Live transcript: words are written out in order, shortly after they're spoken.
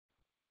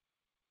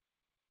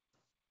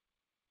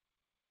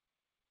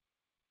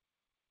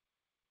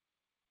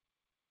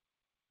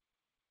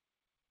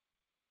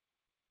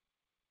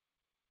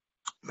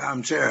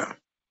Madam Chair,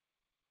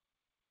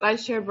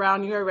 Vice Chair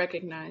Brown, you are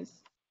recognized.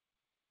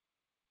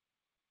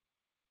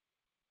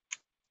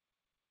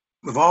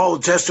 with all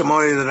the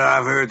testimony that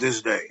I've heard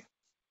this day,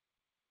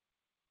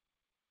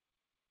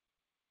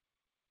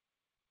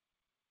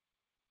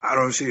 I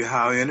don't see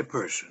how any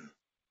person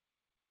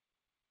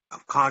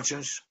of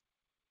conscience,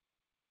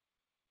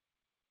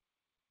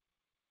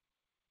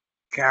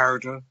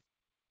 character,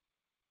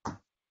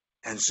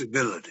 and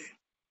civility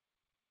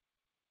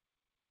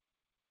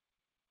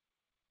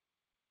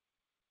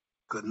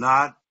could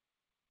not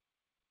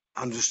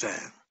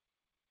understand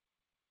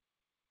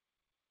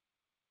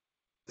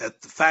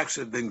that the facts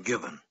have been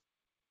given.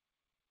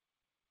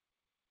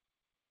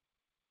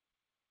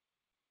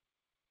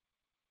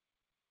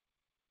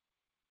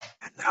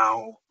 And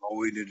now all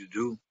we need to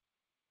do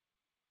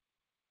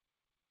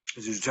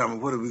is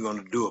determine what are we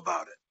going to do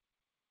about it.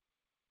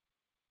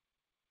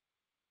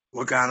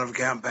 What kind of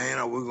campaign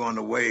are we going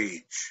to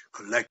wage?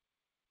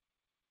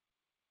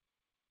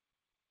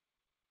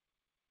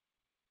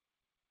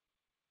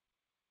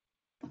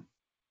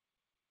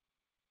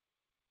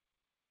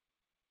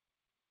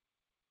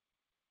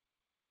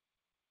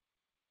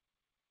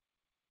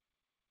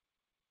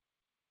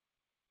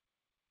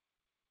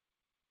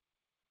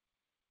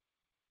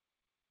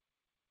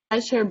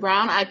 Vice Chair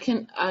Brown, I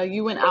can.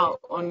 You went out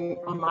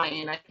on my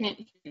end. I can't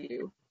hear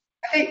you.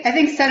 I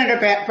think Senator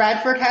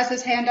Bradford has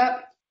his hand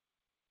up.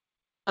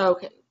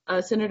 Okay,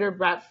 Senator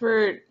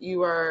Bradford,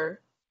 you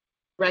are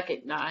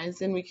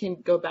recognized, and we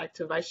can go back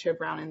to Vice Chair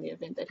Brown in the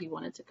event that he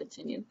wanted to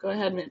continue. Go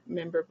ahead,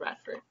 Member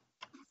Bradford.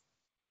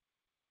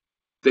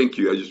 Thank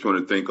you. I just want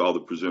to thank all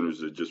the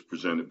presenters that just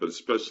presented, but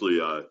especially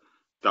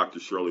Dr.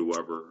 Shirley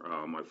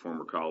Weber, my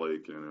former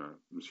colleague, and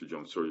Mr.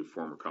 Jones-Sawyer,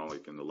 former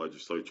colleague in the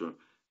legislature,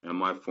 and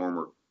my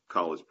former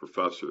college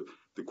professor.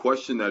 The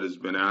question that has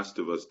been asked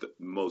of us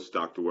most,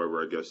 Dr.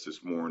 Weber, I guess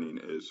this morning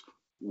is,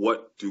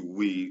 what do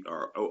we,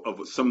 or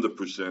of some of the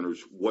presenters,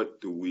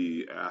 what do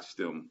we ask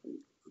them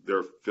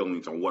their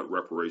feelings on what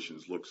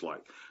reparations looks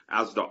like?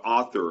 As the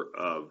author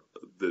of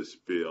this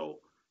bill,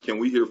 can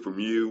we hear from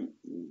you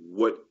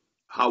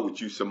how would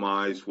you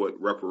surmise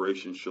what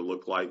reparations should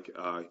look like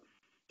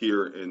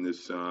here in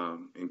this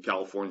in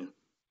California?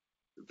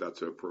 If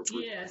that's an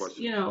appropriate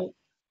question.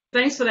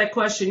 Thanks for that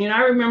question.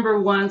 I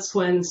remember once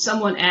when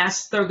someone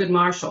asked Thurgood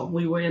Marshall,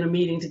 we were in a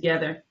meeting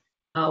together,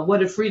 what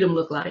did freedom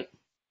look like?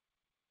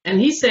 And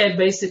he said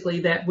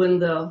basically that when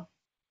the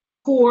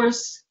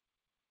poorest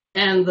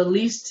and the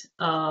least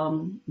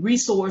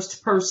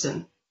resourced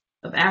person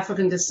of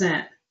African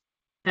descent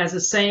has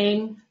the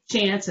same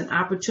chance and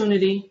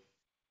opportunity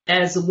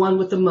as the one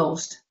with the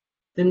most,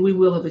 then we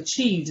will have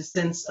achieved a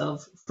sense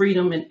of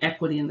freedom and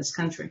equity in this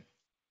country.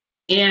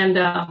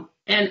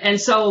 And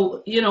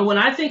so, when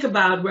I think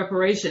about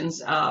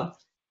reparations,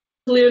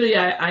 clearly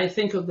I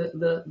think of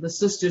the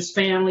sister's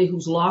family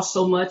who's lost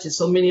so much, as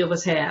so many of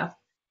us have,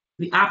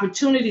 the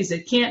opportunities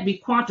that can't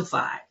be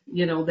quantified,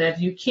 that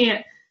you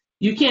can't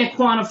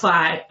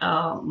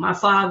quantify my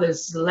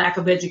father's lack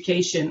of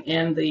education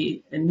and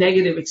the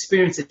negative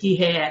experience that he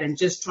had and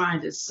just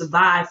trying to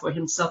survive for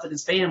himself and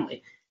his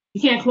family.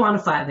 You can't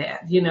quantify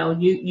that.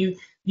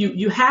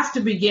 You have to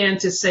begin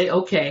to say,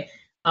 okay,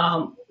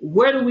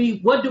 what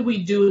do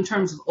we do in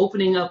terms of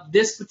opening up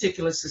this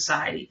particular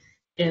society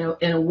in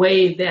a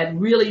way that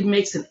really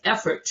makes an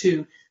effort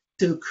to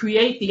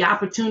create the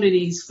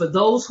opportunities for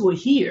those who are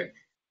here,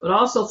 but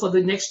also for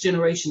the next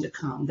generation to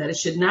come, that it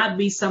should not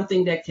be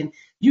something that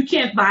you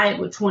can't buy it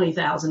with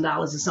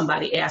 $20,000, as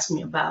somebody asked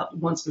me about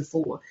once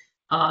before.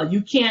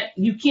 You can't,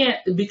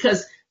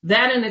 because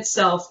that in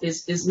itself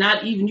is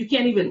not even, you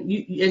can't even,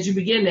 as you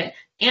begin to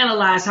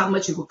analyze how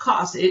much it would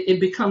cost, it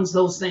becomes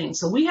those things.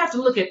 So we have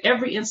to look at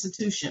every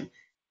institution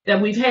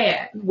that we've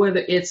had,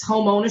 whether it's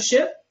home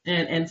ownership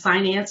and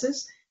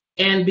finances,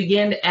 and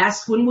begin to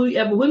ask when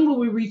will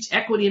we reach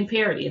equity and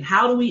parity, and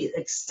how do we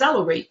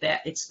accelerate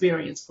that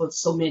experience for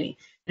so many?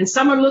 And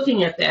some are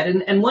looking at that.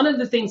 And one of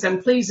the things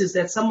I'm pleased is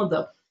that some of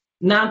the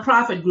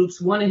nonprofit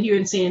groups, one here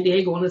in San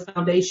Diego, one of the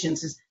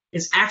foundations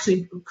is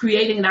actually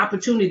creating an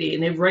opportunity,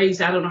 and they've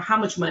raised I don't know how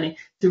much money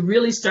to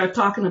really start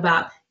talking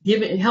about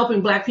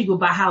helping Black people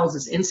buy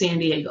houses in San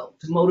Diego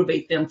to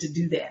motivate them to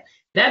do that.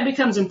 That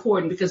becomes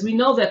important because we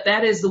know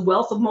that is the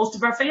wealth of most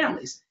of our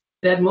families,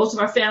 that most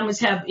of our families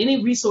have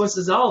any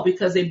resources at all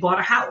because they bought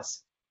a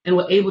house and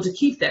were able to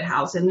keep that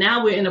house. And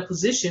now we're in a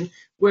position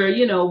where,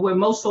 where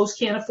most folks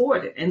can't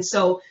afford it. And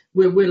so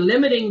we're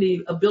limiting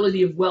the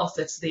ability of wealth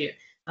that's there.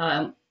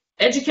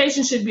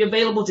 Education should be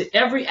available to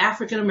every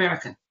African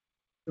American,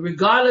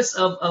 regardless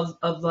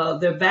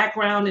of their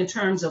background in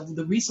terms of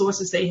the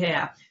resources they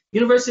have.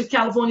 University of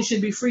California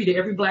should be free to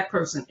every Black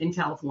person in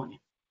California,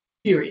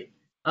 period.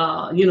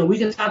 We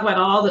can talk about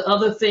all the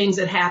other things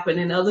that happen,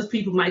 and other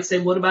people might say,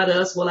 what about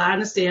us? Well, I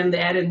understand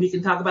that, and we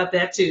can talk about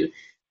that too.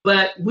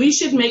 But we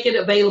should make it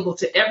available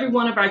to every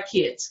one of our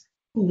kids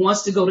who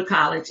wants to go to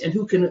college and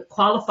who can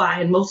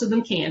qualify, and most of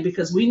them can,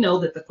 because we know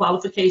that the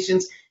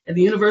qualifications at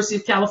the University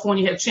of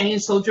California have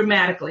changed so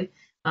dramatically.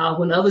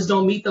 When others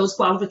don't meet those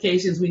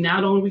qualifications, we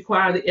now don't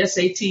require the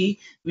SAT.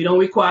 We don't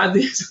require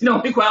this. We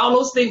don't require all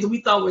those things that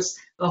we thought was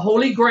the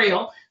holy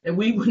grail that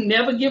we would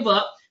never give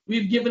up.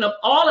 We've given up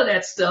all of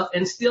that stuff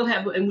and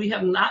we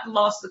have not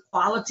lost the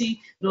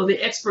quality, nor the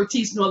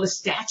expertise, nor the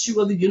stature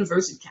of the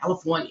University of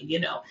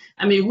California.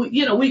 I mean,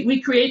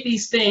 we create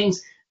these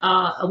things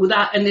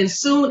without, and then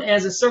soon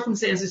as the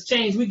circumstances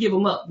change, we give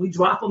them up. We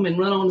drop them and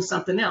run on to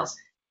something else.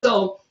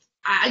 So,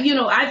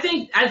 I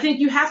think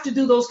you have to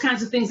do those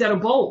kinds of things that are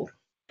bold.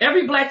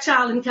 Every Black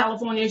child in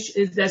California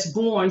that's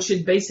born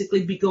should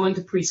basically be going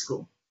to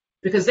preschool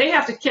because they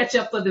have to catch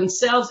up for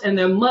themselves and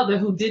their mother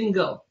who didn't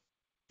go,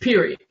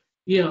 period.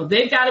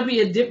 They've got to be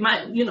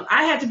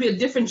I had to be a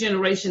different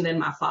generation than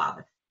my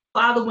father.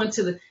 Father went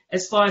to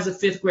as far as the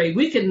 5th grade.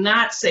 We could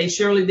not say,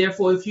 Shirley,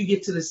 therefore, if you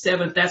get to the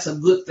 7th, that's a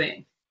good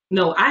thing.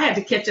 No, I had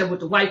to catch up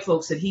with the white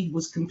folks that he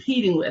was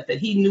competing with, that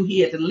he knew he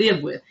had to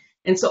live with.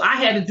 And so I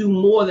had to do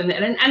more than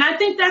that. And I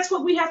think that's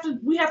what we have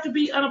to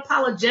be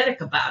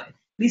unapologetic about it.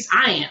 At least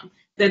I am,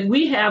 that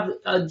we have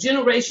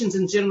generations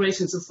and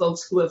generations of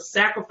folks who have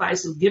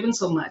sacrificed, who've given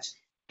so much.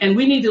 And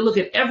we need to look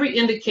at every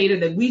indicator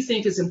that we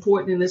think is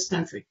important in this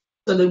country.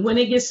 So that when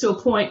it gets to a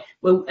point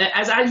where,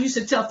 as I used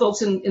to tell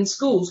folks in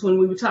schools when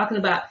we were talking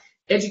about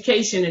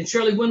education and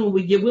Shirley, when will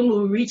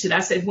we reach it?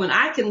 I said, when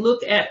I can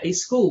look at a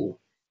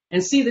school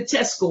and see the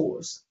test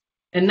scores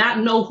and not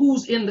know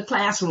who's in the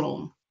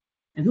classroom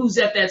and who's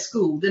at that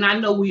school, then I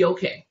know we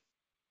okay.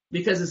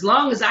 Because as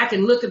long as I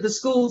can look at the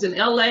schools in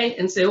LA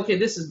and say, okay,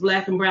 this is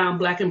black and brown,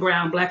 black and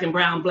brown, black and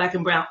brown, black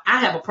and brown,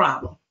 I have a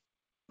problem.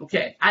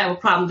 Okay, I have a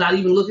problem without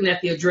even looking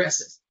at the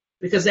addresses.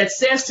 Because that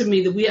says to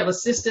me that we have a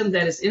system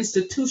that is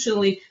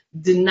institutionally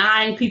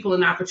denying people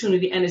an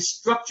opportunity and is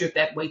structured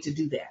that way to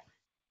do that.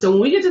 So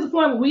when we get to the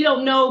point where we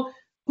don't know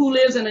who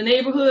lives in a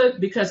neighborhood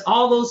because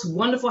all those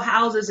wonderful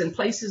houses and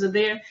places are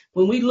there,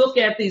 when we look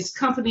at these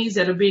companies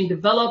that are being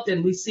developed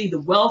and we see the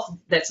wealth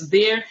that's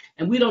there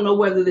and we don't know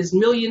whether this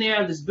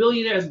millionaire, this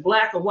billionaire is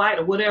black or white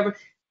or whatever,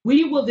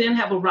 we will then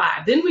have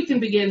arrived. Then we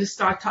can begin to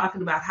start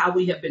talking about how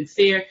we have been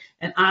fair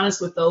and honest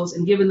with those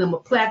and giving them a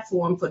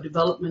platform for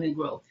development and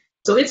growth.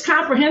 So it's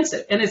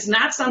comprehensive, and it's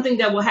not something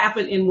that will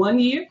happen in 1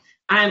 year.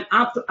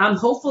 I'm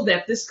hopeful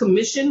that this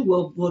commission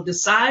will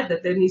decide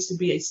that there needs to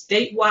be a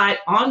statewide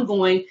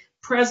ongoing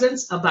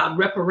presence about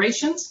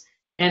reparations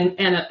and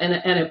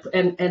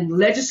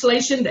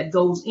legislation that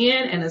goes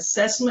in and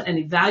assessment and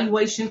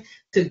evaluation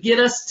to get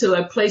us to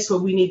a place where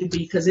we need to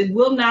be, because it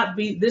will not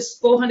be, this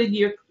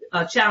 400-year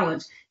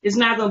challenge is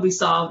not going to be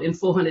solved in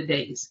 400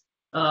 days.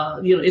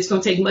 It's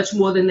going to take much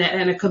more than that,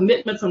 and a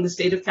commitment from the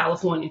state of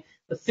California,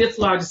 the 5th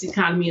largest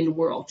economy in the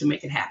world, to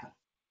make it happen.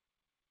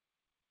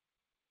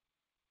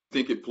 I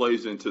think it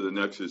plays into the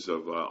nexus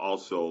of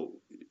also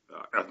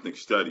ethnic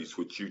studies,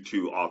 which you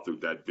two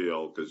authored that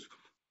bill, because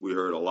we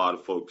heard a lot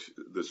of folks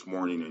this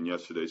morning and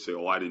yesterday say,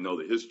 oh, I didn't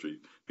know the history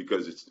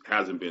because it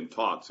hasn't been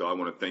taught. So I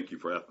want to thank you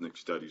for ethnic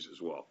studies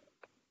as well.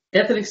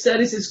 Ethnic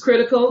studies is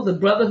critical. The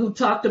brother who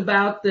talked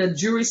about the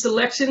jury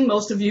selection,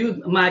 most of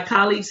you, my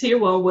colleagues here,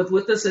 were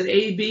with us at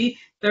AB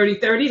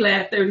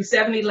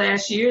 3070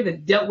 last year,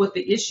 that dealt with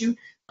the issue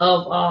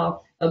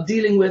of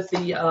dealing with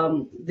the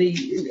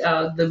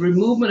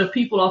removal of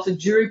people off the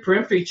jury,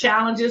 peremptory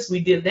challenges.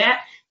 We did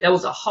that. That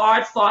was a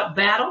hard-fought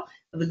battle.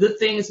 The good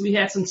thing is we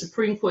had some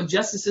Supreme Court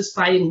justices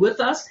fighting with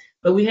us,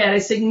 but we had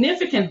a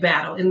significant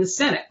battle in the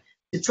Senate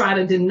to try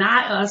to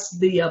deny us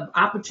the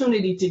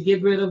opportunity to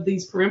get rid of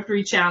these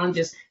peremptory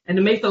challenges and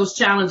to make those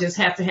challenges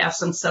have to have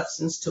some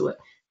substance to it.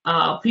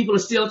 People are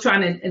still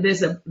trying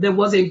to, there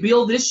was a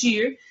bill this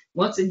year,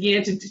 once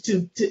again,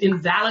 to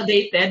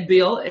invalidate that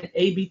bill at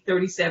AB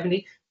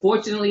 3070.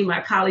 Fortunately,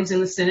 my colleagues in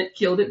the Senate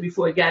killed it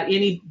before it got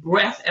any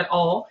breath at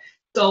all.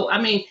 So,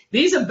 I mean,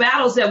 these are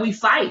battles that we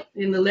fight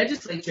in the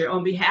legislature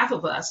on behalf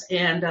of us,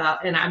 and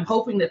I'm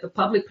hoping that the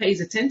public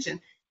pays attention,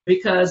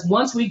 because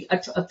once we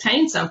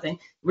obtain something,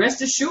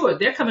 rest assured,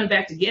 they're coming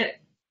back to get it.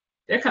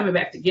 They're coming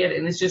back to get it,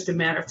 and it's just a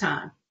matter of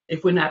time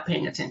if we're not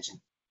paying attention.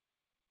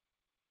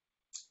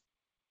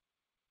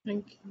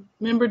 Thank you.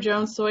 Member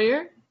Jones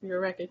Sawyer, you're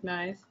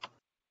recognized.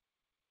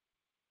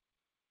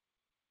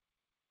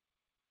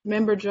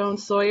 Member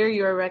Jones Sawyer,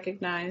 you are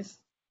recognized.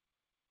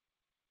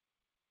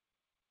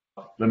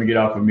 Let me get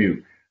off of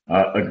mute.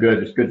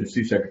 It's good to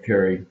see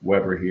Secretary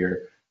Weber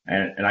here.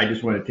 And I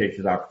just want to take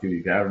this opportunity,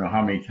 because I don't know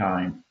how many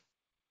times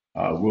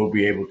we'll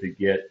be able to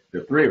get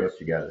the three of us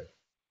together,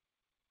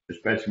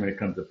 especially when it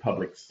comes to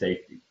public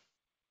safety.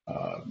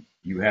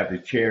 You have the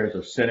chairs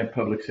of Senate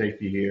Public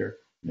Safety here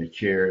and the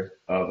chair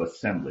of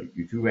Assembly.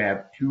 You do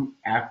have two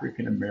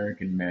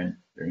African-American men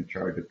that are in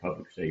charge of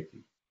public safety.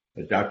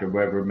 As Dr.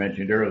 Weber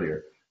mentioned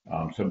earlier,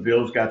 some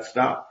bills got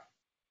stopped,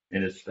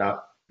 and it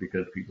stopped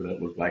because people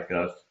that look like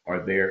us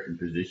are there in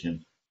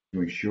positions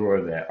to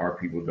ensure that our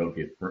people don't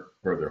get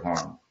further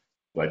harmed.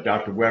 But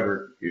Dr.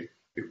 Weber,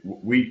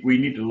 we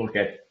need to look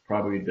at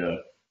probably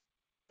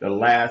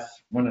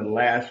one of the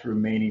last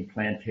remaining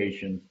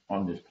plantations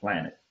on this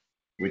planet,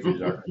 which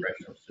is our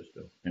correctional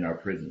system and our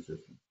prison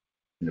system.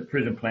 And the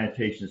prison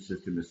plantation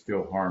system is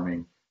still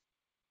harming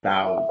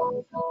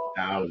thousands and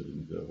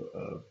thousands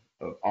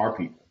of our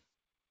people.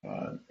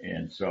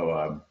 And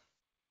so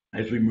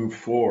as we move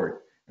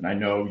forward, and I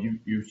know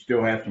you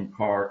still have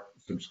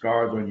some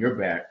scars on your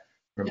back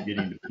from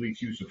getting the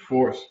police use of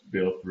force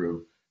bill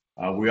through.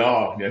 We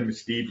all, and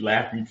Steve's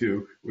laughing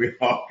too, we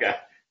all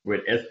got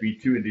with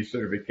SB2 and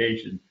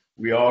decertification,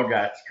 we all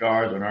got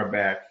scars on our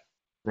backs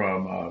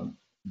from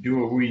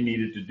doing what we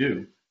needed to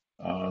do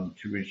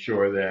to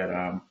ensure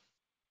that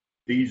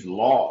these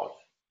laws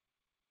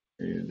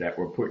that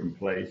were put in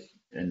place,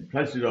 and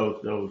plus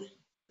those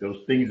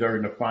things are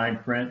in the fine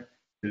print.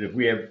 Because if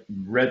we have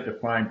read the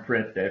fine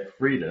print that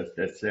freed us,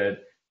 that said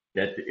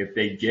that if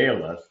they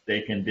jail us, they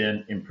can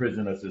then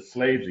imprison us as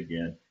slaves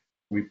again,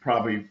 we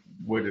probably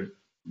would have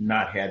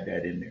not had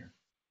that in there.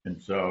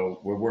 And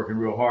so we're working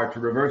real hard to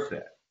reverse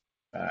that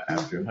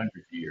after hundreds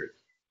of years.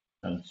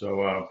 And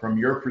so from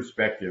your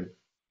perspective,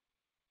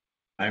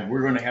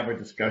 we're going to have a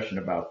discussion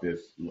about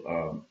this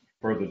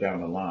further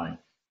down the line.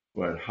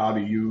 But how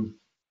do you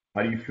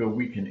feel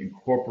we can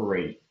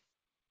incorporate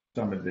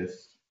some of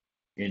this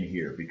in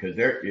here? Because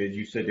as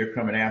you said, they're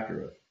coming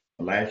after us.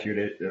 Last year,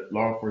 the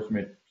law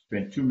enforcement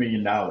spent $2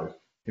 million to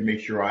make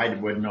sure I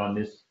wasn't on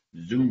this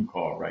Zoom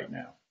call right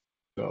now.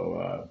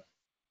 So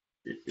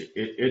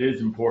it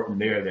is important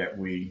there that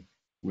we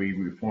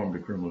reform the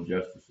criminal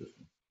justice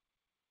system.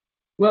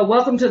 Well,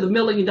 welcome to the $1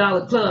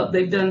 Million Club.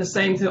 They've done the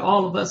same to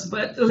all of us.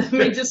 But let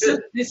me just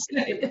simply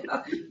say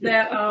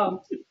that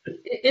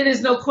it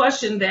is no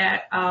question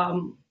that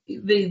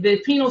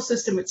the penal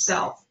system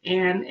itself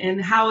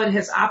and how it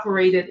has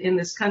operated in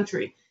this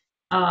country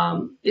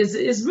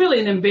is really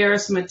an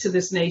embarrassment to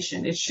this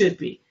nation. It should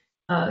be.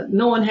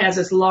 No one has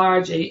as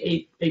large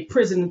a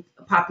prison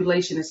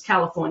population as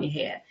California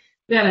had.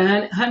 We had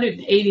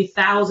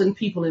 180,000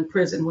 people in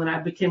prison when I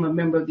became a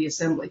member of the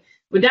Assembly.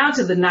 We're down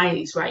to the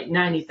 90s, right?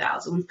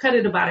 90,000. We've cut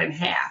it about in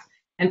half.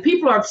 And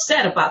people are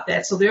upset about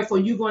that. So therefore,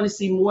 you're going to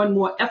see more and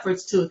more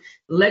efforts to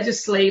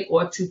legislate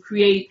or to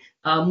create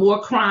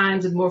more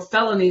crimes and more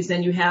felonies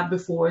than you have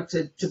before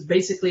to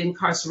basically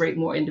incarcerate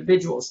more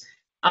individuals.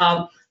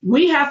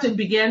 We have to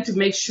begin to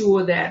make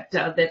sure that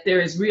there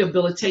is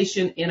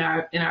rehabilitation in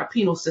our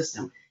penal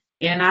system.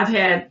 And I've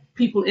had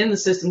people in the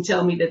system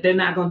tell me that they're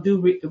not going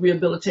to do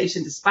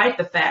rehabilitation despite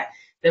the fact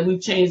that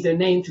we've changed their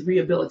name to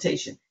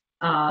rehabilitation.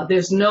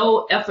 There's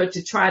no effort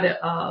to try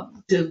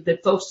that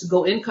folks to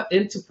go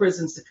into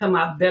prisons to come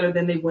out better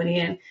than they went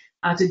in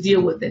to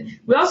deal with it.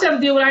 We also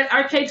have to deal with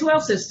our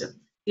K-12 system.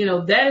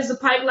 That is the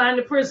pipeline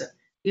to prison.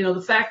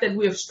 The fact that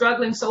we're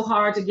struggling so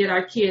hard to get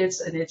our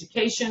kids an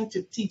education,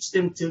 to teach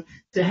them to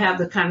have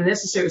the kind of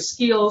necessary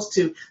skills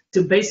to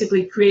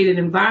basically create an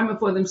environment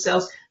for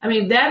themselves. I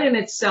mean, that in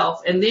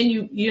itself, and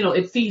then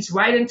it feeds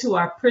right into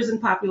our prison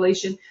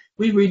population.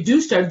 We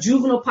reduced our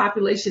juvenile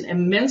population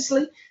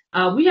immensely.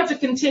 We have to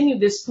continue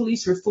this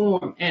police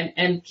reform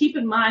and keep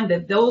in mind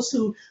that those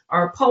who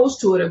are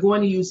opposed to it are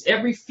going to use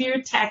every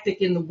fear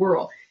tactic in the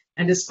world.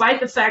 And despite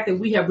the fact that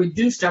we have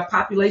reduced our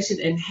population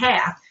in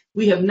half,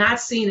 we have not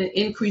seen an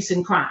increase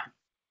in crime.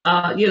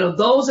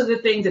 Those are the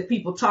things that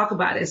people talk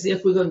about as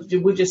if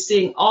we're just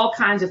seeing all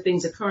kinds of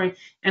things occurring,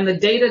 and the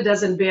data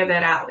doesn't bear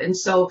that out. And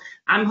so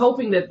I'm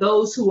hoping that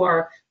those who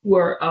are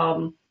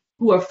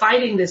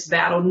fighting this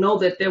battle know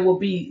that there will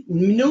be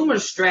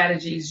numerous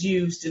strategies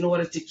used in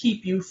order to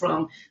keep you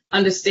from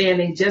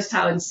understanding just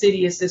how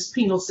insidious this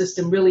penal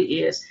system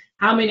really is,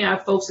 how many are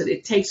folks that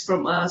it takes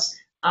from us,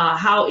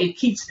 how it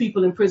keeps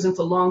people in prison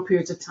for long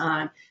periods of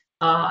time,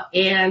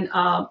 and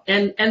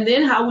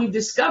then how we've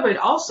discovered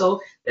also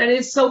that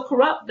it's so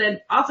corrupt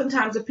that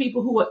oftentimes the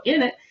people who are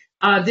in it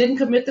didn't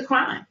commit the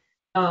crime.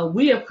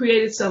 We have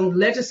created some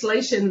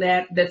legislation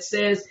that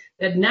says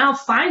that now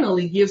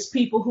finally gives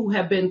people who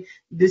have been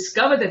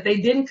discovered that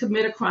they didn't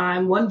commit a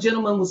crime. One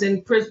gentleman was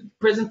in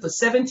prison for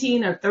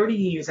 17 or 30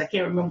 years. I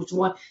can't remember which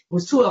one. It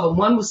was two of them.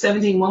 One was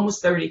 17, one was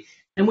 30.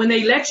 And when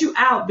they let you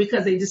out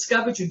because they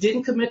discovered you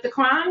didn't commit the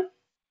crime,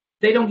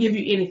 they don't give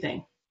you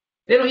anything.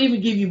 They don't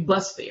even give you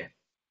bus fare.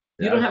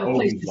 You don't have a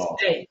place to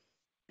stay.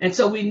 And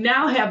so we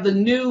now have a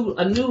new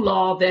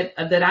law that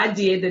I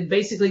did that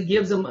basically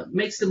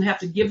makes them have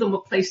to give them a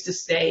place to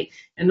stay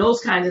and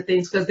those kinds of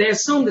things, because they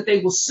assume that they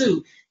will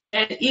sue.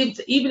 And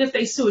even if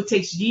they sue, it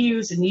takes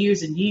years and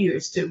years and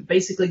years to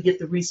basically get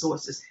the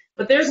resources.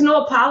 But there's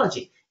no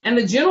apology. And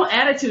the general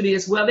attitude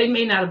is, well, they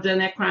may not have done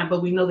that crime,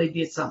 but we know they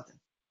did something.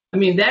 I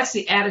mean, that's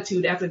the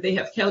attitude after they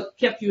have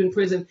kept you in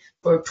prison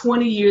for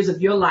 20 years of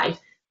your life,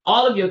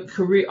 all of your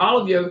career, all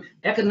of your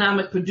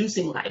economic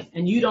producing life,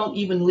 and you don't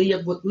even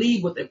leave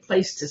with a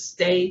place to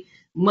stay,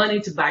 money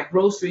to buy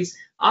groceries.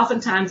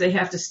 Oftentimes they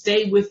have to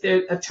stay with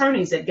their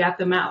attorneys that got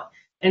them out.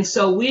 And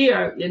so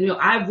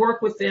I've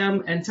worked with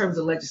them in terms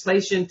of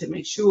legislation to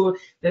make sure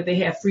that they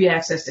have free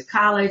access to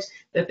college,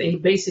 that they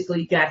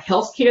basically got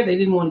health care. They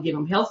didn't want to give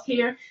them health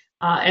care,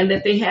 and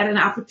that they had an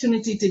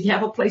opportunity to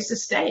have a place to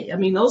stay. I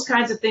mean, those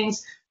kinds of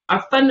things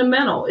are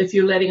fundamental if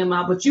you're letting them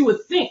out. But you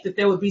would think that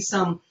there would be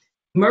some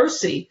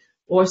mercy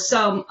or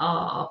some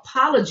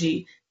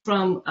apology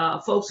from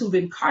folks who've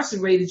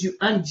incarcerated you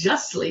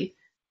unjustly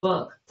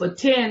for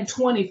 10,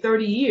 20,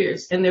 30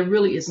 years, and there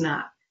really is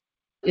not.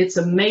 It's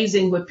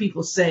amazing what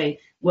people say.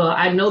 Well,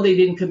 I know they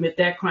didn't commit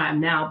that crime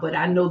now, but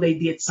I know they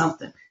did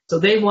something. So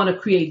they want to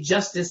create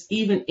justice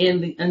even in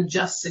the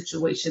unjust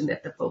situation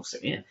that the folks are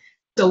in.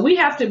 So we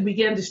have to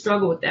begin to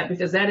struggle with that,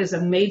 because that is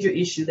a major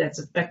issue that's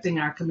affecting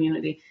our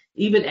community,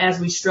 even as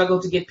we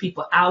struggle to get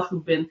people out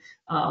who've been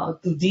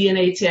through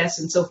DNA tests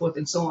and so forth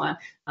and so on,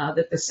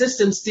 that the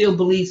system still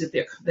believes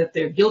that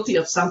they're guilty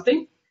of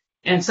something,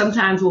 and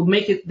sometimes will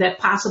make it that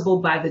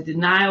possible by the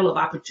denial of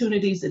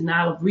opportunities,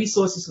 denial of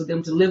resources for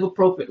them to live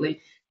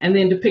appropriately, and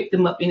then to pick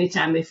them up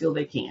anytime they feel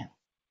they can.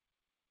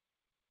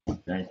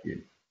 Thank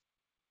you.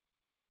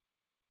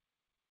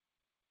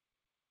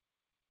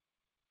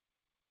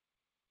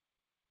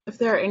 If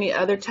there are any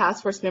other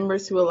task force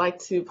members who would like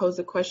to pose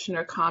a question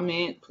or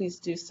comment, please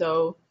do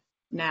so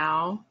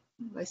now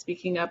by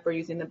speaking up or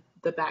using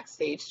the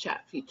backstage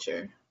chat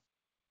feature.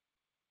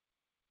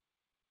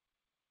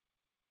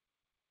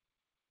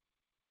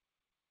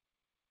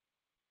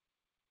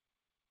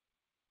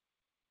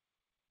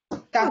 I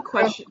have a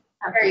question.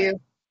 How are you?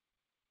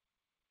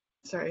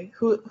 Sorry,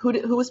 who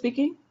was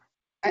speaking?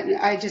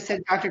 I just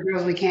said, Dr.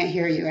 Groves, we can't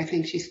hear you. I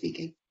think she's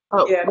speaking.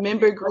 Oh, Yeah.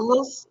 Member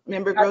Groves,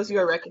 you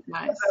are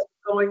recognized.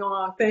 Going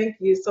on. Thank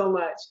you so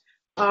much.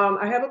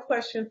 I have a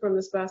question for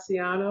Ms.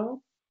 Bassiano.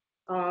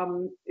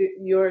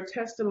 Your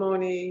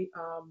testimony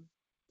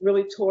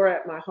really tore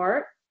at my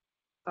heart,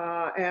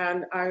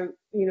 and I,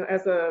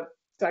 as a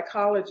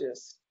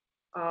psychologist,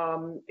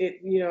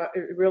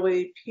 it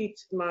really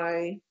piqued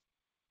my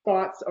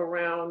thoughts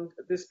around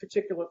this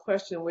particular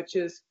question, which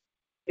is,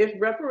 if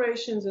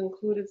reparations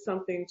included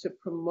something to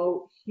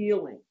promote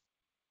healing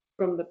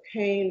from the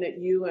pain that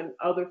you and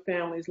other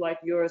families like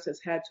yours has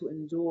had to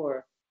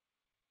endure,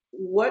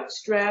 what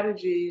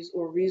strategies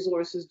or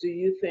resources do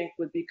you think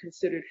would be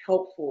considered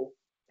helpful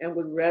and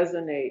would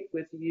resonate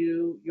with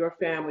you, your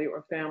family,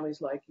 or families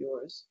like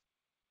yours?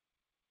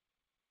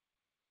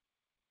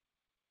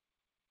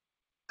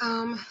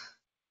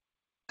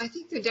 I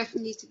think there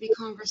definitely needs to be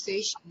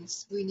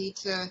conversations. We need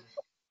to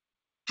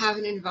have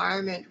an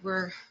environment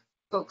where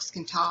folks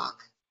can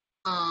talk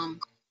and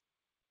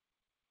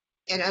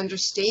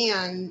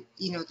understand,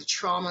 the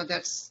trauma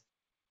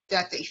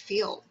that they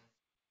feel.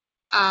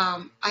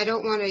 I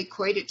don't want to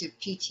equate it to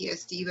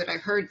PTSD, but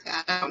I've heard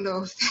that. I don't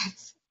know if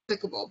that's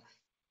applicable.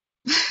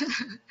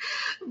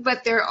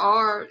 But there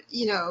are,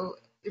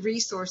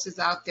 resources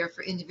out there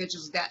for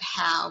individuals that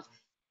have,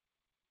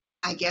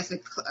 I guess, a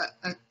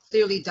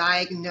clearly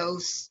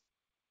diagnosed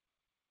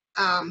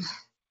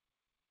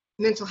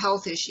mental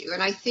health issue.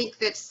 And I think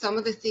that some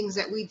of the things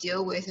that we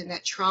deal with and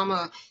that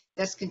trauma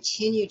that's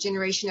continued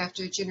generation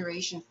after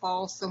generation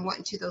falls somewhat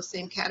into those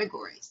same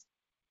categories.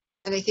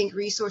 And I think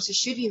resources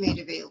should be made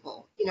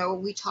available.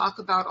 We talk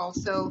about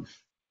also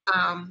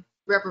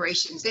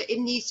reparations. It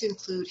needs to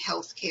include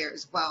health care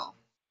as well.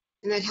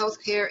 And that health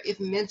care, if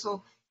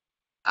mental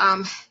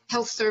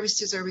health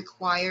services are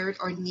required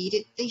or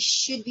needed, they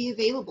should be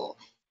available.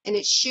 And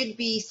it should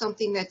be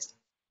something that's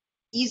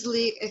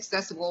easily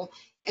accessible,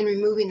 and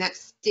removing that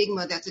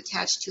stigma that's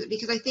attached to it.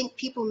 Because I think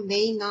people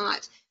may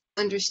not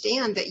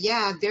understand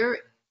that, there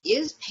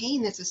is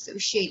pain that's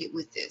associated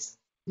with this,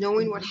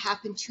 knowing what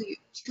happened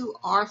to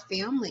our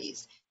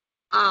families.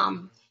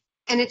 And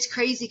it's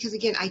crazy because,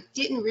 again, I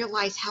didn't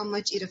realize how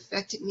much it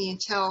affected me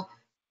until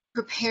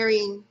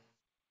preparing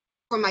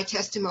for my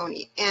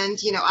testimony. And,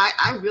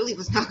 I really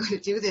was not going to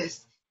do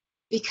this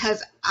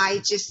because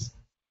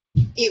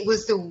it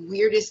was the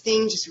weirdest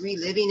thing, just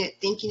reliving it,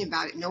 thinking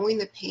about it, knowing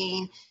the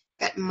pain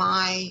that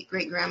my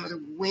great-grandmother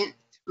went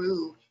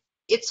through.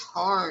 It's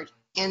hard.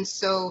 And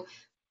so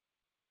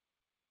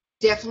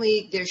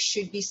definitely there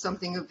should be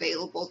something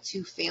available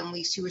to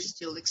families who are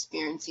still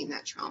experiencing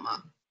that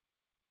trauma.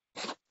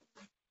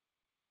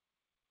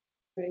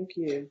 Thank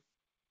you.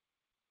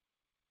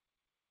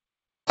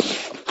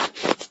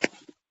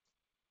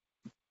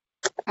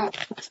 I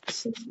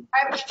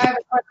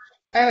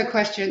have a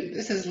question.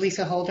 This is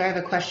Lisa Holder. I have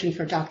a question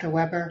for Dr.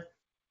 Weber.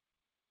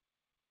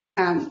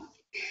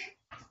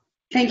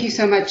 Thank you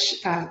so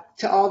much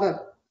to all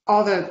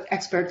the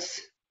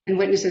experts and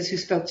witnesses who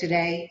spoke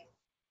today.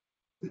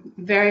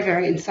 Very,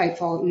 very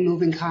insightful and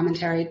moving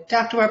commentary.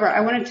 Dr. Weber,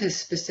 I wanted to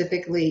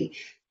specifically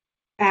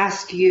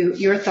ask you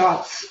your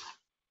thoughts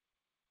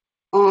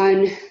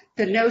on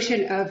the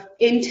notion of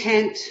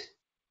intent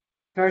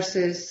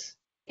versus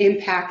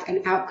impact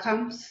and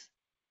outcomes.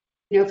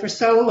 For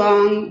so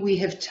long, we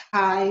have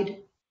tied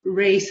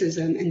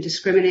racism and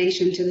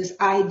discrimination to this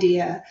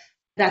idea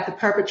that the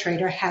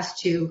perpetrator has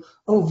to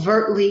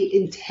overtly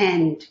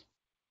intend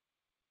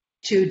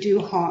to do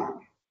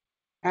harm,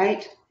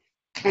 right?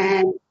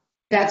 And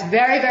that's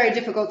very, very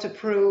difficult to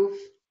prove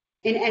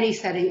in any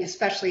setting,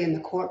 especially in the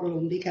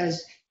courtroom,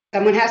 because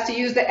someone has to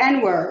use the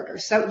N-word, or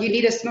so you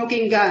need a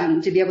smoking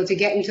gun to be able to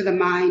get into the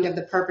mind of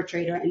the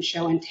perpetrator and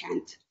show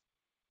intent.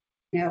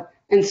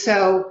 And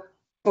so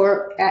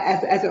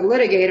as a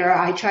litigator,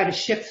 I try to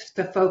shift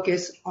the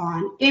focus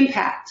on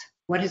impact.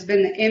 What has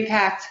been the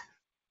impact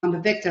on the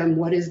victim?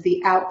 What is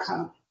the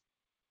outcome?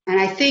 And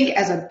I think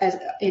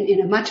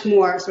in a much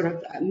more sort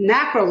of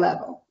macro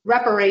level,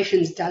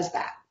 reparations does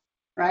that,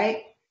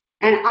 right?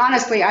 And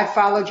honestly, I've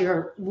followed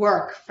your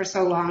work for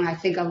so long. I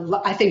think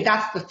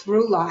that's the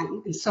through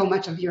line in so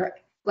much of your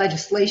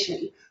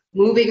legislation,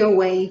 moving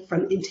away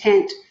from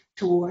intent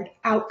toward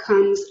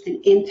outcomes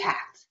and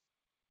impact.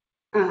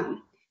 And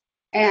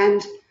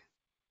and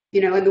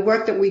the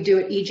work that we do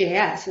at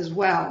EJS as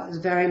well is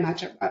very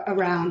much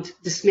around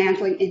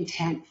dismantling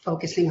intent,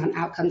 focusing on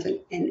outcomes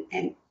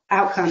and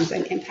outcomes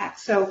and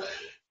impact. So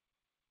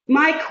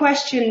my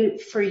question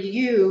for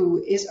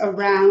you is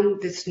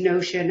around this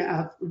notion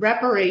of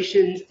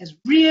reparations as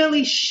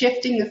really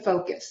shifting the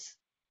focus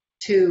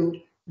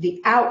to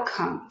the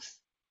outcomes,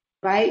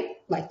 right?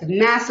 Like the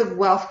massive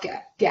wealth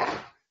gap.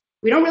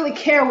 We don't really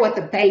care what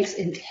the banks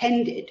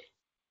intended.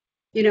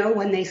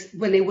 When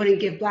they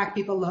wouldn't give Black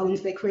people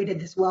loans, they created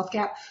this wealth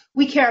gap.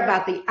 We care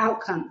about the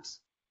outcomes.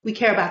 We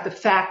care about the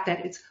fact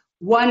that it's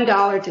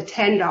 $1 to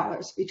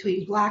 $10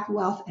 between Black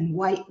wealth and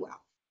white wealth,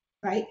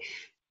 right?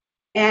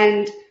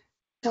 And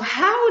so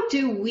how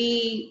do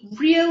we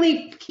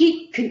really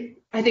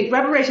I think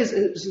reparations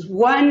is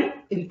one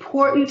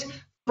important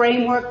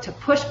framework to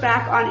push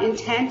back on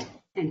intent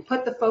and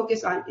put the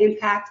focus on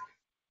impact.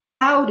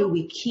 How do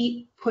we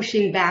keep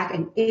pushing back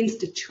and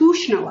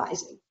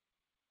institutionalizing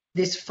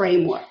this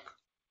framework?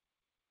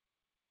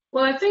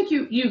 Well, I think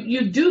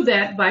you do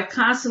that by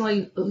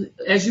constantly,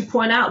 as you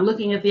point out,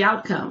 looking at the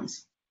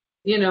outcomes.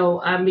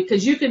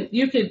 Because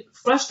you could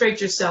frustrate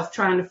yourself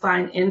trying to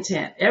find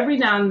intent. Every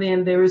now and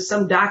then there is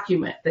some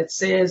document that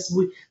says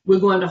we're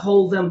going to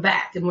hold them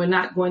back and we're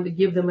not going to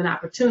give them an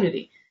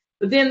opportunity.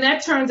 But then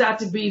that turns out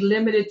to be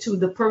limited to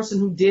the person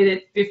who did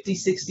it 50,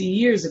 60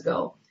 years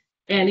ago,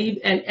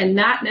 and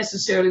not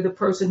necessarily the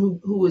person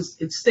who is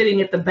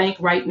sitting at the bank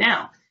right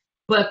now.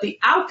 But the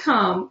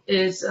outcome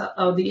is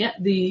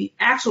the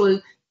actual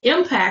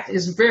impact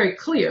is very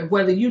clear,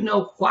 whether you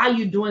know why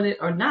you're doing it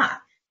or not.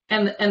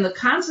 And the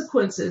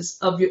consequences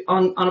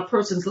on a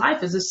person's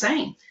life is the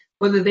same.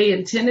 Whether they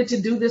intended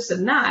to do this or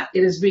not,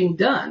 it is being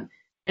done.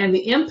 And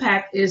the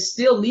impact is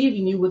still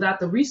leaving you without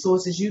the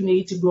resources you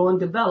need to grow and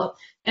develop.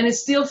 And it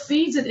still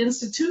feeds an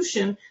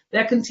institution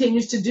that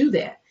continues to do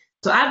that.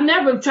 So I've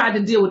never tried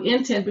to deal with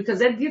intent because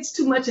that gets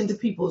too much into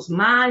people's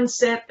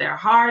mindset, their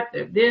heart,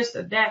 their this,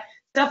 their that,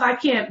 stuff I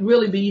can't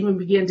really even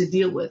begin to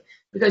deal with.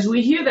 Because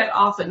we hear that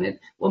often, that,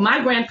 well,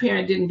 my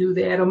grandparent didn't do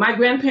that, or my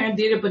grandparent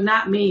did it, but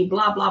not me,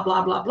 blah, blah,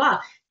 blah, blah,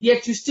 blah.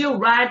 Yet you're still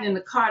riding in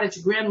the car that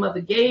your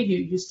grandmother gave you.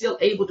 You're still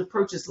able to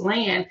purchase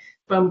land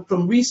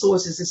from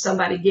resources that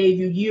somebody gave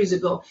you years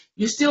ago.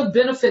 You're still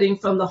benefiting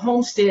from the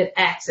Homestead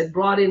Acts that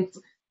brought in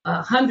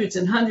hundreds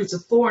and hundreds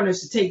of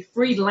foreigners to take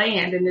free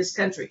land in this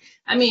country.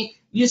 I mean,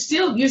 you're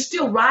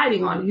still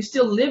riding on it. You're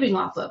still living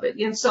off of it.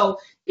 And so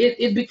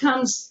it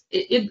becomes,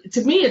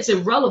 to me, it's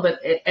irrelevant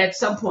at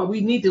some point.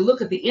 We need to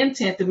look at the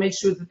intent to make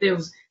sure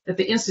that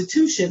the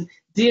institution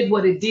did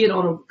what it did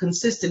on a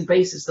consistent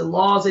basis, the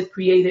laws it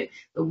created,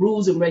 the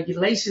rules and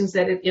regulations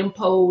that it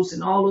imposed,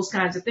 and all those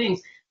kinds of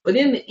things. But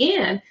in the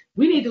end,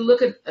 we need to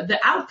look at the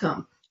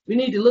outcome. We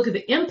need to look at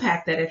the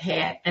impact that it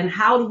had and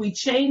how do we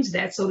change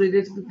that so that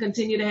it can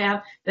continue to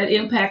have that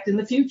impact in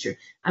the future.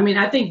 I mean,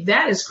 I think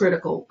that is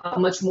critical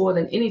much more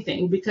than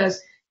anything,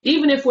 because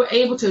even if we're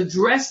able to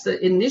address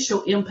the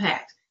initial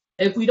impact,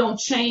 if we don't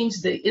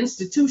change the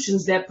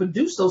institutions that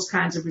produce those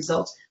kinds of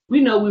results,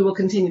 we know we will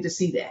continue to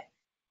see that.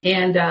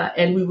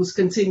 And we will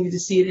continue to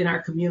see it in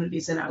our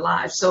communities and our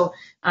lives. So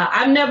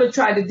I've never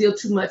tried to deal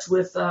too much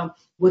with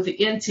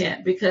the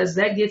intent, because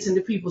that gets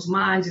into people's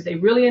minds. Did they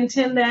really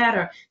intend that,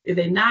 or did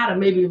they not? Or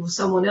maybe it was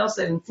someone else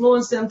that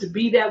influenced them to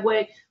be that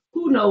way.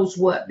 Who knows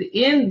what?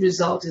 The end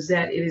result is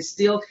that it is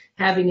still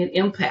having an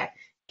impact.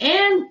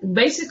 And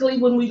basically,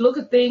 when we look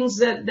at things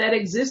that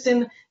exist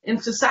in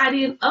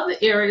society in other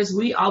areas,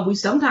 we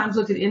sometimes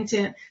look at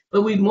intent,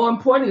 but we more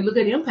importantly look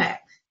at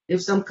impact.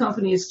 If some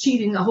company is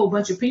cheating a whole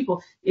bunch of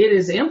people, it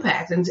is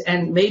impact.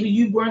 And maybe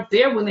you weren't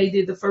there when they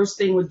did the first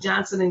thing with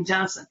Johnson &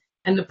 Johnson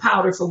and the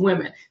powder for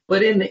women.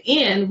 But in the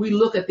end, we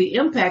look at the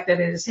impact that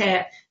it has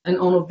had on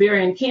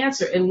ovarian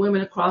cancer in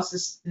women across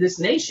this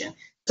nation.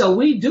 So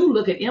we do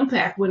look at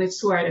impact when it's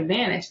to our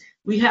advantage.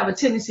 We have a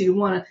tendency to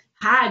want to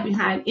hide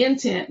behind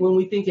intent when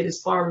we think it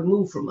is far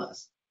removed from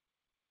us.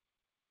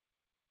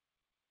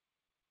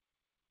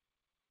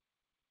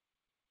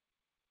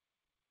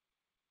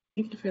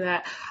 Thank you for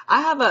that.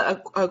 I have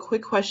a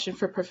quick question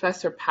for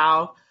Professor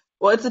Powell.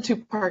 Well, it's a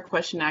two-part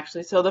question,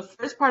 actually. So the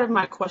first part of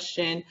my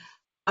question,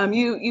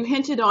 you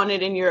hinted on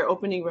it in your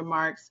opening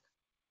remarks,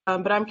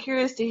 but I'm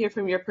curious to hear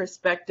from your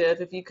perspective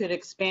if you could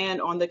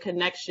expand on the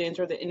connections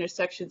or the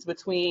intersections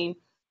between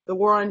the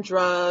war on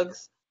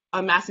drugs,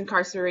 mass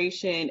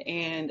incarceration,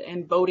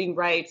 and voting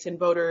rights and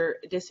voter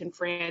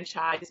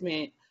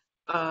disenfranchisement,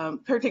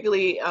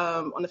 particularly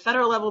on the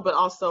federal level, but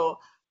also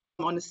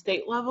on the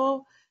state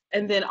level.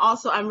 And then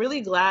also, I'm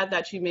really glad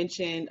that you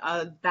mentioned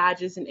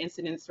badges and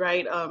incidents,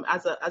 right?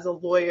 As a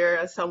lawyer,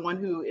 as someone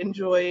who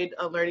enjoyed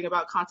learning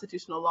about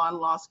constitutional law in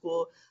law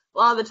school, a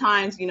lot of the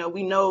times,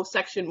 we know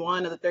Section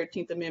 1 of the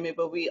 13th Amendment,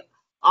 but we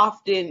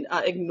often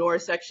ignore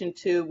Section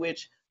 2,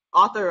 which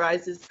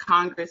authorizes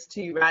Congress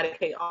to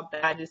eradicate all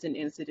badges and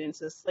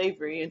incidents of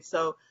slavery. And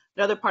so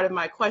another part of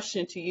my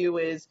question to you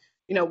is,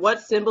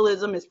 what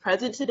symbolism is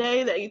present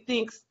today that you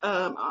think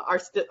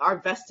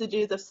are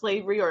vestiges of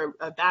slavery or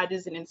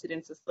badges and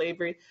incidents of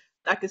slavery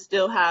that could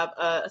still have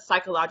a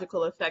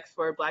psychological effect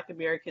for Black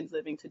Americans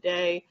living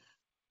today?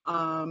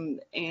 And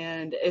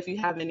if you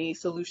have any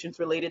solutions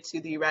related to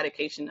the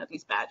eradication of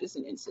these badges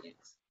and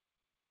incidents.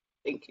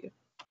 Thank you.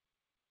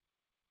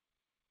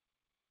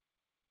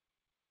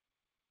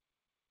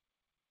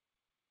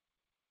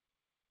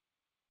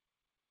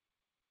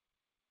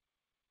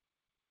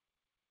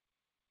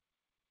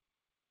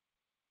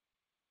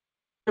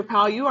 Mr.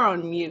 Powell, you are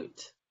on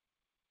mute.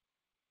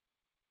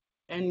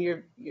 And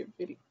your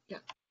video, yeah.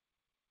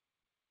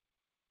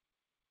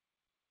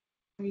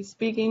 Are you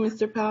speaking,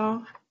 Mr.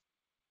 Powell?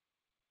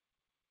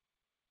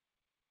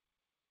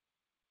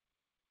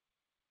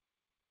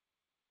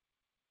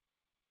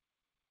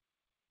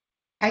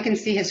 I can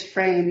see his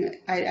frame.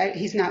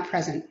 He's not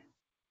present.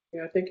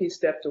 Yeah, I think he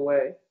stepped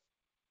away.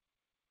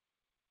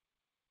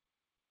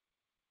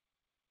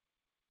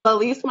 Well, at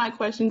least my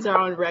questions are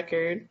on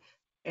record,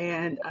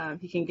 and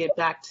he can get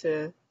back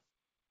to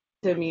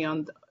me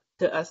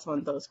to us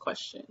on those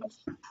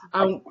questions.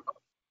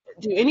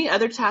 Do any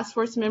other task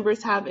force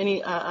members have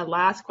any a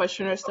last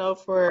question or so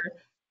for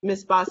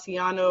Ms.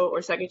 Bassiano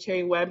or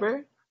Secretary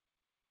Weber?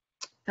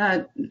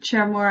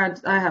 Chair Moore,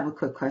 I have a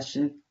quick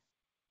question.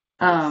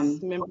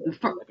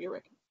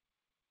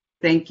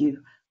 Thank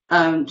you.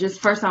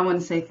 Just first, I want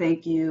to say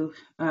thank you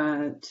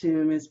to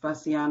Ms.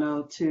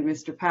 Bassiano, to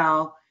Mr.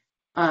 Powell,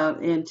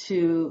 and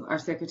to our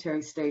Secretary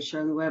of State,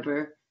 Shirley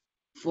Weber,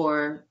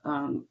 for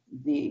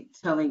the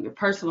telling your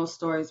personal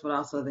stories, but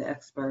also the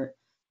expert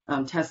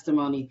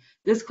testimony.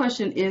 This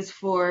question is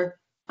for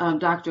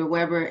Dr.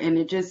 Weber, and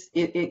it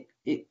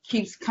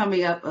keeps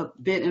coming up a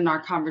bit in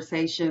our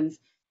conversations.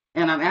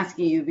 And I'm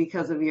asking you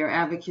because of your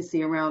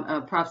advocacy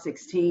around Prop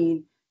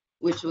 16,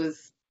 which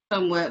was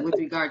somewhat with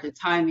regard to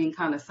timing,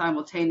 kind of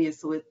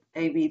simultaneous with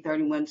AB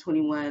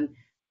 3121.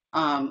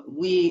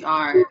 We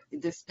are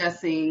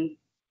discussing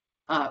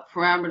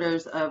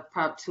parameters of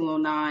Prop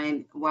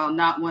 209, while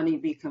not wanting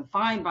to be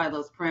confined by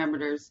those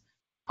parameters,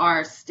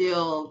 are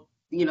still,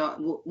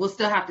 we'll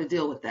still have to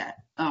deal with that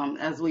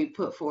as we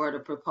put forward a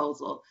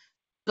proposal.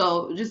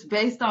 So just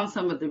based on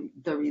some of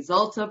the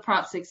results of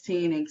Prop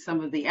 16 and some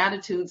of the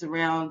attitudes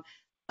around,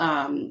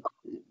 the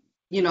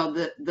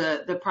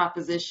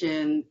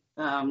proposition,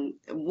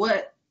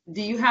 what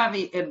do you have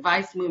any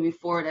advice moving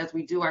forward as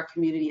we do our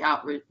community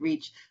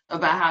outreach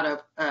about how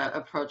to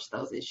approach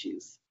those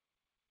issues?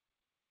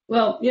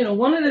 Well,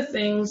 one of the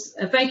things,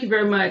 and thank you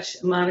very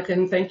much, Monica,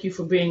 and thank you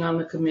for being on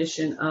the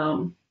commission.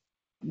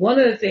 One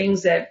of the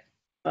things that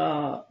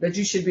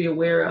you should be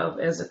aware of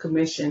as a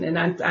commission, and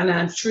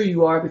I'm sure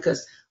you are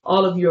because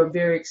all of you are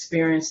very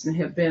experienced and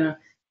have been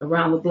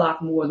around the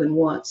block more than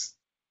once,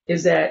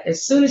 is that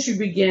as soon as you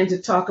begin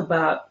to talk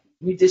about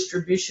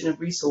redistribution of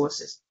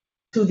resources,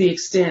 to the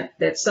extent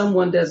that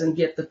someone doesn't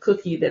get the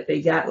cookie that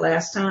they got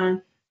last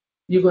time,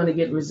 you're going to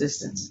get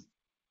resistance.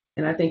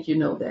 And I think you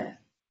know that.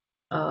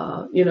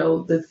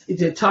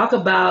 To talk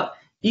about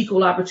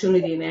equal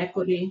opportunity and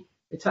equity,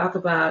 to talk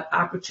about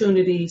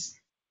opportunities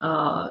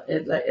at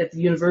the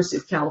University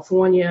of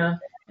California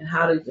and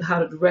how to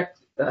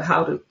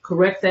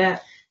correct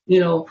that.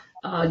 You're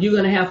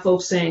going to have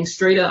folks saying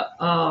straight up,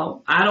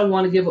 I don't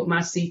want to give up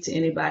my seat to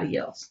anybody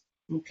else.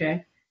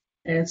 Okay.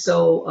 And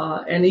so,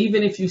 and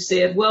even if you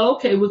said, well,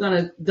 okay, we're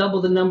going to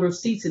double the number of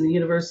seats in the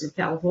University of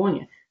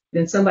California,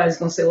 then somebody's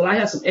going to say, well, I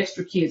have some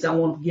extra kids I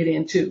want to get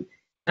in too.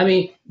 I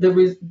mean,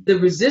 the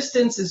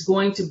resistance is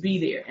going to be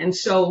there. And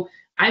so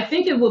I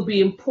think it will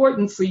be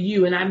important for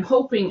you, and I'm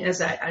hoping,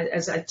 as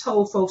I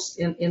told folks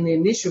in the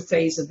initial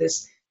phase of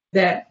this,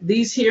 that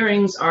these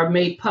hearings are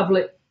made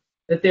public,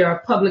 that there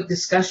are public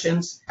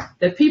discussions,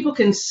 that people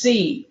can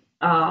see,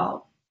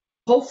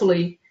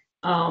 hopefully,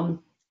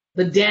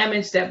 the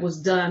damage that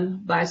was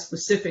done by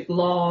specific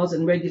laws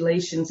and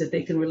regulations that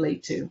they can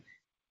relate to.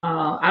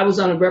 I was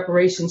on a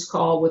reparations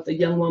call with a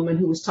young woman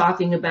who was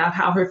talking about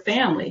how her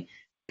family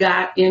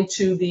got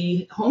into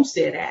the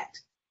Homestead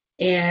Act,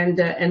 and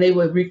they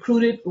were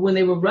recruited when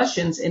they were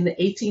Russians in the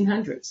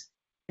 1800s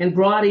and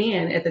brought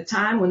in at the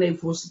time when they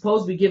were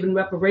supposed to be given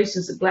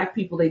reparations to Black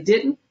people. They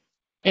didn't,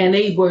 and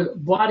they were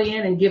brought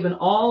in and given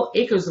all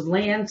acres of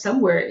land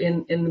somewhere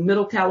in the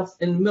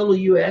middle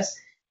U.S.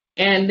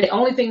 And the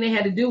only thing they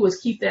had to do was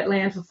keep that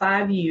land for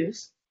 5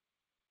 years,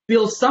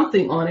 build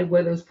something on it,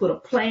 whether it was put a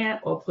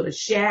plant or put a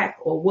shack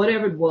or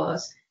whatever it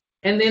was,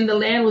 and then the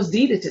land was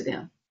deeded to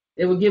them.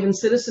 They were given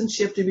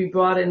citizenship to be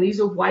brought in. These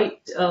are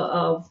white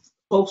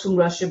folks from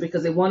Russia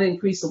because they want to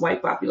increase the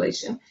white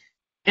population.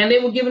 And they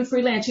were given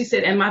free land. She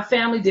said, and my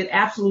family did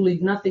absolutely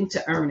nothing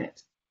to earn it.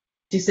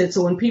 She said,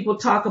 so when people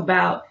talk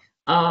about,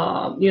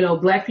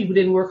 Black people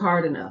didn't work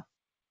hard enough,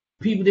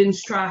 people didn't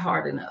try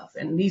hard enough,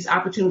 and these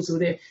opportunities were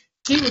there,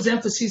 she was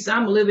emphasizing,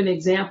 I'm a living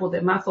example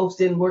that my folks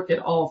didn't work at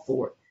all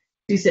for it.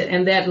 She said,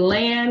 and that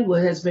land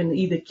has been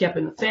either kept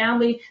in the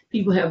family.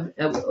 People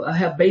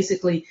have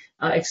basically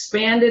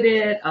expanded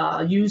it,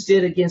 used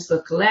it against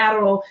the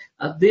collateral,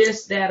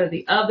 this, that, or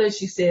the other.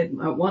 She said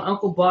one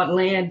uncle bought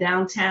land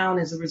downtown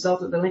as a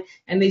result of the land,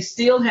 and they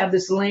still have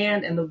this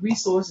land and the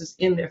resources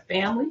in their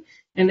family.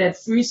 And that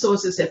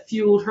resources have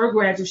fueled her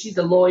graduation. She's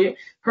a lawyer,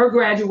 her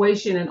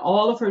graduation, and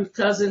all of her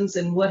cousins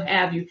and what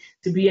have you,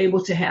 to be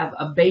able to have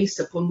a base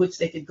upon which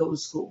they could go to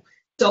school.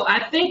 So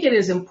I think it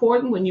is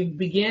important when you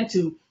begin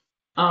to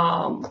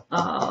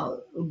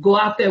go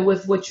out there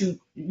with what you're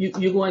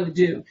going to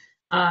do.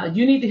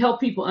 You need to help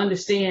people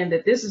understand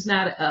that this is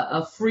not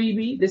a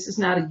freebie. This is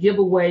not a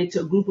giveaway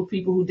to a group of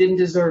people who didn't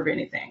deserve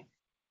anything.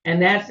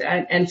 And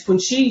when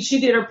she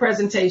did her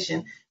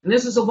presentation, and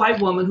this was a white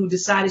woman who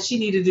decided she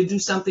needed to do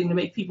something to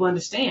make people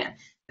understand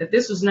that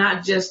this was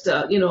not just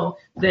that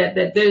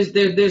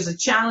there's a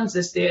challenge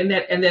that's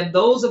there, and that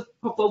those of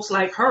folks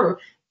like her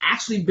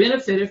actually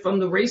benefited from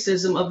the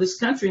racism of this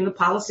country and the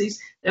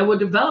policies that were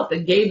developed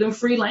that gave them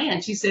free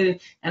land. She said,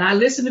 and I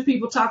listened to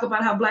people talk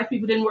about how black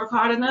people didn't work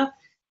hard enough.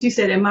 She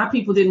said, and my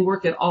people didn't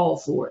work at all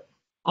for it.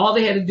 All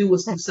they had to do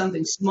was do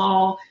something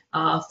small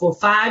for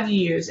 5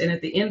 years. And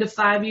at the end of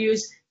 5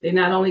 years, they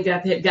not only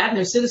had gotten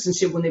their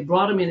citizenship when they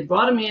brought them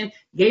in,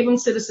 gave them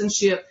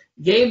citizenship,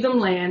 gave them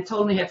land,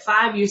 told them they had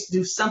 5 years to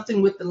do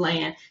something with the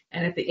land.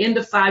 And at the end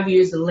of 5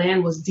 years, the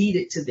land was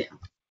deeded to them,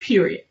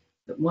 period.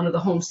 One of the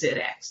Homestead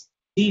Acts,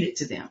 deeded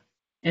to them.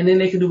 And then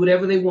they could do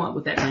whatever they want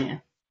with that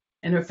land.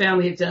 And her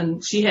family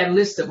she had a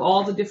list of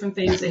all the different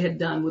things they had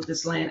done with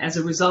this land as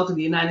a result of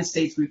the United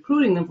States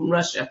recruiting them from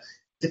Russia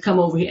to come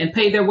over here and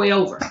pay their way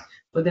over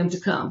for them to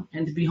come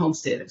and to be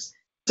homesteaders.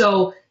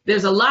 So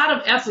there's a lot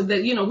of effort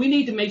that, we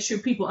need to make sure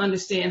people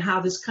understand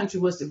how this country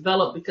was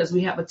developed, because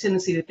we have a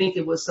tendency to think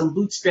it was some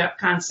bootstrap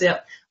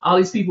concept, all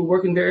these people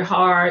working very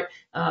hard,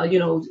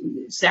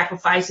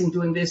 sacrificing,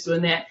 doing this,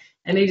 doing that.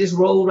 And they just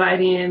rolled right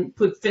in,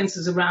 put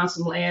fences around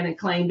some land and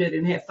claimed it,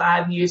 and had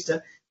 5 years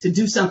to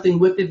do something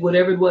with it,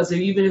 whatever it was, or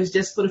even if it was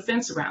just put a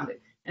fence around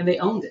it, and they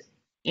owned it.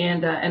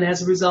 And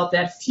as a result,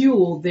 that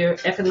fueled their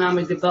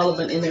economic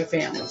development in their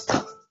families.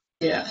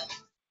 Yeah.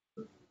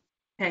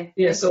 Okay.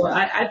 Yeah, so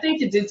I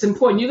think it's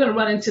important. You're going to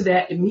run into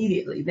that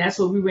immediately. That's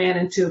what we ran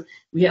into.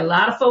 We had a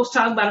lot of folks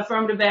talking about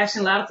affirmative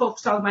action, a lot of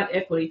folks talking about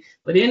equity.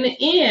 But in the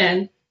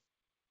end,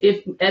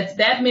 if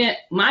that meant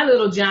my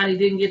little Johnny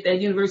didn't get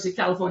that University of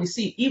California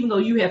seat, even though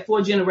you have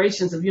 4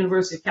 generations of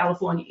University of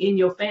California in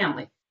your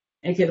family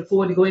and could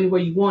afford to go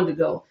anywhere you wanted to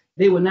go,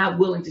 they were not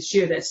willing to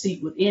share that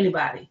seat with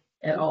anybody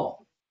at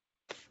all.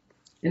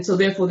 And so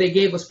therefore they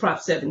gave us Prop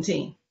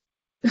 17.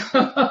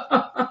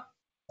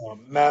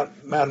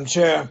 Madam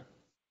Chair.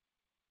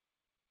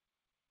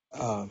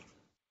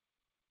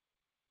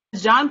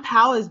 John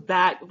Powell is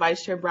back,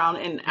 Vice Chair Brown,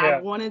 and Yeah.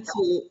 I wanted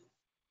to.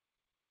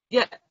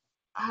 Yeah,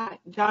 hi,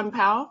 John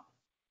Powell.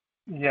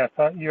 Yes,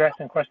 you're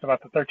asking a question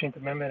about the 13th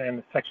Amendment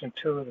and Section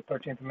 2 of the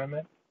 13th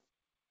Amendment.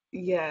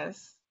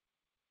 Yes.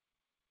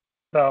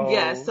 So,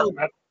 Yes. So.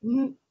 go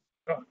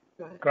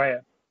Go ahead.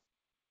 ahead.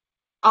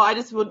 Oh, I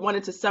just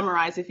wanted to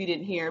summarize if you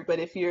didn't hear, but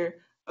if you're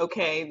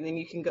okay, then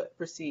you can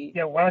proceed.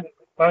 Yeah, why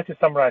don't you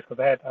summarize,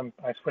 because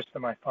I switched to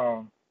my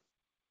phone.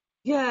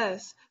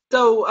 Yes.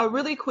 So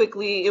really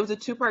quickly, it was a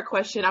 2-part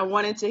question. I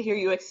wanted to hear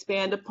you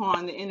expand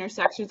upon the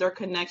intersections or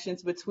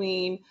connections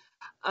between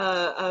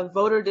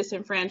voter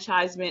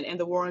disenfranchisement and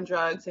the war on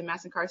drugs and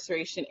mass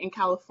incarceration in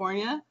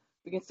California.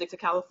 We can stick to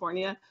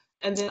California.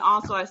 And then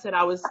also I said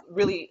I was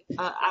really,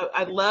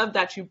 I love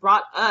that you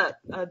brought up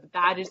the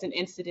badges and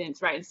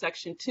incidents, right, in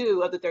Section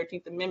 2 of the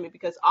 13th Amendment,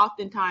 because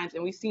oftentimes,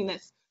 and we've seen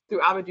this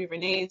through Ava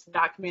DuVernay's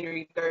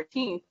documentary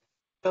 13th,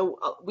 so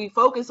we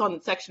focus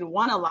on Section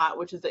 1 a lot,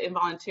 which is the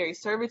involuntary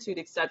servitude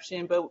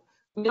exception, but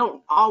we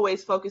don't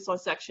always focus on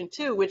Section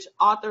 2, which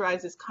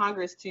authorizes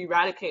Congress to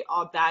eradicate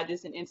all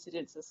badges and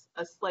incidents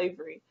of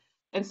slavery.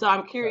 And so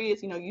I'm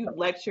curious, you've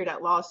lectured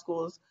at law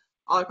schools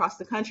all across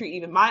the country,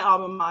 even my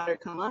alma mater,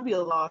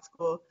 Columbia Law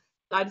School.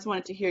 So I just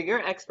wanted to hear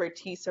your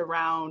expertise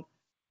around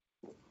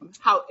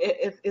how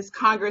is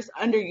Congress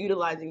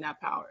underutilizing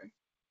that power?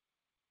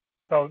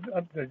 So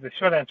the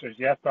short answer is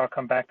yes, but I'll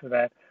come back to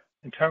that.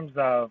 In terms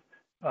of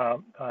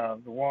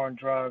the war on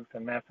drugs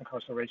and mass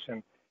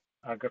incarceration,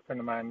 a good friend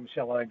of mine,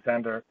 Michelle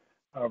Alexander,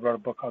 wrote a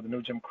book called The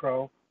New Jim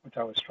Crow, which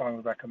I would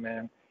strongly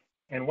recommend.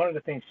 And one of the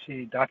things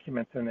she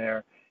documents in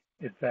there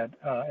is that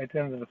at the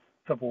end of the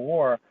Civil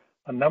War,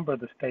 a number of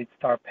the states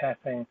start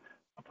passing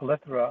a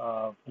plethora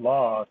of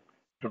laws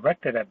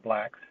directed at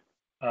blacks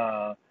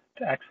to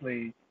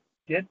actually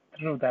get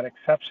through that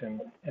exception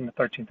in the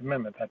 13th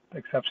Amendment. That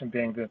exception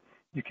being that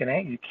you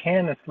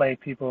can enslave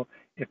people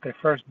if they're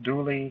first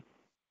duly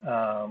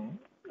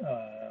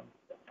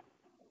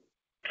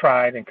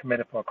tried and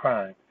committed for a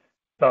crime.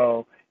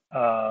 So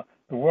the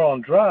war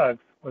on drugs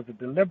was a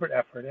deliberate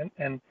effort,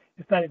 and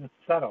it's not even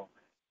subtle.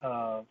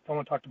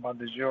 Someone talked about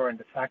de jure and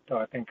de facto.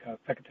 I think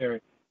Secretary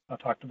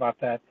talked about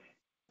that.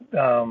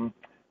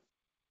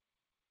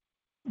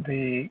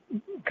 The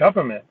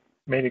government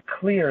made it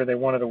clear they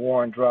wanted a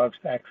war on drugs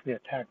to actually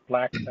attack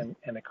blacks and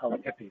they call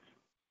it hippies.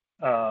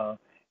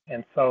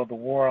 And so the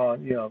war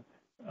on,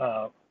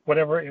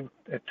 whatever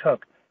it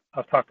took. I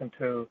was talking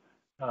to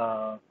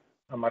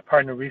my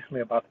partner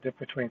recently about the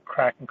difference between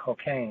crack and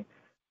cocaine.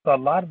 So a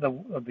lot of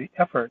the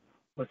effort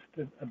was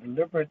a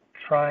deliberate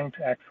trying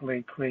to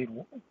actually create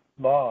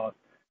laws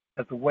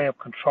as a way of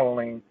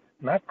controlling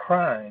not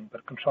crime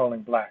but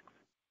controlling blacks.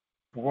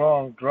 The war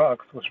on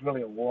drugs was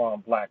really a war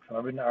on blacks, and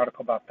I've written an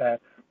article about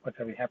that, which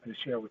I'd be happy to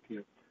share with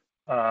you.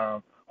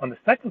 On the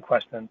second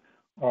question,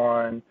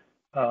 on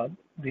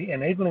the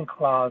enabling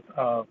clause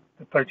of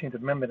the 13th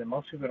Amendment, and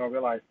most people don't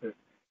realize this,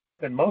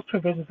 that most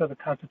provisions of the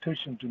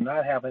Constitution do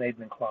not have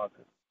enabling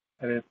clauses.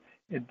 That is,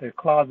 the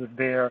clause is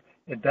there.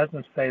 It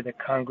doesn't say that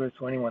Congress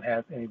or anyone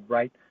has any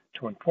right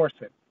to enforce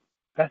it.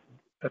 That's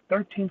the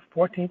 13th,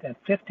 14th, and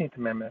 15th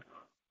Amendment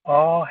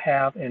all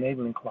have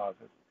enabling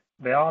clauses.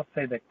 They all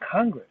say that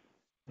Congress,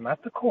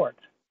 not the court,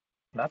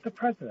 not the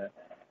president,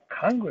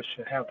 Congress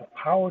should have the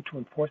power to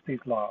enforce these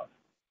laws.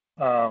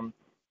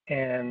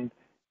 And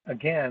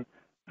again,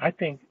 I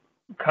think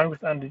Congress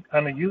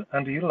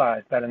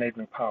underutilized that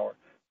enabling power.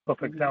 So,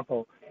 for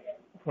example,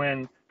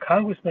 when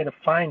Congress made a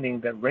finding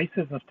that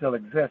racism still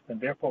exists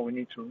and therefore we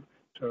need to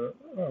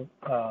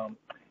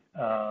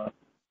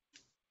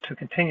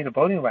continue the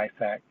Voting Rights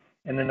Act,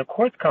 and then the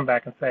courts come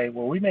back and say,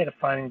 well, we made a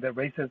finding that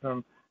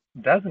racism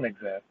doesn't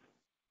exist,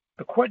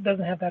 the court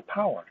doesn't have that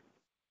power.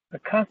 The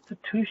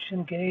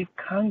Constitution gave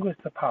Congress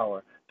the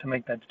power to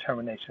make that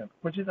determination,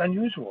 which is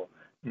unusual,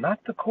 not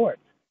the courts.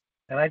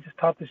 And I just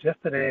taught this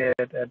yesterday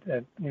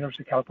at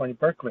University of California,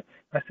 Berkeley.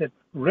 I said,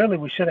 really,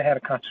 we should have had a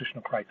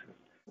constitutional crisis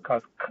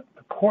because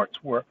the courts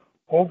were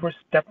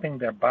overstepping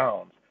their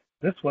bounds.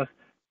 This was,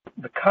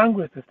 the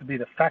Congress is to be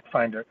the fact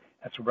finder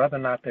as to whether or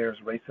not there is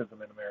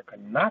racism in America,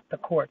 not the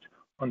courts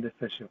on this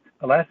issue.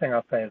 The last thing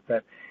I'll say is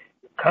that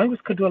Congress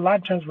could do a lot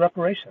in terms of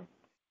reparations.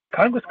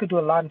 Congress could do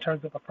a lot in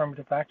terms of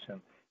affirmative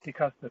action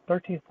because the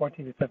 13th, 14th,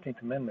 and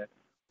 15th Amendment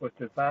was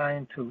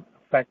designed to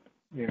affect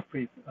the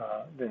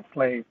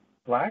enslaved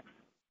blacks.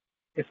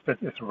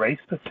 It's race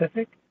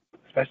specific,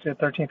 especially the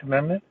 13th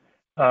Amendment,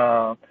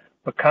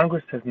 but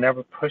Congress has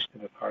never pushed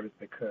it as hard as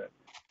they could.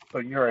 So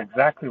you're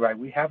exactly right.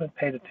 We haven't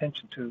paid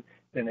attention to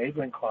the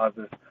enabling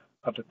clauses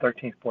of the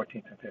 13th,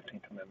 14th, and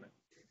 15th Amendment.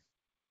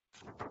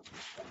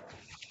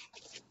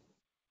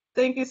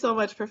 Thank you so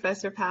much,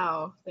 Professor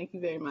Powell. Thank you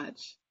very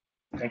much.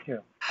 Thank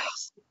you.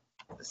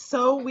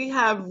 So we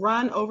have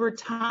run over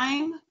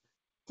time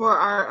for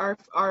our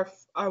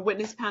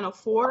witness panel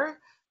 4.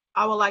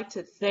 I would like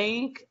to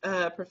thank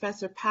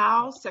Professor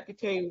Powell,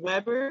 Secretary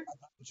Weber,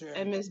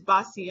 and Ms.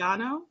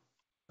 Bassiano.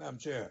 Madam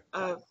Chair.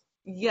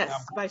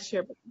 Yes, Vice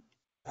Chair.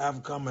 I have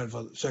a comment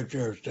for the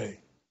Secretary of State.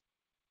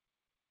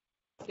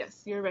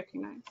 Yes, you're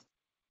recognized.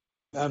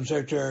 Madam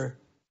Secretary.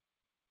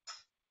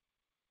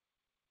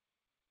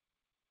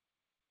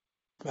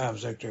 Madam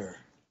Secretary.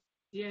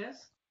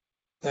 Yes.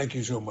 Thank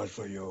you so much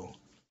for your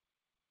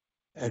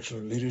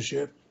excellent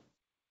leadership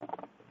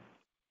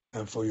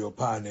and for your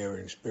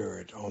pioneering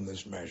spirit on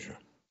this measure.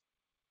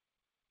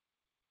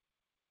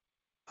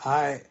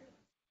 I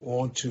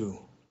want to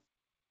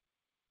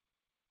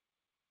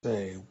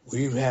say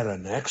we've had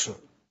an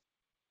excellent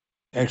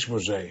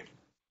expose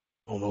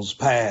on those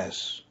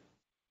past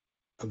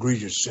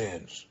egregious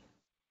sins.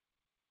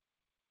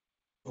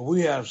 But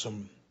we have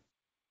some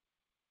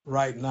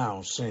right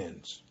now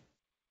sins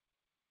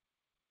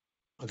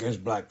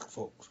against black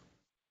folks.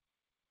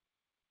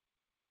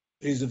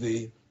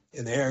 Vis-a-vis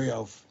in the area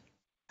of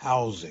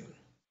housing.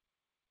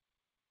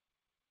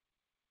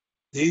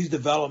 These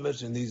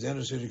developments in these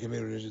inner city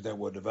communities that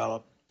were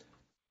developed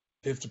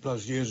 50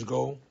 plus years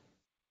ago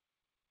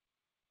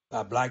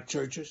by black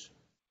churches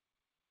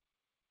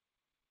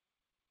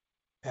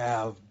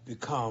have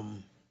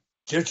become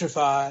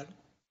gentrified,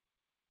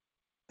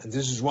 and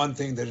this is one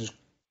thing that has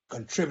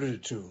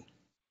contributed to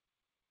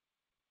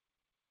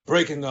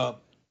breaking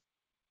up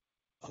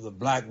of the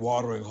black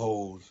watering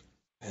holes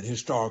and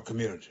historic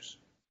communities.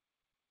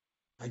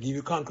 I give you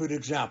a concrete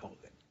example.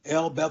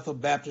 El Bethel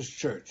Baptist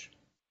Church,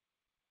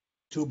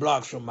 2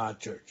 blocks from my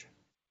church,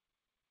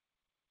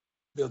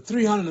 built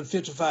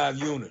 355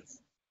 units.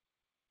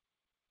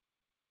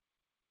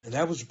 And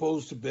that was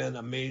supposed to have been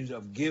a means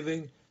of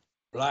giving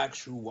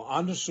blacks who were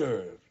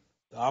underserved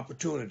the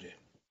opportunity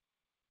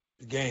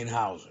to gain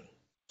housing,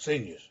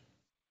 seniors.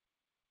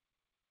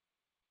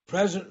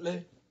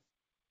 Presently,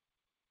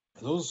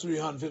 those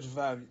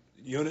 355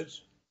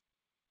 units,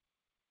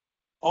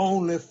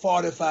 only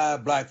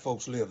 45 black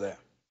folks live there.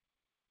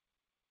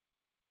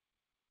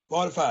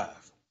 45.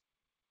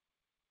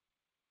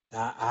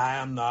 Now, I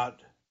am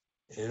not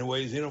in any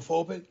way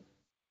xenophobic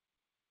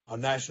or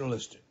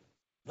nationalistic,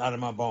 not in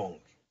my bones.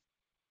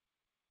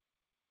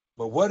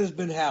 But what has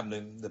been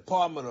happening, the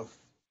Department of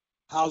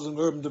Housing and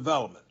Urban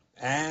Development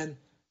and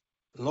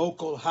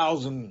local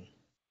housing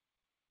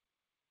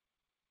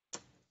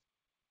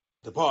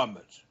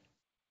departments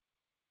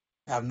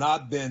have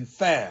not been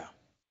fair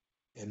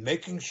in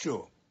making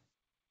sure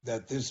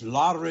that this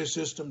lottery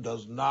system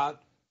does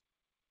not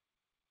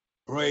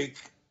break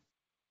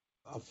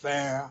a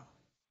fair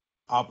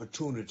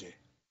opportunity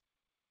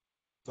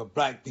for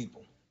black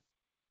people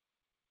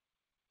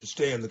to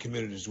stay in the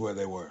communities where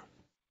they were.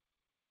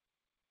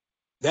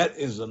 That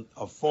is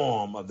a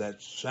form of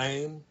that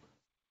same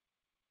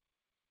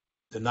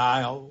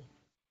denial,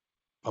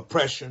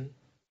 oppression,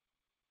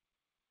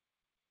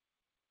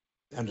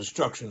 and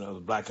destruction of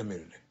the black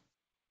community.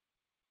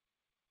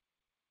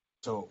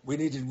 So we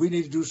need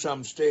to do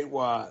something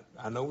statewide.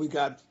 I know we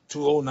got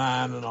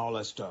 209 and all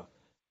that stuff,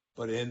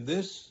 but in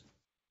this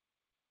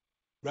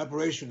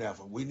reparation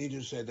effort, we need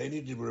to say they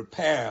need to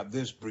repair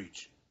this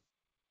breach,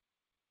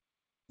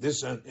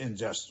 this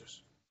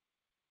injustice.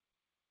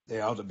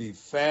 There ought to be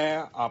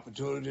fair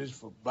opportunities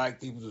for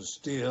black people to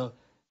still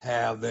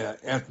have their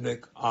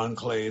ethnic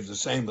enclaves the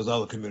same as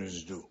other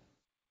communities do.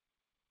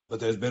 But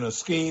there's been a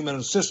scheme and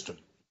a system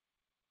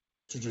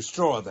to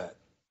destroy that.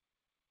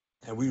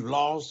 And we've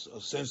lost a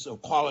sense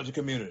of quality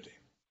community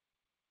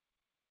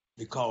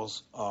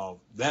because of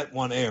that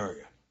one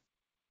area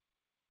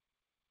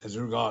as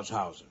regards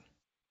housing.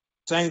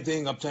 Same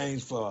thing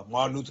obtains for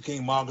Martin Luther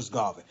King, Marcus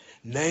Garvey,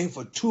 named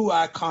for two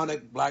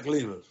iconic black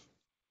leaders.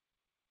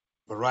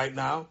 But right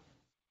now,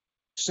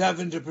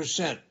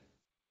 70%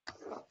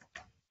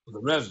 of the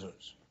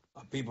residents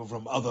are people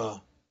from other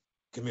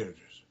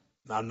communities.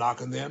 Not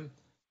knocking them,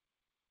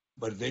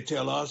 but if they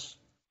tell us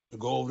to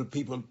go over to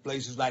people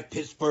places like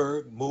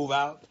Pittsburgh, move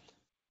out,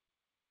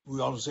 we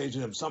ought to say to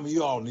them, some of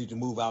you all need to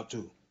move out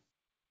too.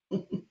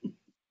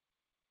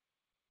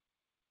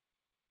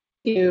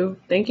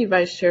 Thank you,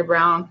 Vice Chair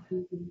Brown,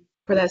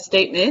 for that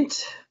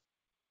statement.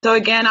 So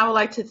again, I would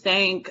like to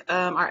thank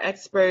our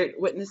expert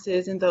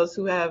witnesses and those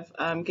who have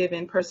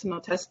given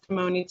personal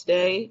testimony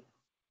today,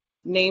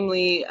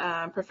 namely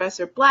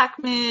Professor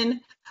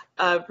Blackman,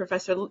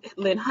 Professor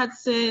Lynn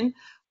Hudson,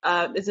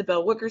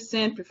 Isabel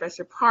Wickerson,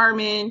 Professor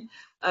Parman,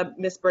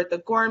 Ms. Bertha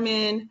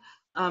Gorman,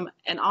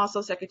 and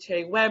also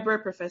Secretary Weber,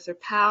 Professor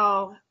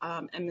Powell,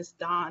 and Ms.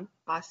 Dawn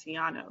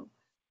Bassiano.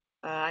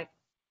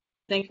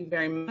 Thank you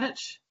very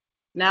much.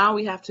 Now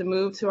we have to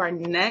move to our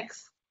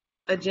next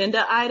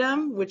agenda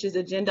item, which is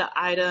agenda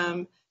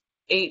item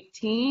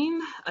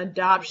 18,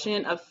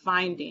 adoption of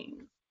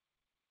findings.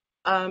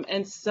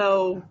 And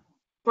so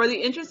for the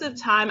interest of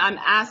time, I'm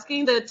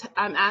asking the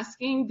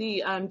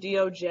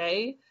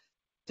DOJ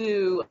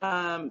to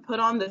put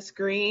on the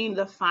screen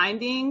the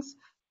findings,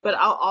 but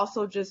I'll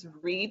also just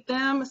read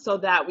them so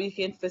that we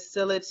can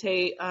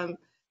facilitate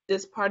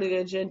this part of the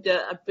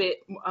agenda a bit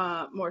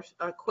more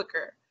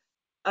quicker.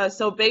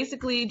 So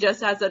basically,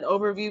 just as an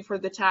overview for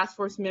the task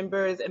force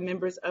members and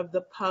members of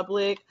the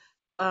public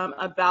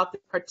about the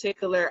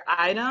particular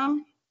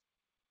item,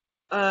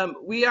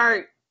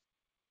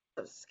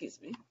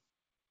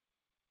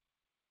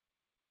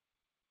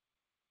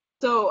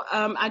 So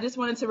I just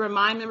wanted to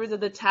remind members of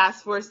the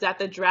task force that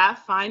the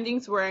draft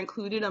findings were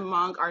included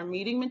among our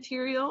meeting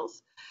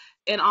materials.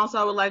 And also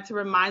I would like to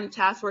remind the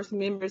task force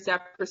members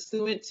that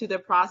pursuant to the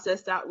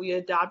process that we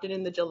adopted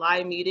in the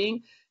July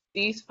meeting,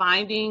 these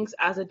findings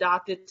as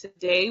adopted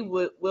today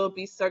will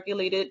be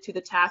circulated to the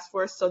task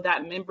force so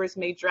that members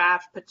may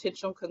draft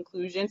potential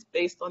conclusions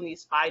based on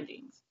these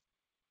findings.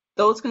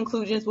 Those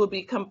conclusions will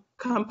be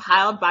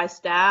compiled by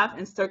staff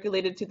and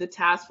circulated to the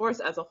task force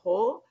as a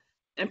whole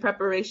in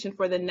preparation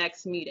for the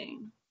next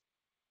meeting.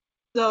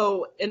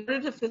 So in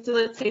order to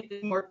facilitate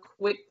this more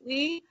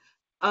quickly,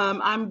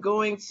 I'm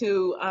going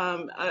to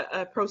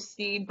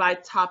proceed by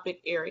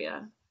topic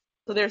area.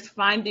 So there's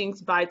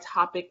findings by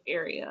topic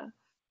area.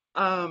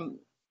 And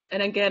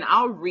again,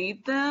 I'll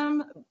read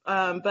them,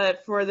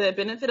 but for the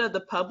benefit of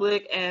the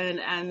public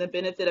and the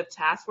benefit of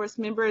task force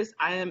members,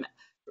 I am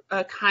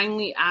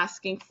kindly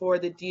asking for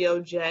the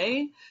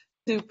DOJ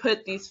to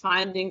put these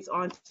findings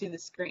onto the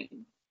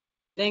screen.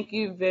 Thank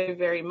you very,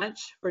 very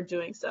much for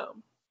doing so.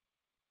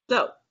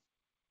 So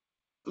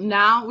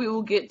now we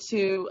will get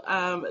to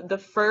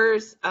the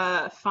first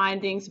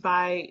findings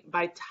by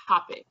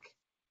topic.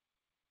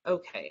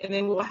 Okay, and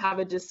then we'll have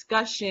a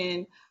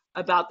discussion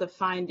about the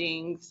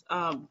findings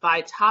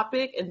by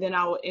topic, and then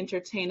I will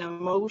entertain a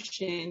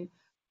motion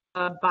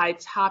by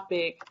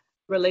topic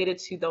related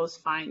to those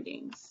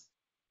findings.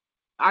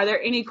 Are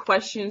there any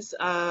questions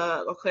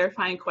or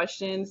clarifying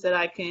questions that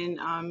I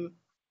can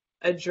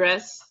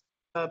address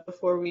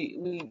before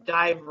we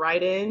dive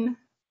right in?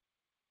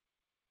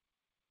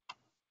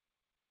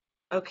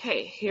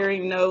 Okay,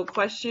 hearing no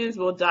questions,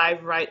 we'll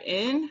dive right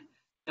in,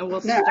 and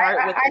we'll start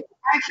with. I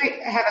actually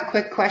have a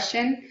quick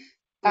question.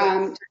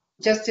 Yes.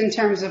 Just in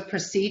terms of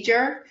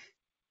procedure,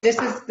 this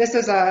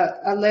is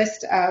a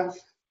list of,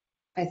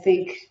 I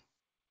think,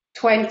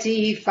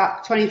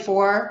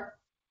 24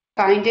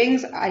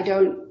 findings. I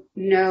don't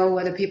know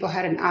whether people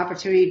had an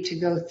opportunity to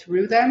go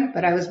through them,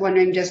 but I was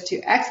wondering, just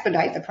to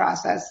expedite the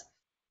process,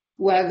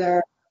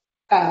 whether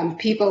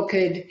people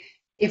could,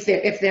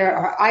 if there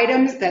are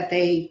items that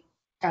they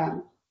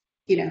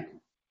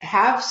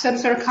have some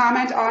sort of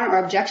comment on or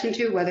objection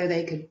to, whether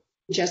they could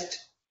just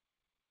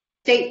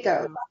state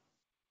those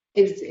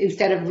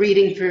instead of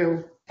reading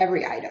through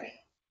every item.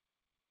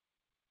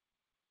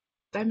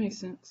 That makes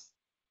sense.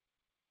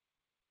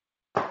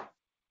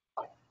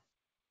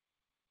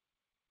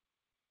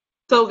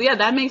 So yeah,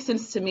 that makes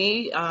sense to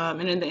me.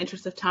 And in the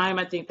interest of time,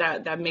 I think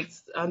that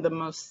makes the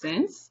most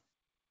sense.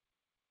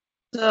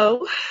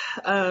 So,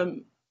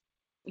 um,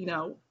 you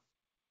know,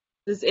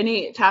 does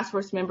any task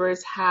force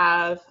members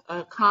have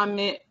a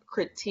comment,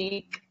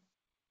 critique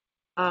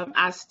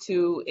as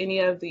to any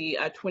of the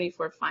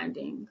 24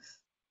 findings?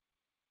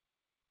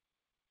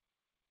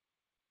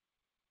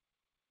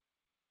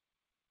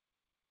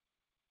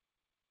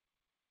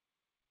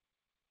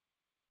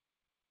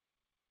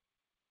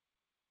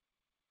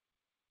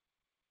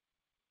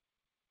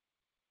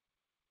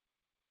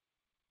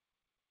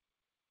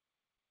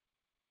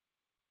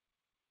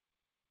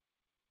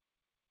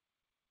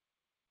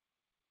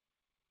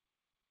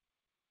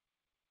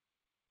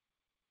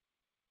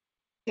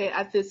 Okay,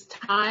 at this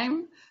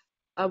time,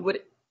 I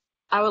would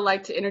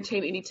like to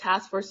entertain any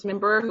task force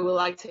member who would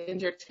like to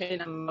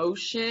entertain a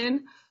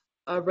motion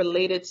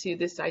related to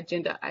this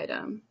agenda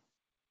item.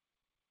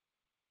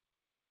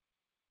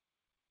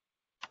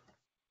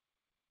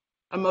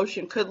 A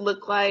motion could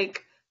look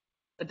like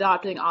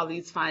adopting all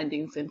these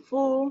findings in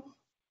full,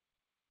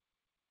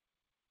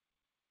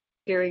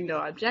 hearing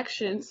no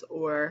objections,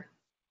 or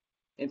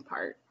in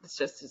part. It's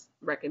just a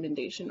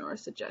recommendation or a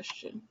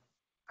suggestion.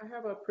 I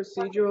have a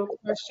procedural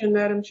question,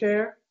 Madam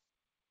Chair.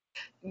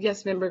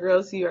 Yes, Member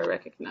Gross, you are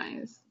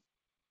recognized.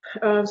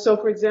 So,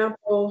 for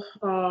example,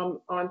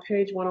 on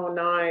page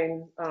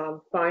 109,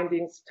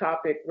 findings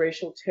topic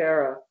racial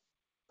terror,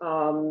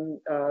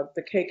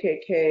 the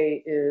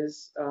KKK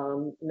is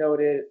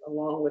noted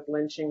along with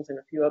lynchings and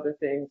a few other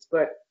things,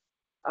 but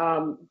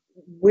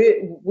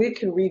we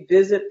can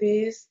revisit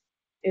these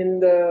in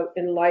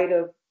light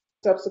of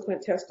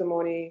subsequent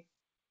testimony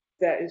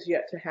that is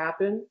yet to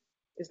happen.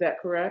 Is that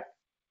correct?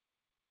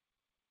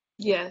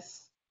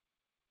 Yes.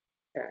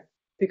 Okay.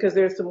 Because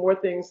there's some more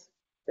things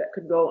that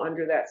could go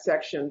under that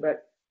section,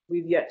 but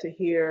we've yet to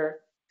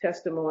hear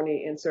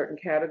testimony in certain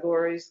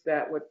categories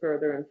that would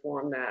further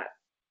inform that.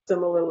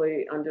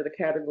 Similarly, under the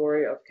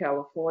category of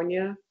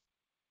California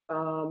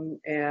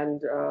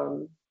and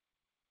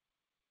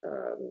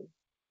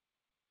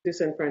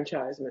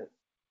disenfranchisement.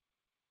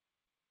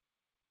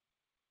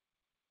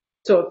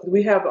 So if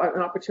we have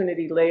an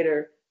opportunity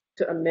later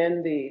to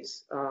amend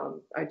these,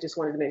 I just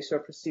wanted to make sure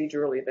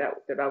procedurally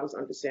that I was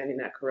understanding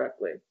that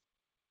correctly.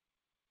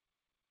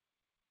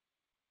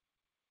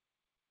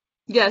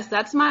 Yes,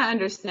 that's my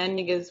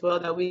understanding as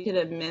well, that we could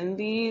amend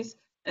these.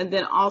 And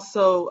then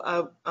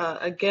also,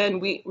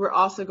 again, we're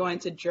also going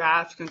to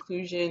draft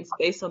conclusions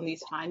based on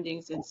these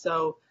findings. And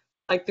so,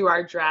 like through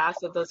our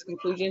drafts of those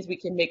conclusions, we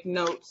can make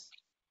notes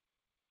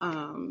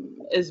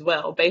as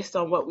well based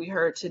on what we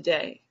heard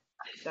today.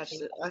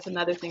 That's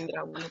another thing that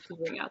I wanted to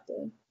bring out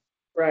there.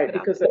 Right,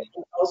 because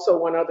also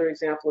one other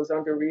example is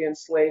under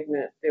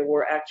re-enslavement, there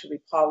were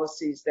actually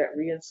policies that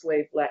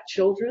re-enslaved Black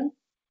children.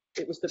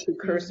 It was the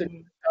precursor to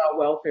the child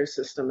welfare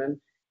system, and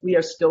we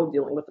are still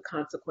dealing with the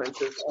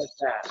consequences of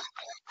that.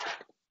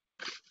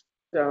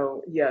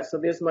 So, yeah, so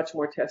there's much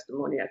more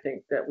testimony, I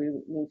think, that we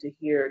need to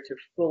hear to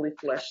fully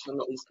flesh some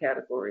of these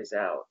categories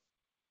out.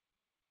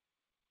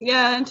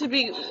 Yeah, and to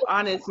be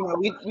honest,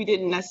 we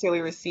didn't necessarily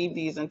receive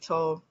these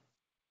until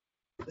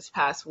this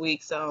past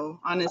week. So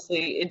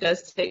honestly, it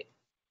does take,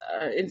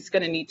 it's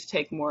going to need to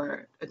take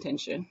more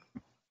attention.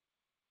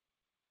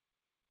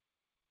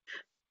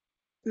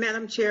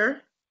 Madam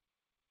Chair.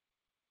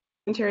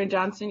 Terry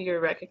Johnson, you're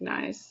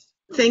recognized.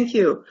 Thank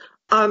you.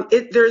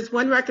 There's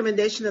one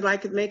recommendation that I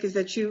could make is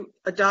that you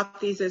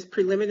adopt these as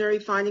preliminary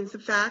findings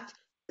of fact.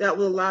 That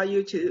will allow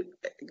you to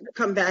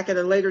come back at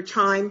a later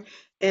time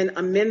and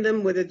amend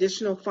them with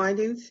additional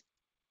findings.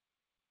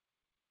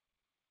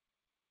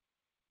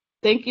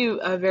 Thank you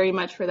very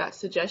much for that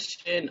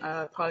suggestion,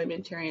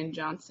 Parliamentarian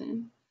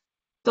Johnson.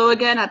 So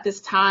again, at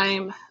this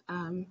time,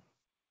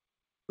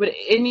 would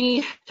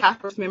any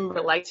task force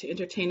member like to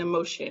entertain a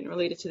motion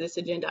related to this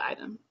agenda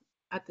item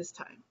at this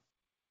time?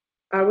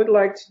 I would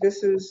like to,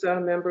 this is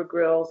Member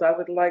Grills, I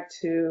would like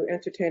to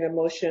entertain a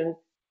motion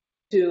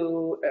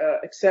to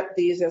accept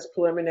these as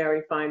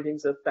preliminary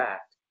findings of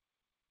fact,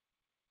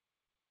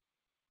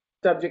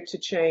 subject to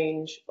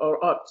change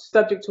or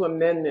subject to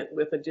amendment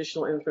with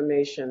additional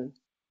information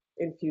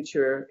in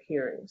future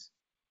hearings.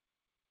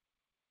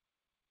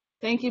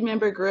 Thank you,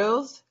 Member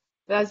Grills.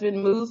 That has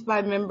been moved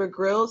by Member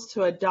Grills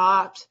to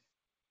adopt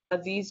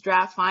these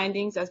draft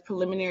findings as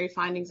preliminary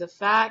findings of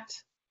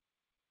fact,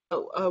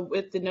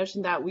 with the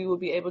notion that we will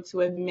be able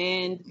to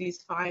amend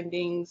these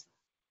findings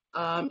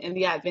in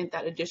the event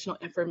that additional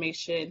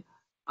information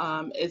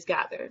is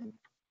gathered.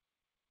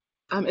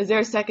 Is there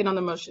a second on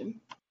the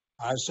motion?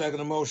 I second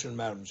the motion,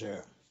 Madam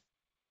Chair.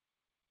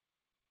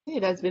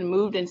 It has been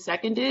moved and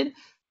seconded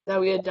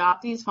that we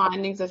adopt these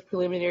findings as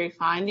preliminary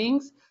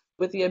findings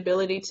with the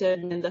ability to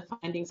amend the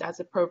findings as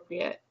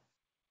appropriate.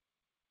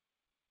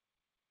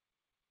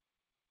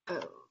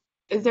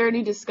 Is there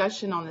any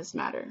discussion on this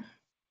matter?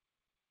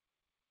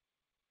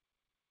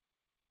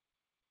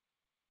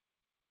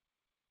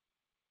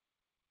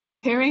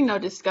 Hearing no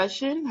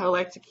discussion, I would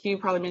like to cue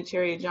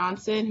Parliamentarian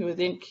Johnson, who will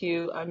then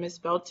cue Ms.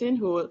 Belton,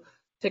 who will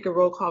take a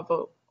roll call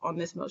vote on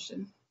this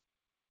motion.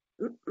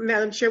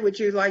 Madam Chair, would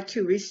you like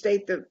to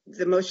restate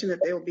the motion that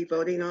they will be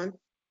voting on?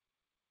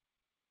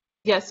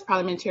 Yes,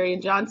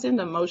 Parliamentarian Johnson,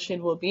 the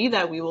motion will be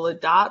that we will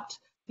adopt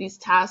these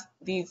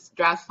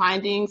draft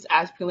findings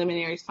as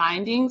preliminary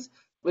findings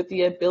with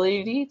the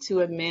ability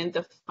to amend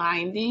the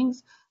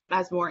findings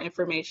as more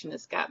information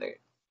is gathered.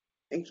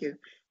 Thank you.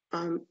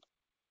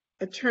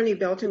 Attorney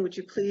Belton, would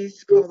you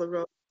please call the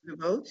roll for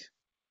the vote?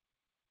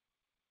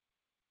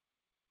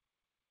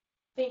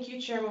 Thank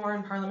you, Chair Moore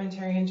and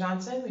Parliamentarian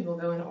Johnson. We will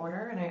go in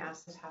order, and I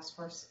ask the task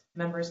force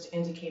members to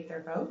indicate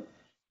their vote.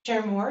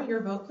 Chair Moore,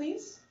 your vote,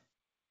 please.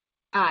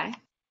 Aye.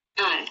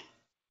 Aye.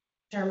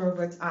 Chair Moore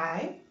votes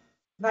aye.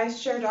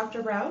 Vice Chair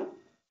Dr. Brown?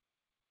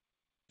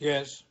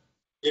 Yes.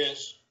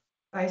 Yes.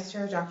 Vice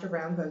Chair Dr.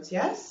 Brown votes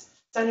yes.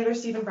 Senator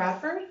Stephen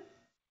Bradford?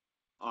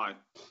 Aye.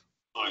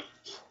 Aye.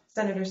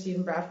 Senator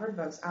Stephen Bradford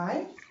votes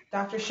aye.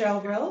 Dr.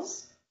 Cheryl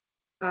Grills?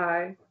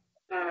 Aye.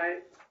 Aye.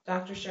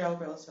 Dr. Cheryl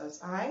Grills votes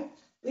aye.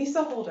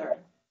 Lisa Holder?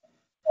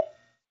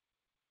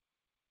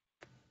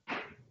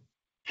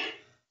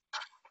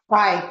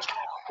 Aye.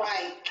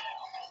 Aye.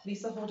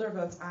 Lisa Holder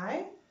votes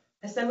aye.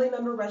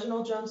 Assemblymember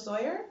Reginald Jones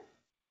Sawyer?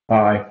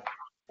 Aye.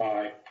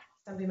 Aye.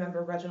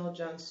 Assemblymember Reginald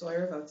Jones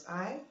Sawyer votes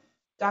aye.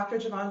 Dr.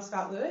 Javon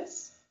Scott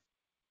Lewis?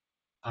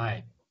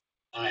 Aye.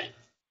 Aye.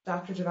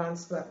 Dr. Javon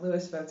Scott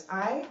Lewis votes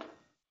aye.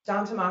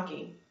 Don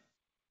Tamaki?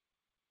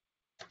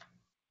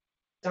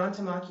 Don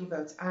Tamaki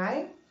votes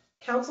aye.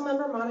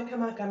 Councilmember Monica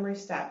Montgomery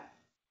Stepp?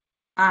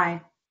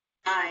 Aye.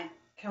 Aye.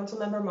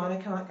 Councilmember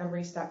Monica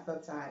Montgomery Stepp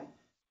votes aye.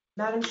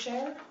 Madam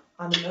Chair,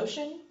 on the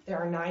motion, there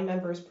are 9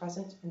 members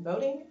present and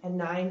voting and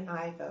 9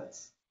 aye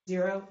votes,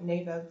 0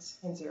 nay votes,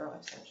 and 0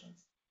 abstentions.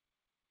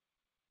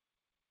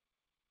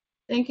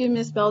 Thank you,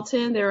 Ms.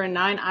 Belton. There are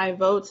 9 aye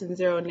votes and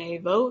 0 nay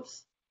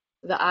votes.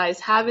 The ayes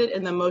have it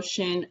and the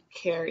motion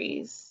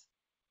carries.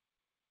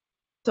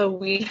 So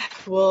we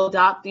will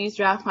adopt these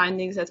draft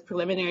findings as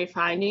preliminary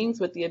findings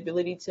with the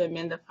ability to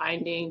amend the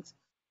findings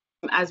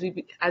as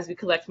we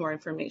collect more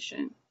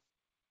information.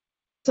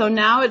 So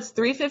now it's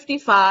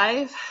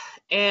 3:55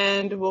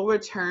 and we'll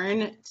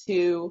return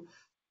to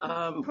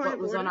what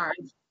was on our,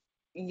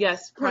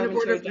 yes. Point of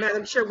order,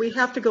 Madam Chair, we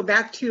have to go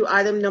back to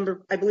item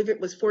number, I believe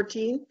it was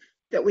 14,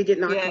 that we did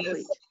not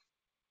complete.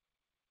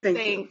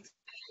 Thanks.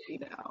 You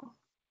know.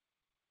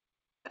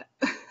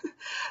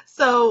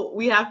 So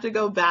we have to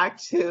go back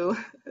to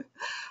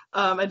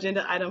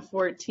agenda item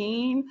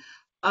 14,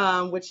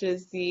 which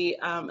is the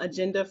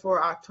agenda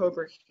for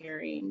October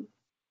hearing.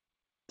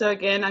 So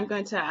again, I'm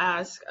going to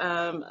ask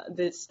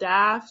the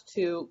staff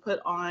to put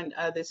on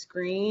the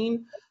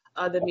screen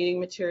the meeting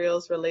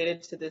materials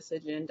related to this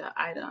agenda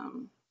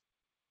item.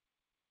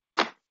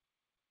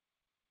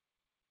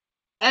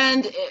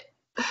 And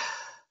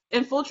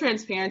in full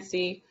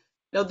transparency,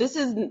 this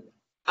is,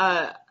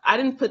 I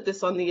didn't put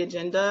this on the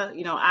agenda,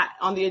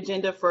 on the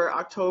agenda for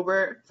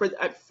October,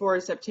 for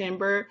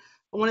September.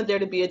 I wanted there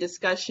to be a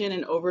discussion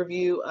and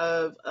overview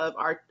of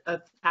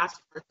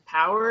task force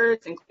powers,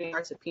 including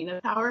our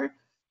subpoena power.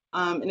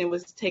 And it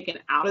was taken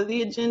out of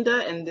the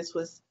agenda, and this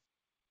was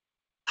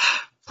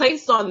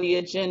placed on the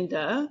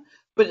agenda.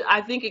 But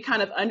I think it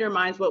kind of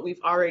undermines what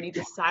we've already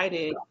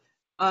decided.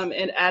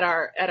 And at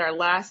our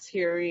last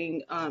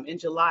hearing in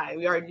July,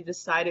 we already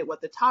decided what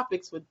the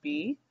topics would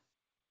be.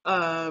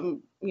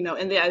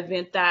 In the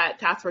event that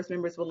task force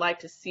members would like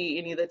to see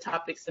any of the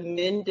topics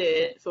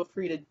amended, feel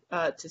free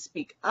to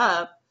speak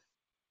up.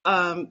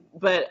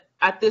 But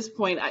at this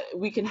point,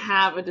 we can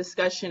have a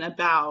discussion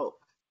about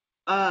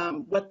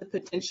what the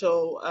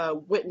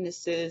potential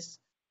witnesses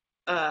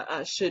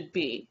should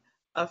be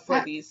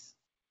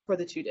for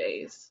the 2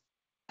 days.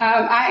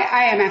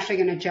 I am actually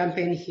going to jump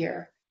in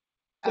here.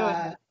 Go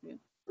ahead.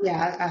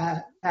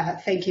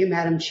 Thank you,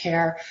 Madam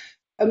Chair.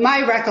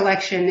 My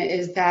recollection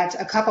is that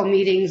a couple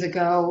meetings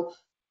ago,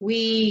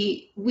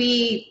 we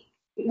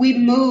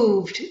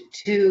moved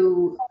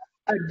to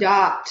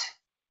adopt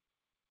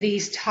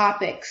these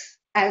topics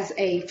as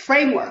a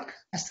framework,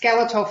 a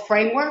skeletal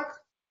framework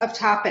of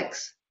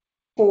topics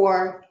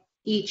for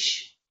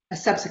each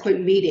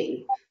subsequent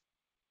meeting.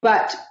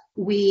 But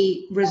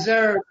we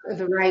reserve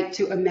the right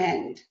to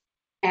amend.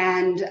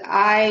 And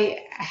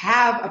I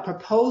have a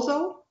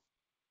proposal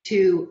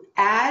to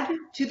add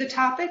to the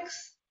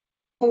topics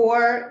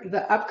for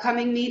the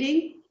upcoming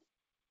meeting.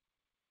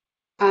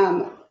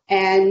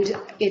 And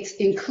it's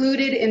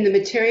included in the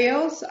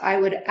materials. I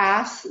would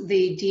ask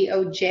the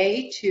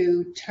DOJ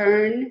to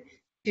turn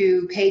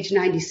to page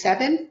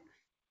 97.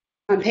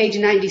 On page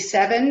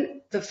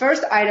 97, the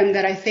first item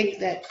that I think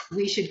that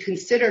we should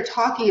consider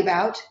talking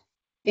about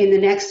in the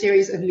next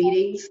series of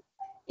meetings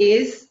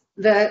is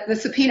the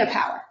subpoena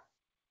power.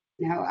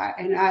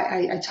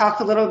 I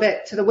talked a little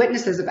bit to the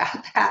witnesses about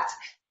that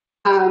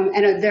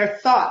and their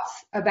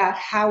thoughts about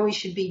how we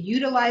should be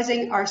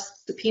utilizing our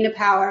subpoena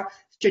power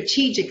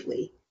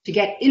strategically to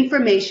get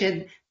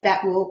information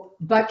that will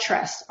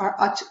buttress our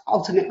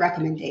ultimate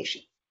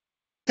recommendation.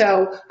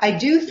 So I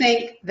do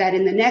think that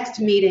in the next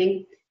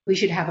meeting, we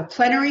should have a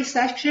plenary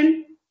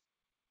session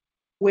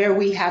where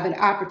we have an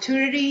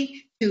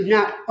opportunity to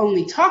not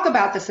only talk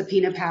about the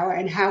subpoena power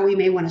and how we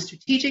may want to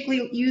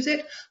strategically use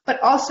it,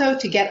 but also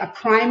to get a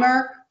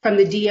primer from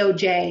the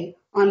DOJ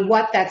on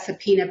what that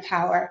subpoena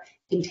power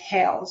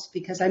entails,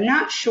 because I'm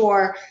not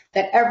sure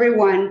that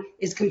everyone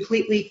is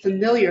completely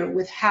familiar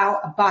with how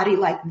a body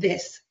like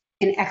this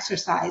can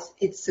exercise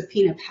its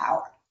subpoena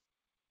power.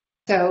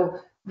 So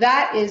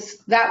that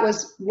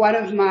was one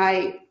of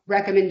my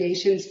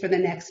recommendations for the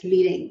next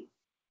meeting.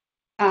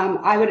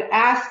 I would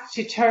ask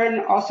to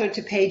turn also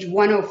to page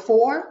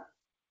 104.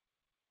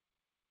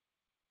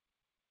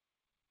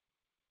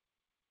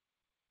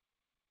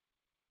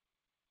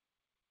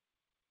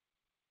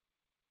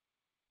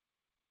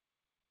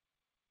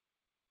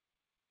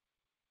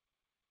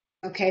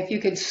 Okay, if you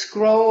could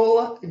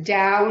scroll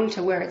down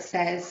to where it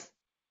says,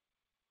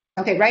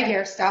 okay, right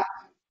here, stop,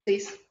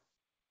 please.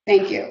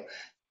 Thank you.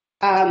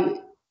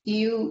 There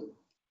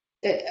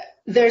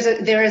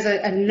is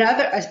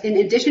another, in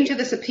addition to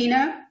the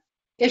subpoena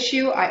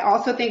issue, I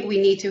also think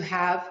we need to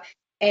have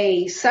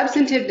a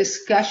substantive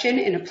discussion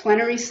in a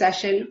plenary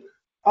session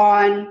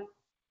on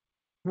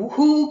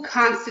who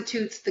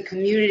constitutes the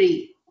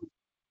community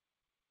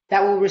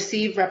that will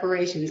receive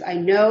reparations. I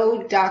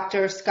know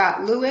Dr.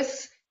 Scott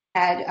Lewis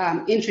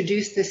had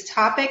introduced this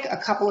topic a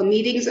couple of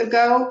meetings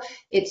ago.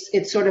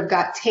 It sort of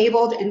got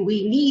tabled, and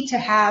we need to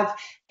have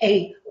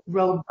a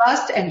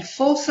robust and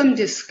fulsome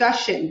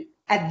discussion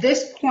at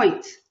this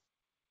point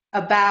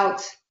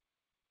about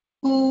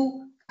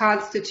who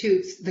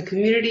constitutes the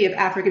community of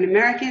African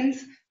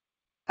Americans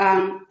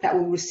that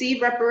will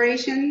receive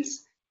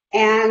reparations,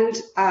 and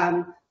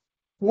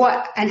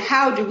what and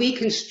how do we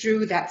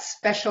construe that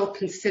special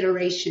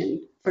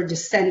consideration for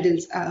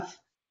descendants of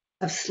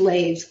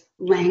slaves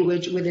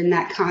language within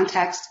that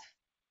context.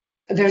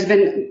 There's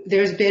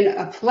been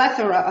a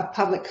plethora of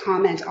public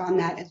comment on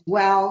that as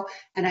well,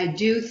 and I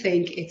do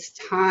think it's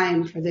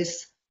time for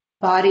this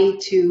body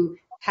to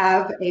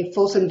have a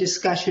fulsome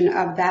discussion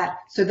of that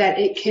so that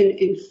it can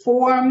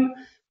inform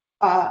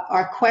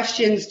our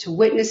questions to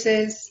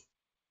witnesses,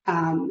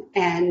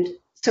 and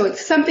so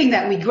it's something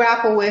that we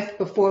grapple with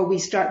before we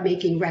start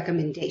making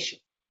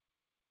recommendations.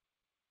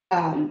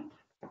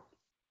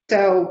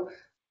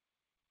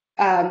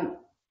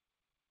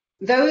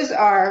 Those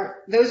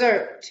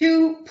are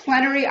two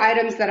plenary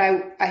items that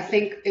I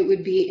think it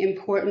would be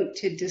important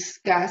to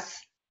discuss.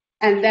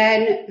 And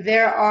then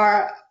there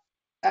are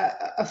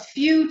a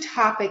few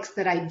topics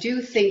that I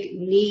do think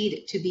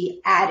need to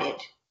be added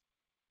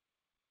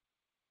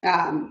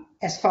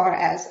as far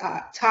as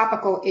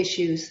topical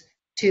issues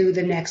to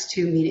the next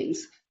two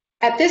meetings.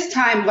 At this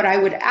time, what I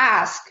would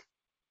ask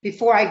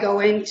before I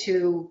go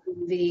into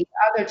the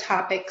other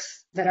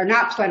topics that are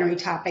not plenary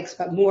topics,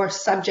 but more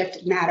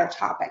subject matter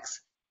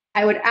topics,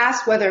 I would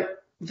ask whether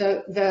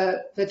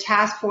the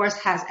task force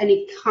has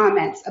any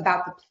comments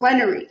about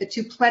the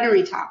two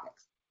plenary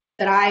topics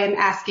that I am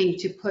asking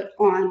to put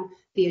on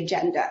the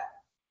agenda.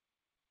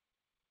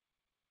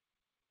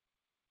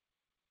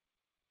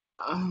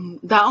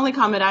 The only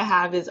comment I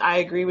have is I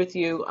agree with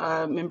you,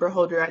 Member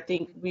Holder. I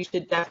think we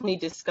should definitely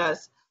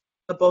discuss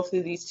both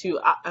of these two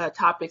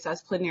topics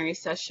as plenary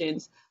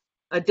sessions,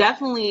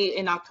 definitely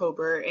in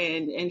October.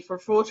 And for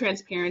full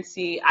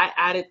transparency, I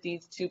added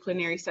these two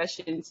plenary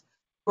sessions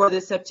for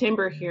the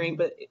September hearing,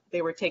 but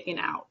they were taken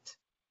out.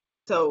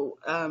 So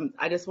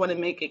I just want to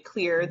make it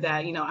clear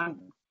that, I'm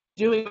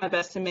doing my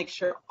best to make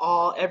sure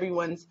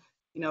everyone's,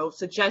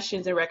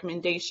 suggestions and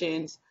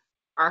recommendations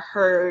are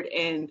heard.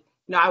 And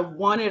I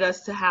wanted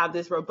us to have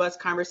this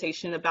robust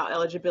conversation about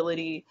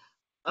eligibility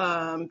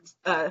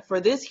for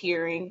this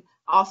hearing.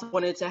 I also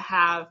wanted to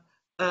have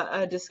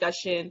a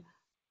discussion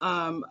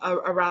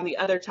around the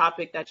other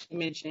topic that you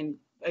mentioned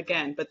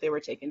again, but they were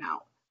taken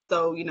out.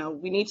 So,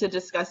 we need to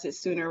discuss it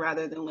sooner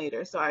rather than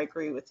later. So I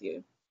agree with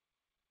you.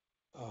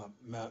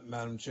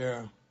 Madam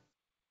Chair.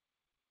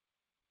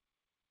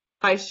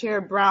 Vice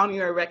Chair Brown,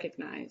 you are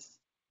recognized.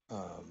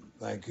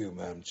 Thank you,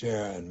 Madam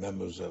Chair, and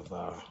members of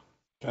our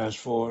task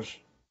force.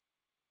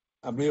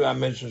 I believe I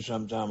mentioned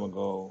some time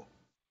ago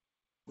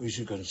we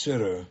should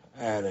consider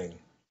adding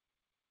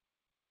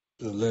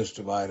to the list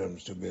of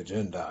items to be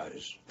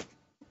agendized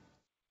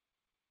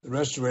the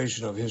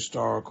restoration of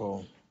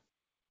historical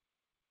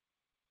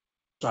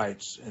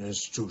sites and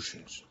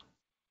institutions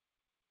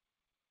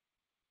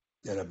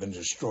that have been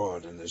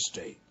destroyed in this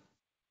state,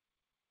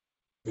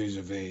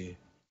 vis-a-vis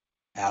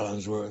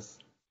Allensworth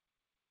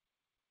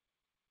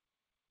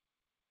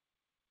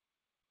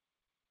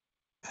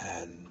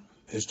and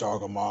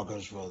historical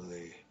markers for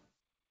the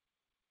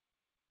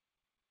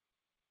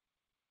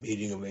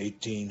meeting of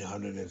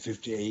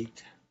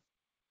 1858,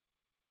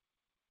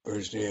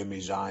 First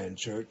AME Zion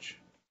Church,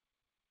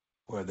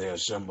 where they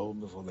assembled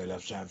before they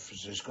left San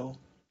Francisco,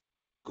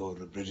 go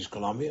to British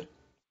Columbia.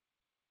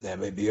 There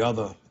may be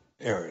other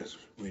areas.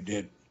 We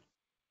did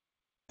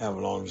have a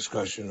long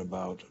discussion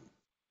about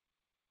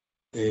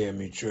the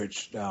AME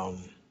Church down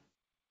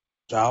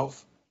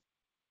south.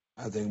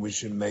 I think we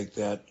should make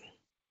that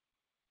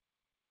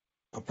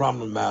a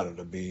prominent matter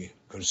to be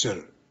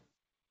considered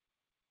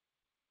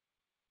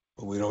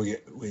but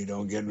we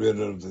don't get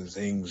rid of the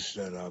things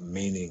that are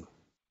meaning,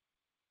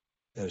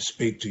 that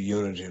speak to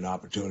unity and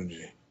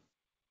opportunity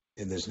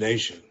in this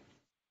nation.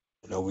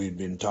 I know we've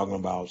been talking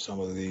about some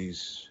of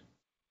these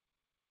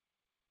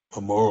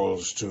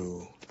memorials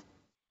to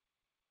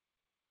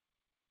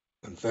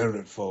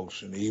Confederate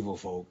folks and evil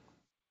folk,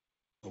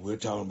 but we're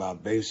talking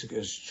about basic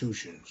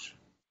institutions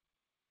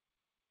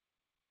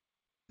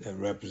that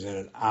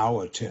represented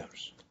our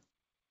attempts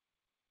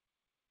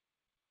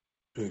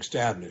to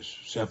establish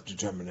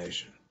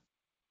self-determination.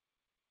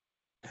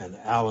 And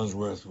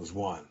Allensworth was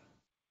one,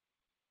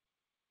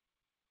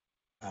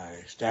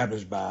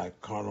 established by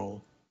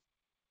Colonel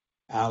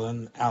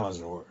Allen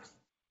Allensworth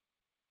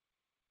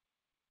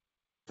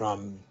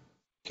from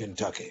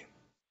Kentucky.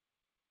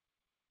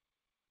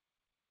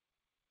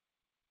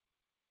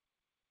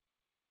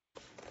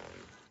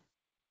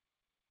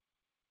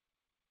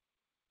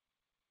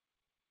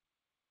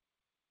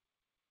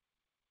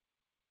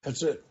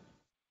 That's it.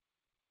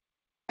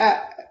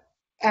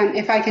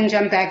 If I can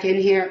jump back in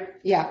here,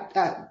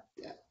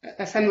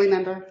 Assembly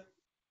Member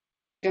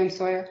Jones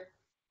Sawyer.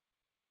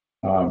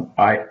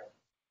 I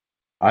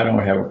don't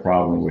have a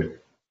problem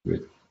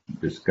with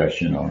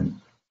discussion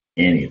on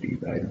any of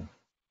these items.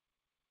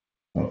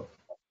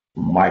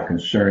 My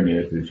concern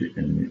is,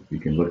 and you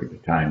can look at the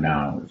time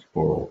now, it's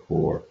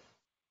 4:04.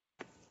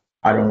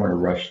 I don't want to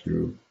rush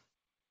through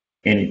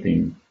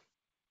anything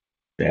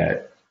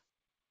that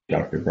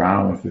Dr.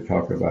 Brown wants to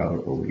talk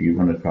about, or you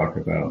want to talk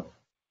about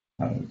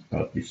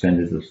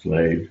descendants of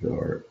slaves,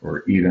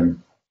 or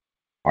even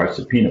our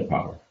subpoena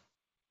power.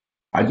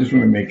 I just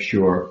want to make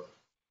sure,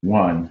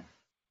 one,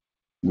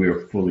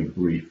 we're fully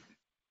briefed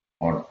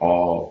on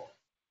all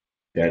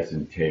that's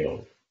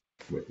entailed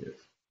with this.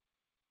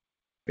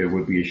 It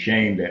would be a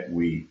shame that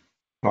we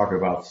talk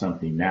about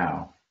something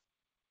now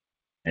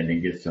and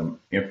then get some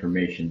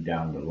information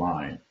down the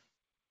line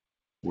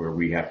where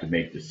we have to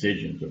make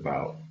decisions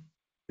about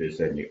this,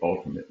 and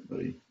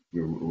ultimately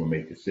we'll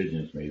make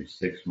decisions maybe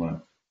 6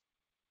 months,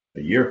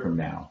 a year from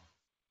now,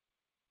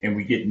 and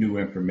we get new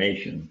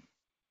information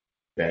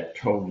that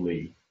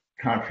totally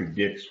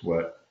contradicts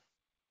what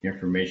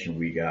information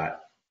we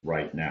got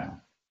right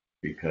now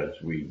because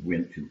we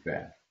went too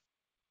fast.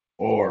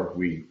 Or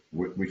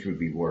which would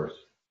be worse,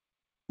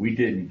 we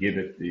didn't give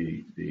it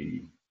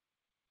the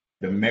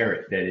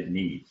merit that it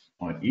needs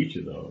on each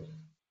of those.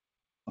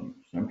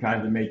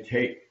 Sometimes it may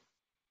take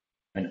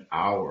an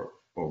hour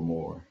or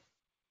more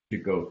to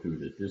go through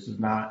this. This is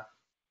not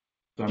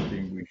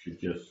something we should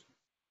just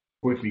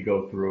quickly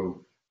go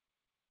through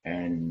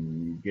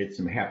and get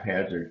some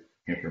haphazard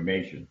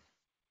information.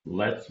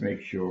 Let's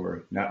make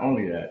sure not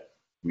only that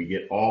we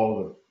get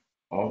all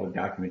the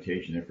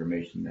documentation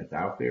information that's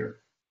out there,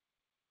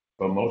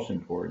 but most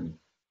important,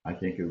 I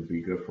think it would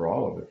be good for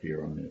all of us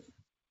here on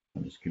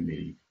this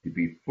committee to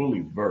be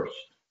fully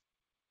versed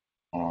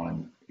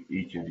on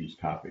each of these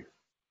topics.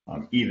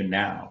 Even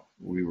now,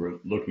 we were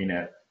looking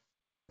at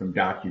some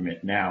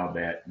document now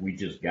that we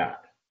just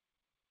got.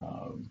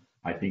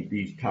 I think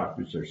these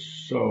topics are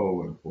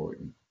so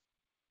important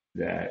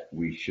that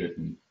we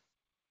shouldn't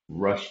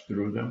rush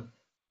through them.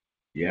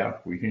 Yeah,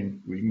 we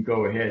can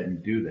go ahead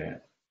and do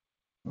that,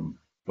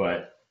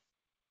 but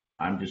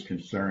I'm just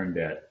concerned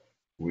that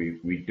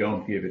we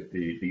don't give it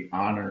the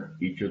honor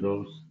each of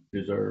those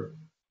deserve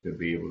to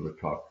be able to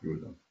talk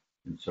through them.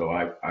 And so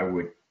I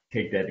would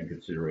take that in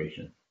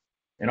consideration.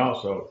 And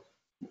also,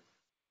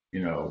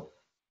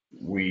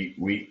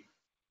 we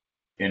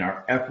in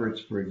our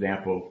efforts, for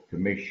example, to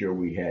make sure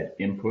we had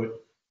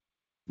input,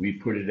 we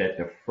put it at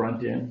the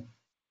front end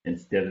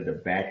instead of the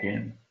back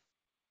end,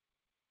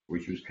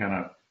 which was kind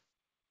of,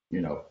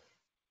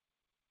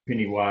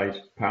 penny wise,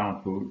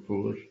 pound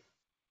foolish.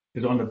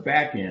 Because on the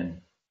back end,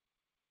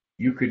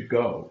 you could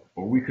go,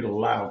 or we could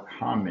allow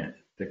comment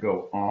to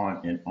go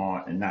on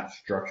and not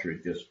structure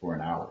it just for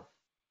an hour.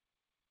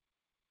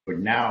 But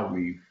now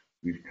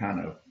we've kind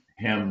of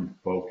hemmed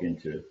folk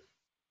into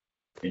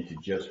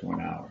just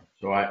 1 hour.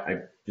 So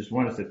I just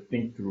want us to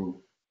think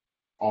through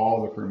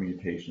all the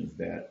permutations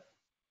that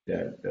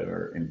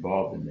are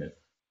involved in this,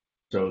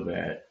 so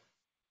that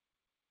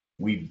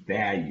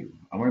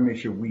I want to make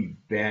sure we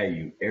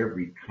value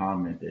every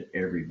comment that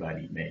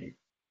everybody made,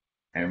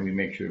 and we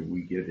make sure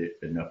we give it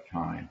enough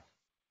time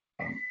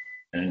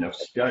and enough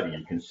study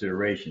and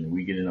consideration.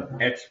 We get enough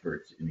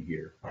experts in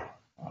here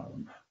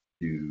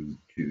to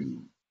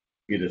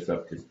get us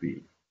up to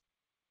speed.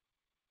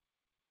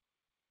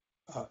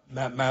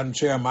 Madam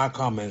Chair, my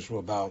comments were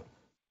about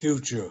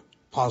future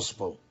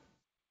possible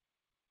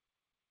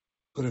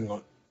putting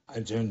on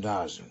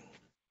agendizing.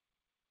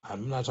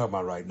 I'm not talking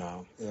about right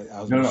now.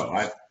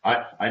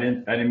 I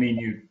didn't mean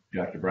you,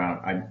 Dr.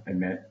 Brown. I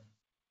meant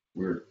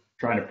we're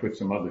trying to put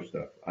some other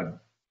stuff.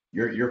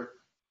 You're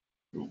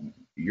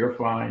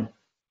fine.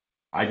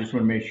 I just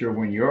want to make sure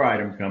when your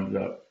item comes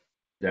up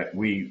that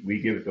we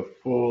give it the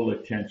full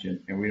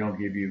attention, and we don't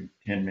give you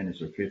 10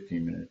 minutes or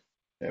 15 minutes,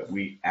 that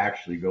we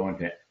actually go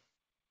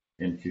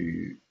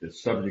into the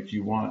subject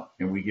you want,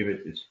 and we give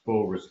it its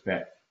full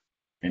respect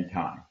and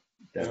time.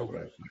 That's what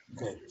I was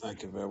thinking. Okay,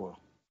 thank you very well.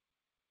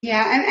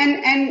 Yeah,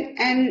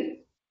 and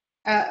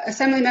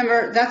Assembly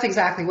Member, that's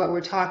exactly what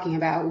we're talking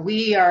about.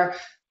 We are,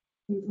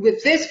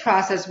 with this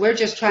process, we're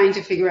just trying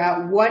to figure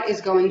out what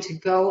is going to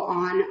go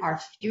on our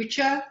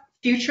future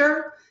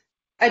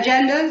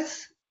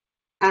agendas.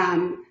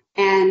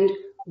 And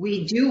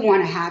we do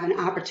want to have an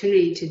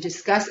opportunity to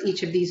discuss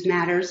each of these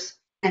matters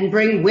and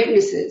bring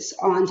witnesses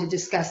on to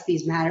discuss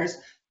these matters.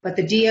 But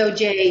the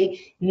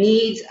DOJ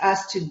needs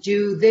us to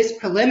do this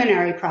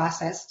preliminary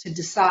process to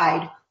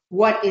decide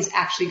what is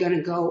actually going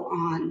to go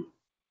on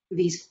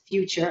these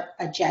future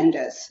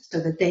agendas so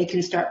that they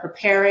can start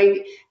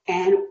preparing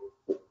and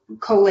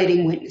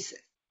collating witnesses.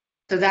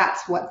 So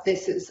that's what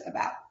this is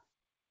about.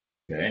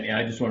 Okay, and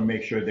I just want to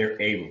make sure they're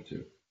able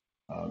to,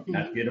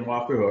 not get them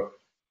off the hook.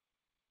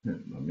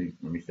 Let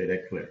me say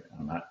that clear.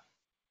 I'm not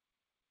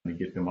going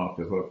to get them off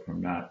the hook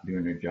from not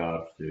doing their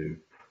jobs to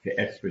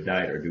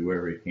expedite or do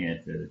whatever it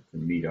can to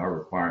meet our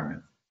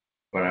requirements.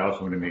 But I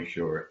also want to make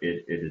sure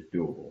it is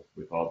doable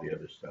with all the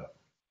other stuff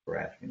we're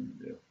asking them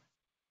to do.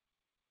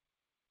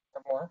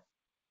 More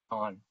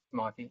on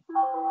Tamaki.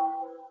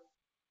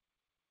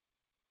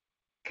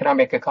 Can I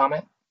make a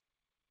comment?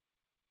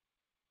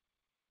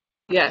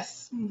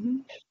 Yes.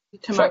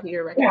 Tamaki,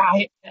 you're right.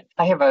 Yeah,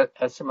 I have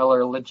a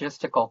similar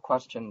logistical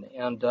question.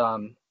 And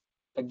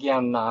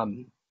again,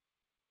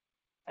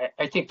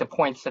 I think the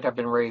points that have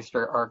been raised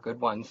are good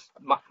ones.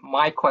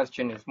 My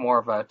question is more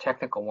of a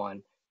technical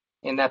one,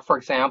 in that, for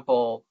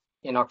example,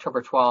 in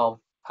October 12,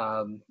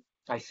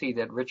 I see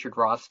that Richard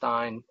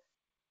Rothstein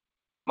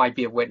might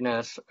be a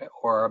witness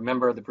or a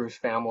member of the Bruce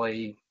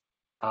family,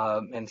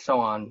 and so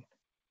on.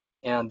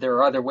 And there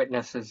are other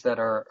witnesses that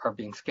are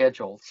being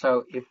scheduled.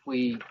 So if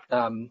we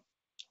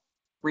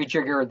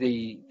rejigger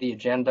the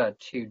agenda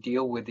to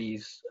deal with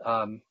these,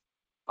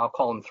 I'll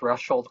call them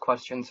threshold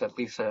questions that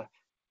Lisa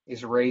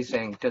is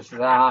raising, does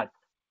that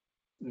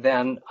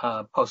then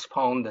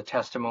postpone the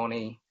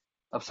testimony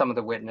of some of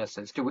the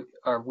witnesses?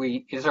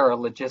 Is there a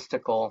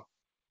logistical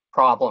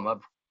problem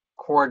of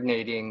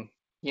coordinating,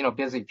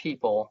 busy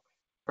people,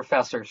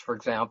 professors, for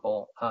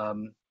example,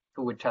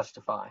 who would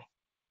testify?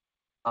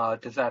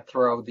 Does that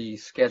throw the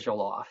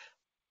schedule off?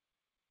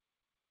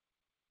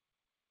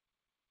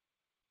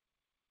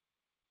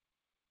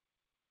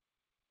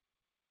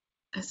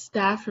 Is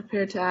staff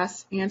prepared to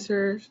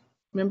answer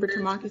Member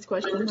Tamaki's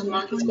question on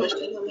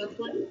that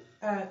point?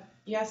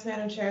 Yes,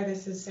 Madam Chair,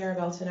 this is Sarah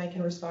Belton. I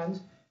can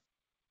respond.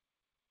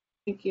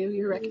 Thank you.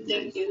 You're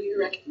recognized.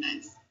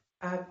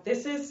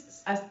 This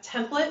is a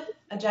template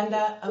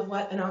agenda of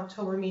what an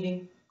October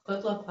meeting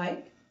could look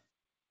like.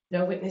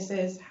 No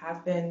witnesses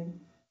have been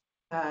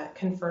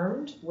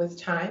confirmed with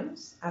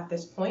times at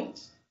this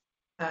point.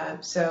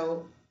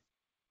 So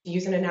to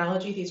use an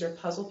analogy, these are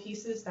puzzle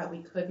pieces that we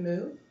could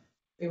move.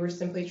 We were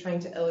simply trying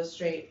to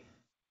illustrate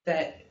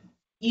that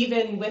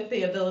even with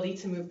the ability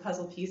to move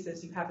puzzle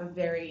pieces, you have a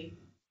very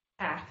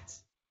packed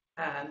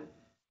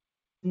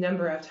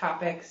number of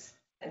topics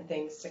and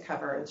things to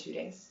cover in 2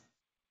 days.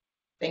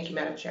 Thank you,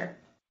 Madam Chair.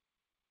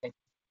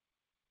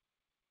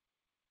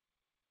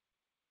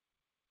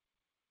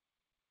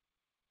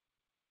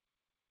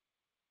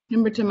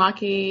 Member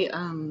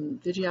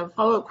Tamaki, did you have a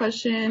follow-up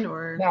question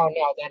or? No,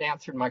 that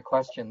answered my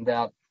question,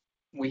 that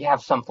we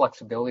have some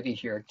flexibility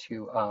here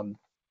to,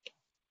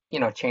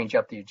 change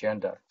up the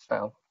agenda.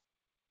 So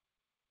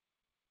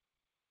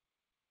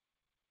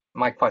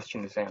my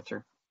question is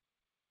answered.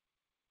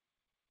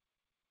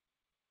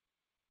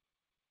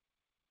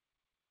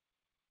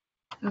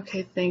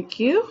 Okay, thank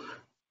you.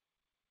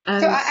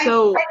 I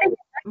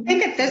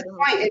think at this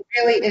point, it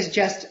really is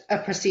just a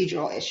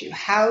procedural issue.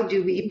 How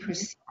do we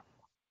proceed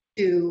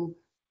to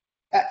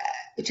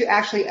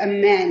actually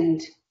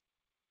amend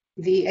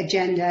the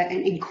agenda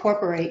and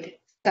incorporate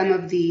some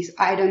of these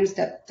items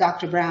that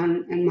Dr.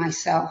 Brown and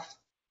myself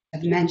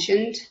have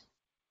mentioned?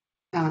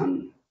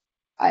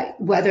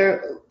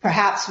 Whether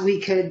perhaps we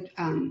could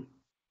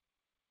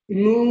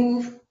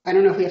move, I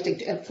don't know if we have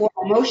to a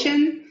formal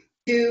motion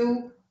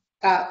to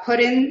put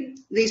in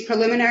these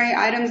preliminary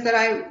items that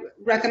I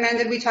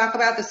recommended we talk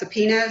about, the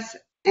subpoenas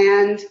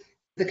and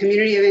the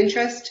community of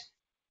interest,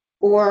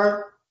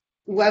 or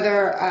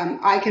whether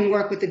I can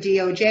work with the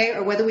DOJ,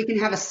 or whether we can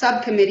have a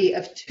subcommittee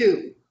of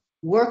two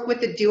work with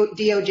the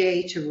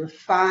DOJ to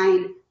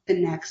refine the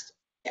next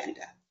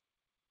agenda.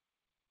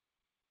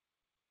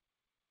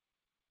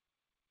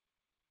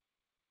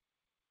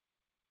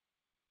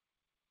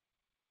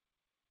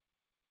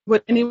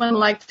 Would anyone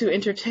like to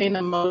entertain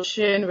a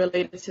motion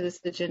related to this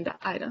agenda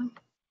item?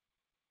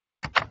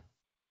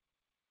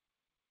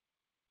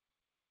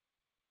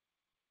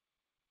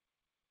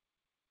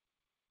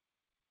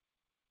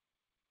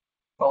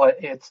 Well,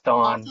 it's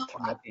Dawn.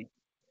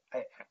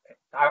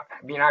 I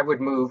mean, I would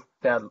move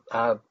that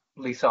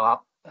Lisa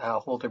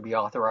Holder be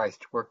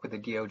authorized to work with the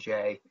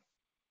DOJ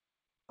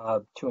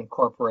to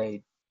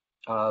incorporate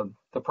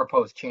the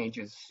proposed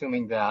changes,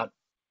 assuming that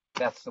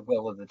that's the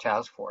will of the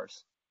task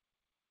force.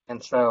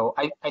 And so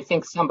I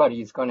think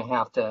somebody is going to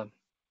have to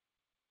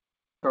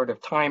sort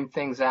of time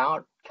things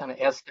out, kind of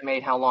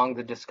estimate how long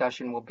the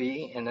discussion will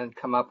be, and then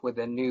come up with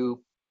a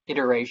new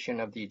iteration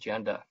of the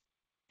agenda.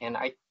 And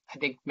I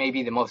think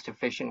maybe the most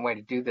efficient way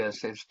to do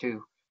this is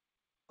to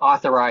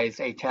authorize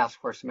a task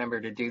force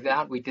member to do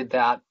that. We did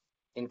that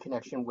in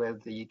connection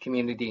with the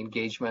community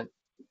engagement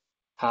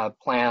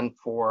plan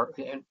for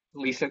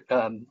Lisa.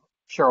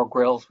 Cheryl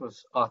Grills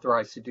was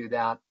authorized to do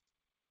that,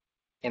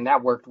 and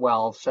that worked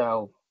well.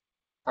 So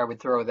I would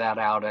throw that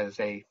out as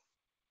a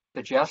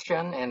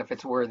suggestion, and if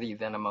it's worthy,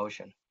 then a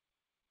motion.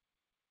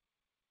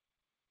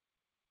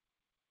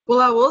 Well,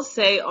 I will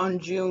say on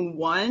June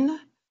 1,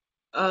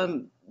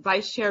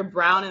 Vice Chair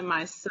Brown and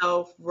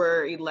myself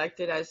were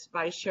elected as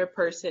vice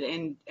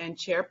chairperson and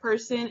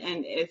chairperson.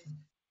 And if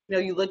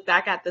you look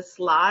back at the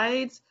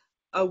slides,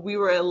 we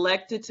were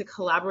elected to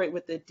collaborate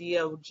with the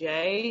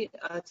DOJ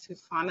to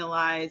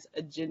finalize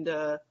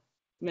agenda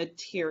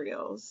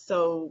materials.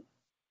 So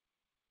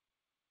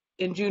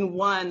in June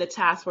 1, the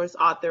task force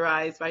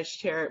authorized Vice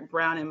Chair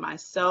Brown and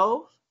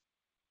myself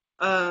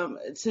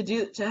to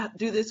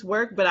do this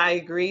work. But I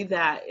agree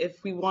that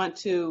if we want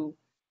to,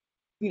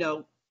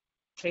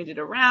 change it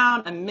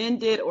around,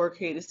 amend it, or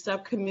create a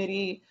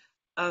subcommittee,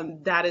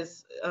 that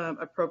is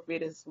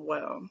appropriate as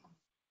well.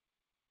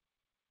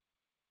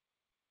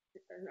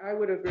 And I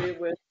would agree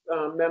with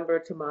Member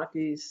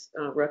Tamaki's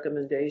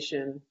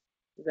recommendation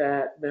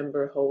that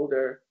Member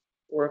Holder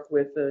work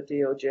with the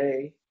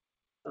DOJ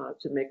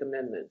to make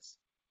amendments.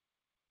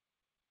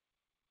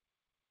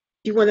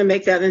 Do you want to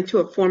make that into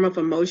a form of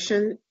a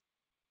motion,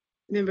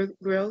 Member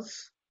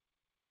Grills?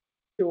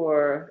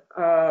 Sure.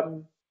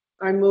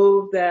 I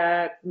move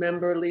that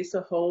Member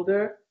Lisa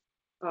Holder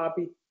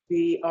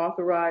be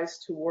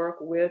authorized to work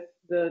with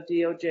the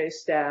DOJ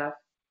staff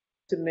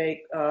to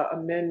make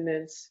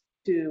amendments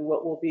to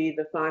what will be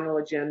the final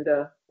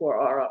agenda for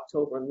our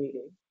October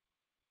meeting.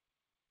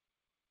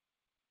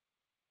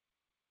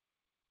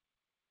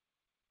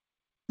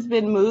 It's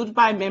been moved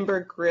by Member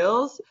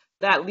Grills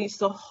that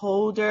Lisa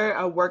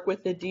Holder work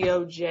with the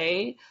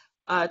DOJ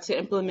to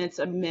implement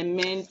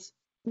amendments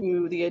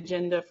to the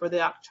agenda for the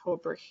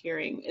October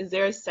hearing. Is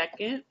there a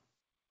second?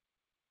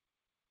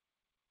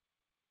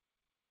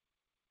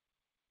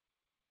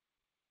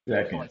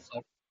 Second.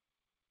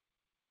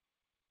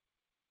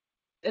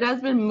 It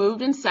has been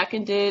moved and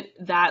seconded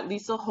that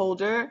Lisa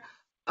Holder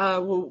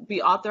will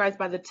be authorized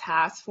by the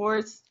task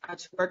force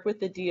to work with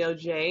the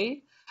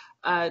DOJ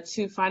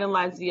to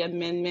finalize the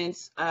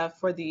amendments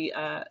for the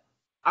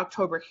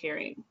October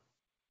hearing.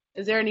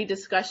 Is there any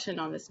discussion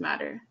on this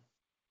matter?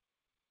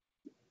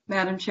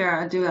 Madam Chair,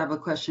 I do have a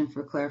question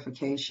for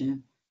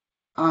clarification.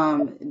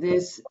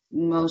 This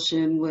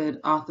motion would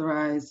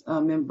authorize a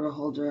member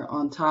holder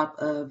on top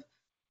of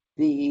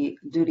the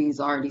duties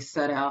already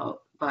set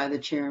out by the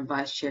chair and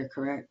vice chair,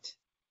 correct?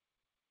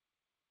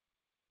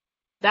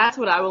 That's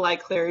what I would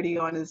like clarity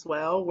on as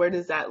well. Where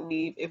does that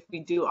leave, if we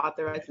do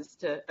authorize this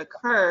to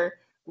occur,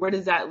 where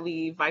does that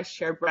leave Vice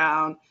Chair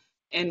Brown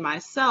and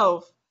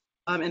myself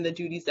and the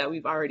duties that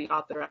we've already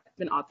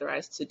been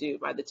authorized to do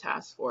by the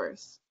task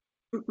force?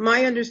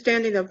 My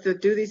understanding of the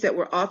duties that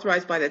were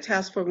authorized by the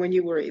task force when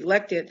you were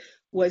elected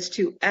was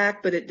to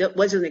act, but it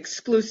wasn't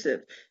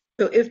exclusive.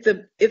 So if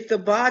the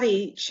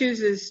body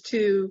chooses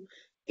to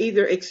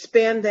either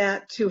expand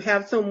that to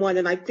have someone,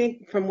 and I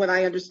think from what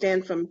I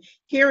understand from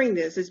hearing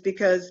this is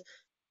because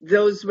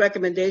those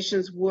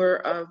recommendations were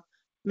of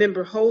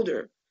Member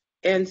Holder,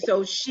 and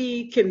so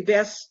she can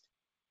best,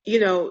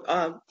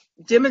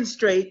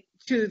 demonstrate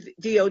to the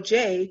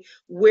DOJ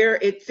where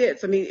it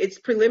fits. I mean, it's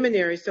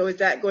preliminary, so is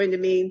that going to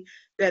mean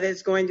that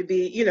it's going to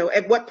be,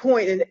 at what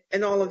point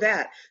and all of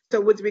that? So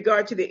with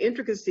regard to the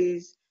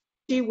intricacies,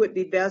 she would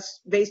be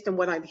best, based on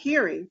what I'm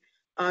hearing,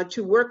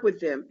 to work with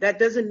them. That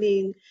doesn't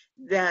mean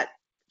that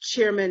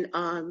Chairman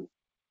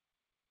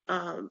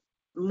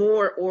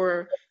Moore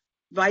or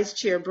Vice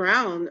Chair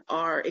Brown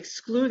are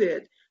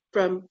excluded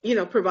from,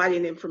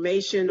 providing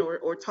information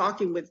or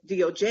talking with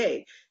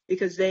DOJ,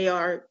 because they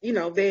are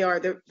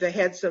the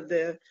heads of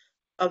the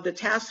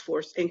task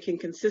force and can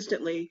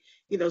consistently,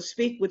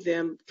 speak with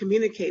them,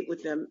 communicate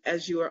with them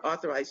as you are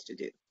authorized to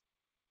do.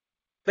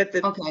 But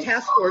the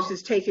task force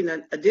is taking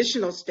an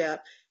additional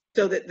step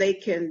so that they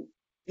can,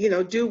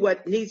 do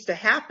what needs to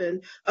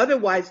happen.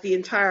 Otherwise, the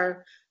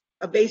entire,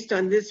 based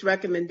on this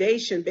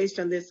recommendation, based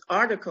on this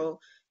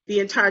article, the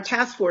entire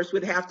task force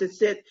would have to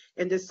sit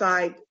and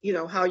decide,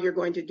 how you're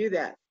going to do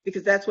that,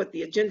 because that's what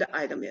the agenda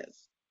item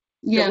is.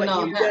 Yeah,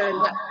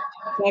 so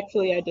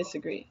actually, I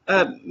disagree.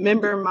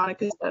 Member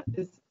Monica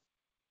is.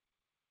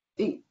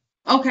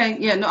 Okay,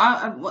 yeah, no,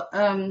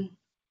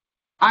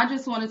 I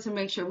just wanted to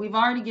make sure we've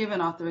already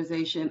given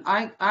authorization.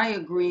 I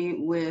agree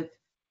with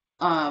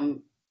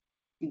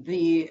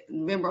the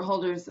member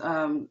holders'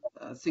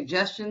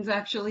 suggestions.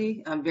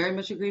 Actually, I very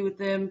much agree with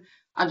them.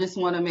 I just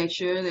want to make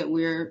sure that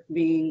we're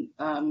being,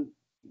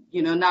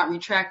 not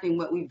retracting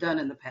what we've done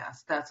in the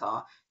past. That's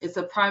all. It's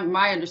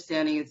my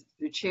understanding is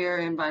the chair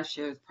and vice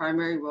chair's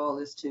primary role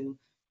is to,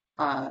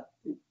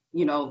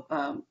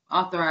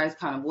 authorize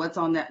kind of what's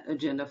on that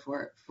agenda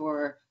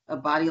for a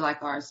body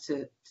like ours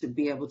to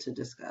be able to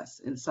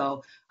discuss. And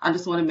so I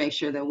just want to make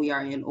sure that we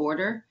are in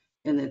order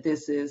and that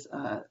this is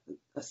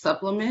a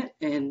supplement,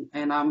 and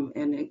I'm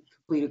in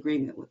complete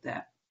agreement with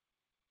that.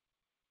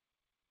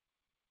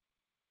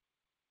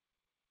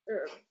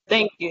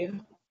 Thank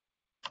you.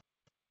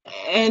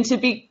 And to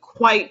be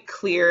quite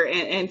clear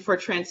and for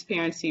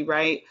transparency,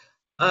 right?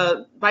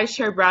 Vice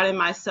Chair Brown and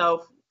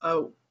myself,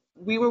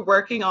 we were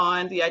working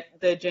on the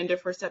agenda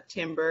for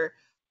September.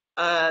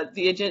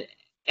 The agenda,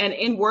 and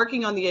in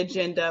working on the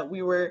agenda,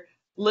 we were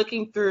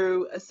looking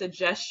through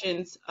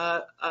suggestions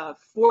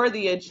for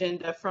the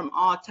agenda from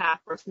all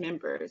task force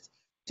members.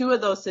 Two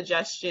of those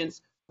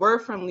suggestions were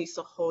from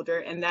Lisa Holder,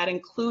 and that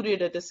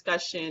included a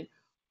discussion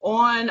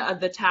on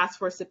the task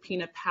force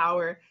subpoena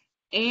power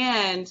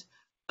and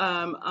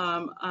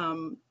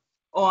on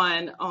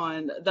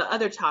the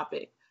other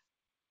topic.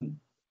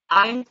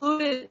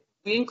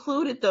 We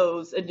included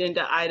those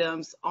agenda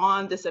items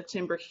on the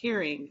September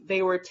hearing.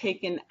 They were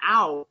taken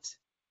out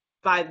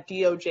by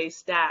DOJ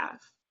staff.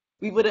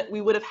 We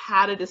would have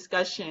had a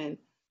discussion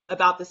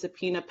about the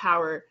subpoena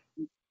power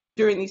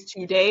during these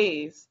 2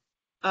 days.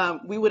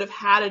 We would have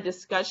had a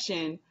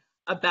discussion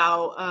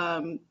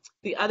about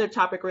the other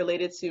topic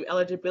related to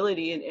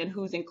eligibility and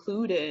who's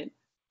included,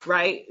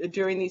 right,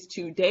 during these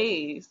 2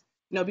 days.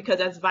 Because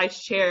as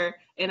vice chair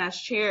and as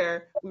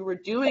chair, we were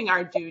doing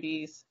our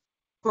duties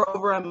for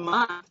over a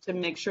month to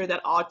make sure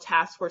that all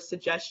task force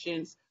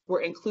suggestions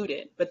were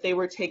included, but they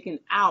were taken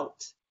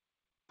out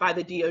by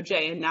the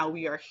DOJ, and now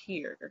we are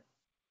here,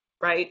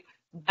 right?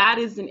 That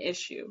is an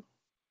issue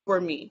for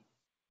me.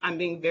 I'm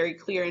being very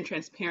clear and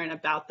transparent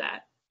about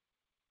that.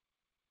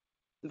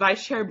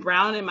 Vice Chair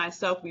Brown and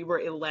myself, we were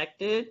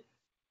elected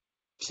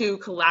to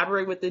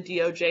collaborate with the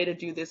DOJ to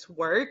do this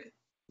work.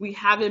 We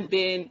haven't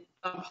been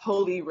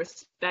wholly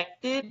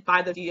respected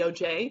by the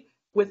DOJ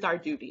with our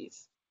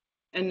duties,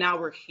 and now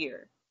we're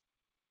here.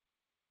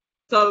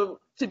 So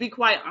to be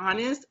quite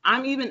honest,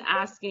 I'm even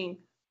asking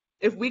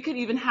if we could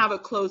even have a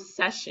closed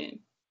session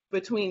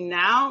between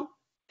now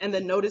and the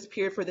notice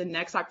period for the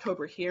next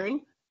October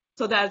hearing,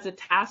 so that as a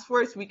task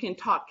force, we can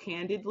talk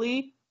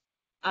candidly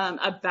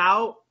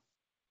about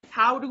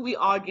how do we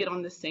all get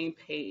on the same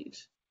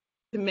page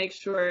to make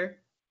sure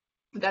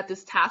that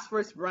this task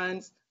force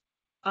runs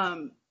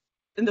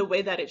in the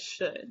way that it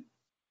should.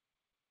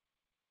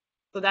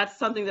 So that's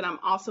something that I'm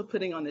also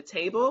putting on the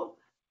table.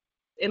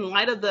 In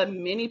light of the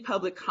many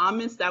public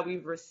comments that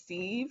we've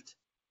received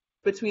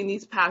between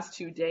these past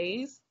 2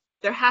 days,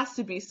 there has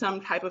to be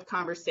some type of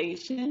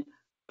conversation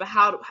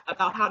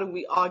about how do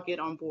we all get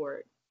on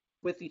board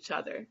with each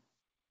other.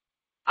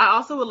 I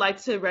also would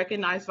like to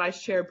recognize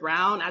Vice Chair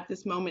Brown at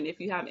this moment if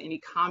you have any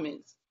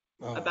comments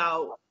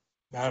about.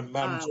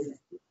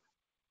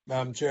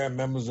 Madam Chair,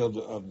 members of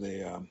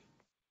the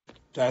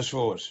task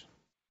force,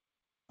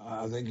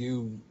 I think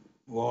you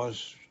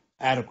voiced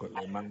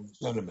adequately my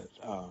sentiments.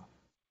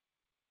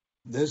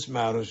 This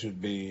matter should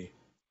be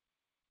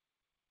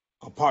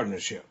a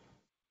partnership,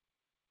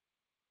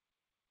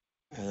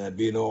 and there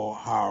be no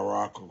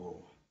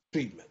hierarchical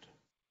treatment.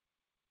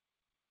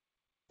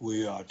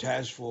 We are a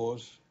task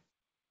force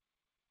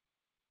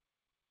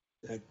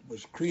that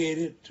was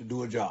created to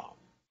do a job.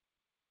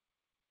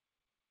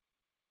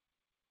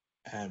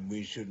 And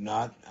we should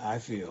not, I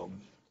feel,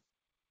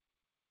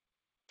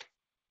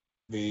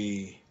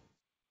 be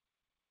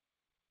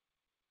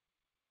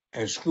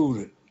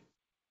excluded,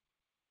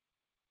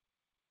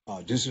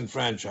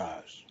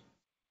 disenfranchised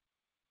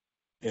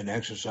in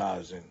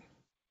exercising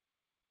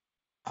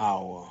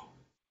our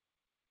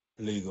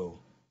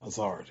legal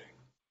authority.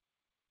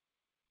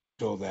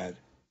 So that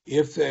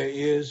if there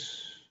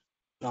is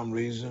some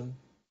reason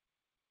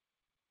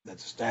that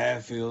the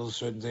staff feels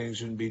certain things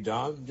shouldn't be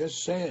done,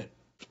 just say it.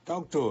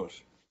 Talk to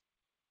us.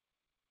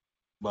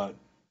 But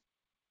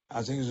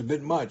I think it's a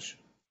bit much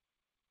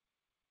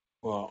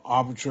for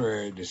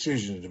arbitrary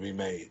decisions to be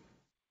made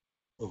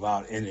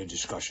without any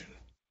discussion.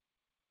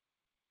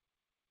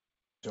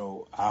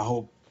 So I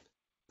hope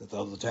that the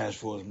other task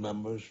force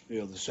members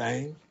feel the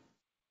same,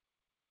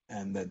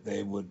 and that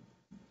they would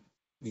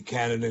be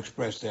candid and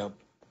express their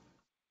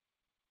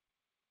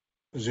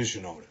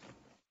position on it,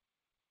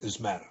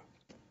 this matter.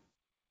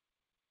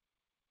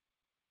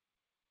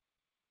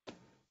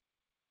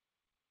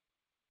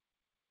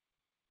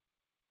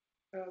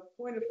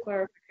 Point of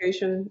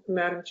clarification,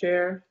 Madam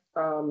Chair.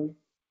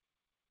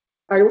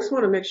 I just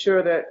want to make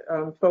sure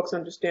that folks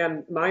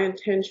understand my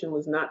intention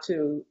was not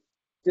to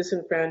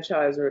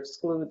disenfranchise or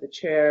exclude the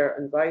chair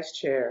and vice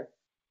chair.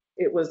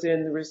 It was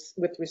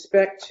with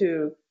respect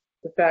to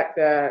the fact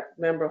that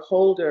Member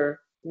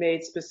Holder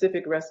made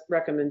specific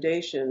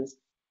recommendations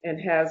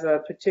and has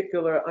a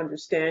particular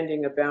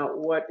understanding about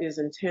what is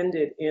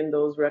intended in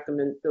those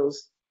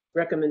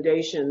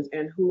recommendations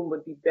and whom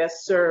would be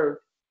best served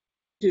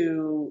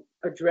to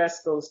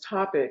address those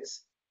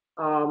topics.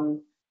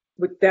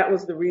 That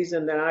was the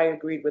reason that I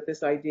agreed with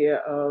this idea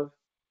of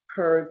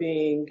her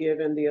being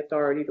given the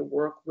authority to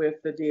work with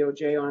the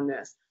DOJ on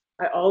this.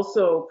 I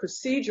also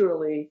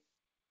procedurally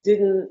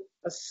didn't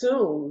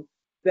assume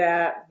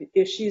that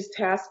if she's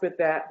tasked with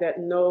that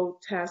no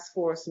task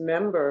force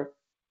member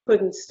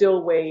couldn't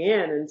still weigh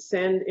in and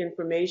send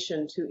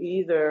information to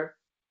either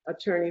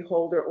Attorney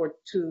Holder or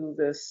to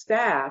the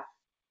staff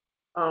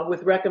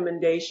with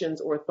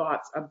recommendations or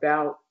thoughts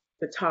about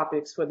the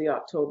topics for the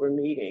October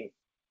meeting,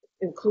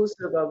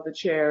 inclusive of the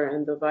chair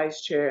and the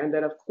vice chair. And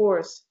that, of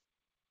course,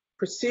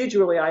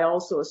 procedurally, I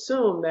also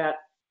assume that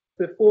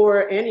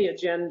before any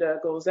agenda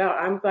goes out,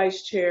 I'm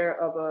vice chair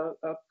of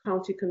a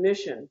county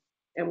commission.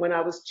 And when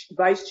I was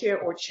vice chair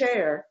or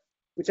chair,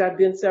 which I've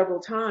been several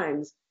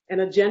times, an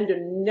agenda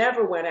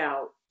never went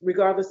out,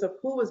 regardless of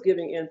who was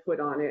giving input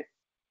on it,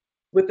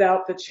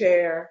 without the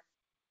chair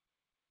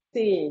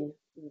seeing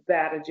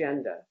that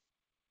agenda.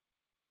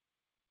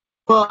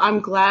 Well, I'm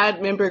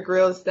glad, Member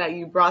Grills, that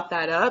you brought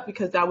that up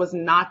because that was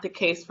not the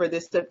case for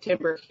this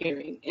September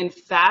hearing. In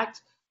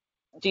fact,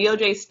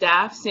 DOJ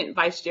staff sent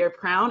Vice Chair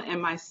Brown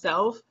and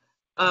myself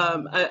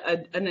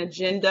an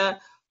agenda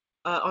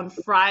on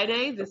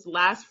Friday, this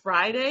last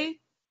Friday,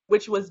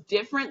 which was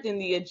different than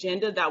the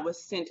agenda that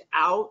was sent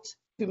out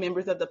to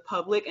members of the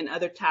public and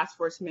other task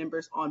force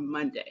members on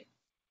Monday.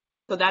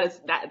 So that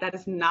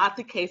is not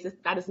the case.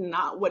 That is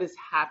not what is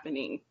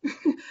happening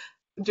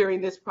during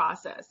this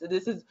process. So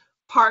this is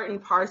part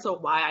and parcel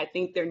why I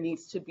think there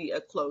needs to be a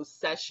closed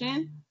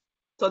session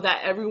so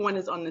that everyone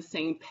is on the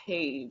same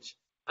page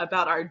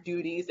about our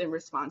duties and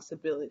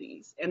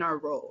responsibilities and our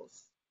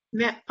roles.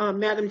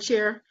 Madam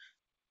Chair,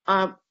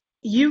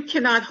 you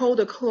cannot hold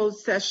a closed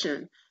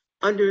session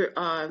under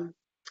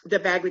the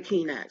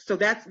Bagley-Keene Act. So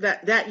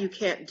that you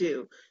can't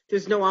do.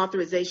 There's no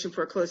authorization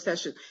for a closed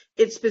session.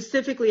 It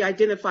specifically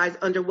identifies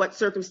under what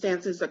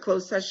circumstances a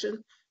closed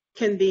session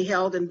can be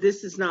held, and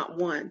this is not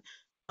one.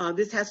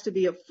 This has to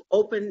be an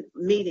open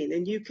meeting,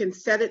 and you can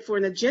set it for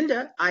an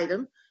agenda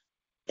item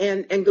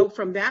and go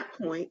from that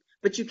point,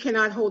 but you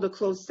cannot hold a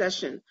closed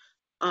session.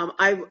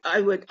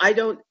 I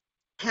don't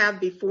have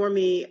before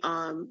me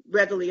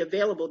readily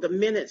available the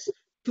minutes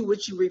to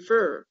which you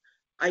refer.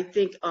 I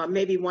think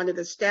maybe one of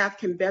the staff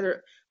can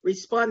better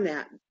respond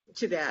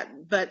to that.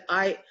 But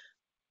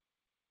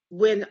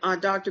when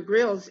Dr.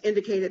 Grills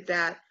indicated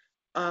that,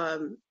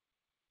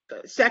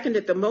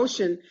 seconded the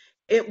motion,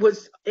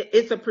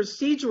 it's a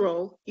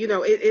procedural,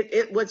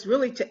 it was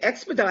really to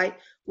expedite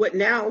what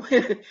now,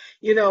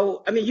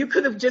 you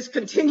could have just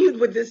continued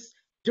with this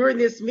during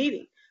this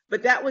meeting,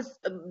 but that was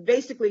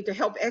basically to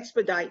help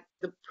expedite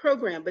the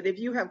program. But if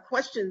you have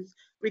questions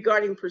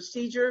regarding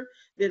procedure,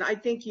 then I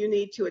think you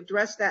need to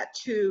address that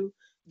to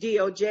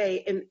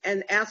DOJ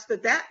and ask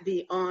that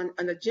be on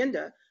an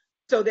agenda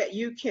so that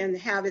you can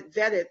have it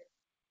vetted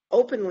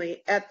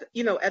openly at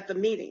the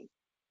meeting.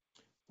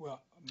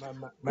 Well,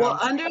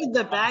 under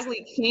the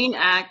Bagley-Keene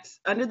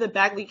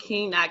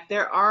Act,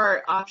 there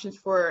are options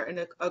for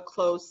a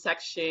closed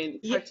section,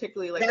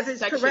 particularly like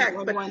section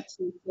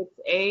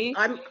 1126A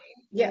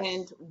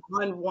and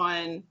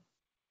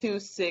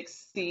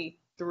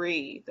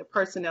 1126C3, the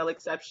personnel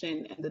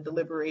exception and the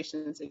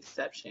deliberations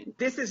exception.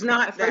 This is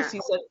not that. First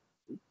you said,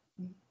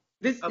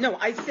 No,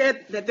 I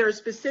said that there are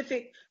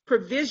specific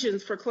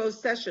provisions for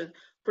closed session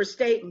for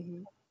state,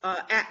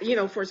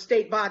 for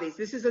state bodies.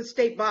 This is a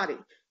state body.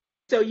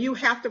 So you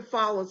have to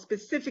follow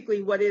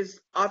specifically what is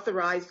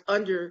authorized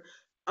under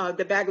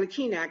the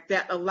Bagley-Keene Act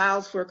that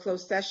allows for a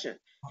closed session.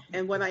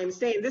 And what I am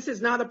saying, this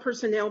is not a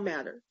personnel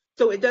matter.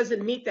 So it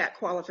doesn't meet that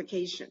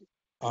qualification.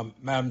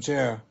 Madam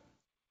Chair.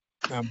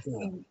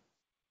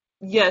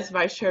 Yes,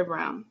 Vice Chair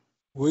Brown.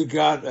 We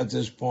got at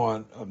this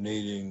point of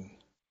needing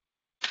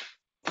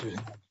to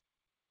have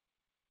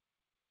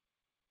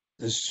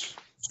this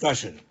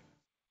discussion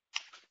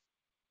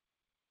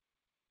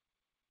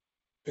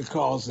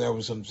because there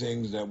were some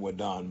things that were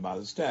done by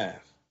the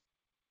staff.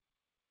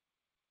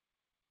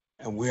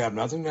 And we have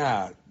nothing to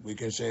hide. We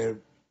can say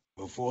it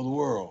before the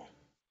world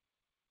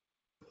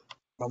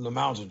from the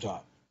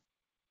mountaintop.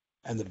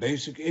 And the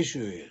basic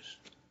issue is,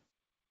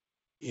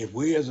 if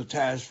we as a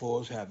task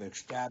force have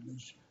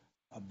established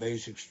a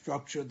basic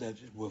structure that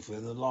is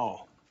within the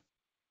law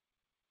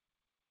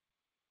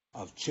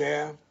of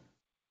chair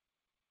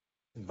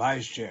and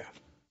vice chair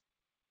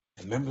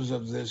and members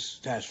of this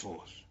task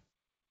force,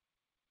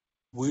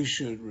 we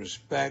should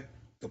respect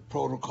the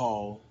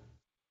protocol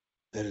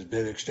that has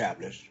been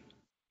established,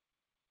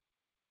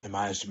 in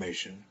my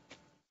estimation.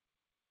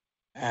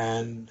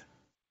 And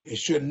it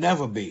should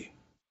never be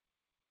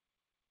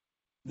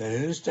that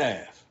any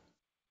staff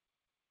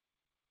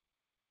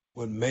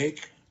would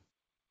make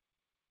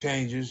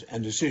changes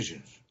and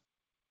decisions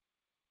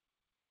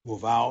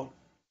without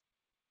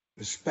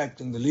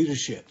respecting the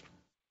leadership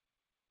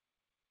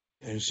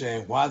and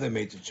saying why they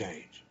made the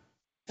change.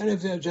 And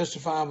if there are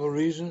justifiable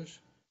reasons,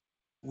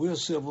 we're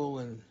civil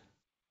and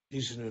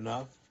decent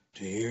enough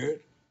to hear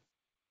it,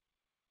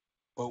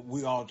 but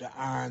we ought to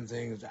iron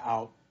things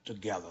out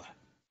together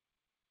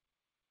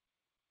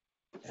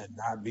and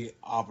not be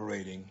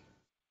operating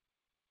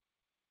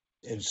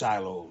in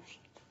silos.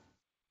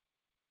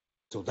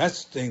 So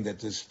that's the thing that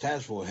this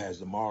task force has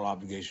the moral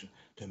obligation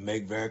to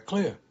make very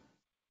clear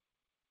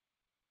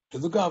to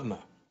the governor,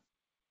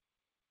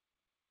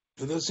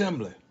 to the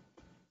assembly,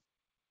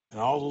 and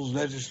all those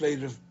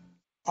legislative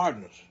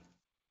partners.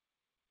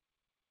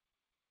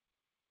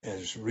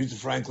 As Aretha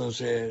Franklin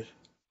says,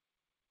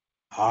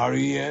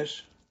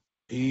 RESPECT.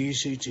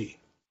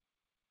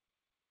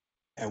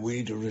 And we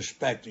need to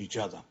respect each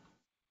other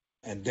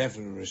and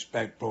definitely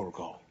respect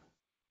protocol.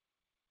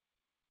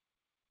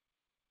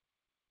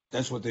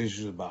 That's what the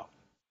issue is about.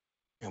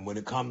 And when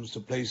it comes to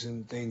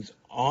placing things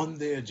on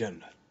the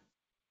agenda,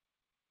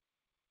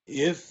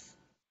 if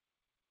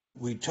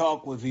we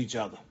talk with each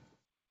other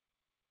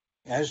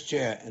as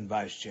chair and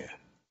vice chair,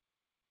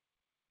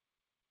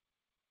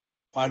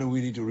 why do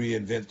we need to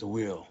reinvent the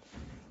wheel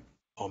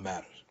on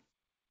matters?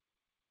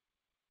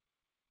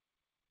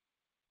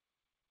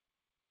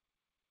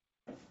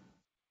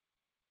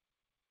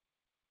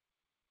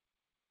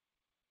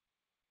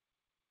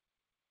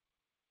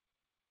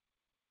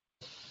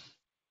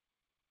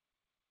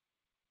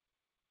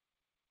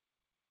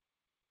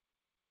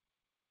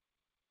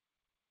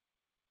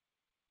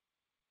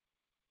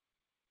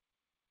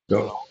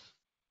 So,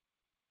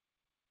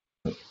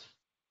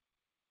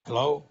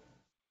 Hello?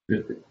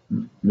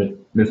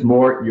 Ms.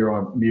 Moore, you're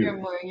on mute.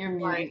 You're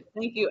muted. Right.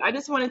 Thank you. I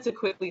just wanted to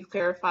quickly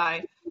clarify,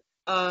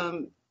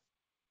 the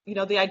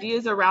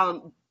ideas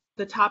around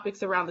the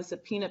topics around the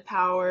subpoena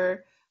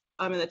power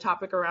and the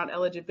topic around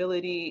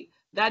eligibility,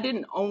 that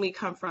didn't only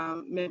come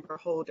from Member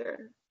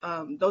Holder.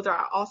 Those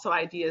are also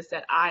ideas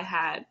that I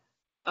had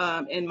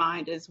in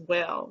mind as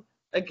well.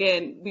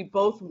 Again, we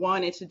both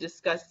wanted to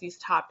discuss these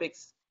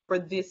topics for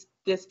this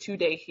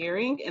 2-day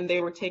hearing, and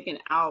they were taken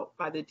out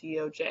by the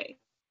DOJ.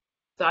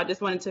 So I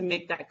just wanted to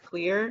make that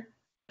clear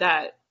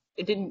that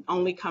it didn't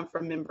only come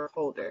from Member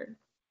Holder.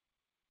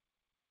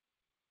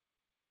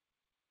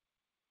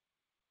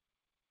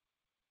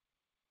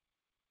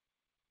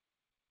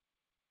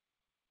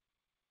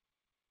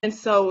 And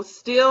so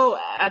still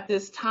at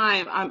this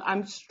time,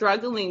 I'm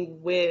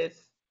struggling with,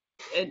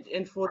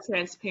 in full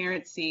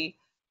transparency,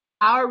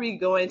 how are we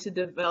going to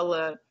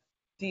develop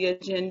the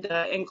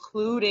agenda,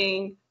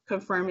 including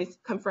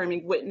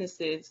confirming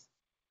witnesses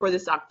for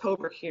this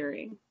October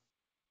hearing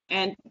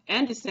and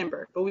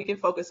December, but we can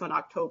focus on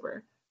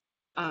October.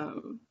 Chair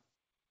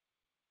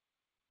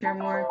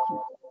Moore,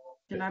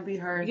 can I be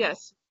heard?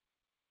 Yes.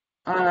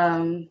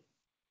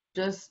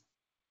 Just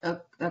a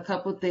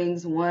couple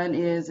things. One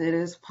is it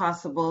is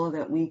possible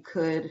that we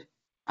could,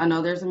 I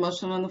know there's a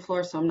motion on the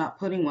floor, so I'm not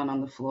putting one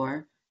on the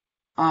floor.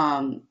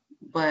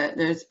 But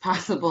there's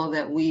possible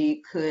that we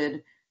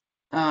could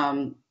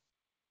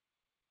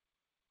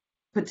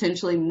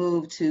potentially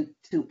move to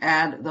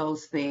add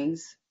those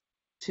things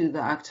to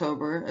the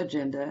October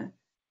agenda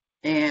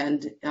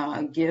and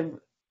give,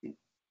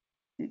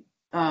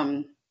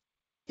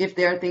 if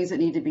there are things that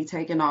need to be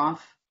taken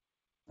off,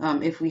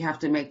 if we have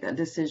to make that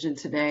decision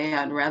today,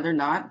 I'd rather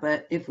not,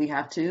 but if we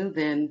have to,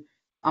 then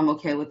I'm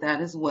okay with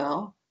that as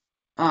well.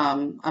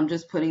 I'm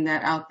just putting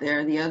that out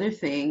there. The other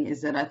thing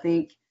is that I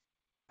think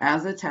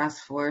as a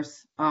task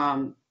force,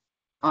 on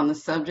the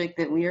subject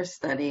that we are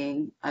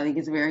studying, I think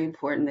it's very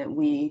important that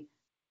we,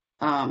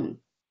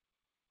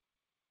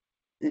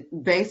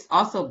 based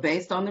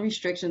on the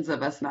restrictions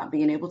of us not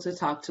being able to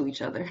talk to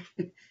each other,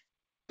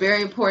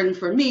 very important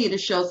for me to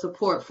show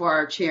support for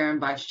our chair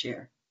and vice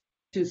chair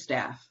to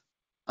staff.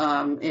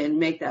 And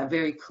make that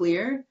very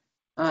clear,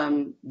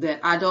 that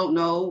I don't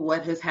know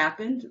what has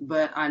happened,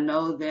 but I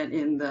know that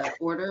in the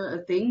order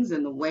of things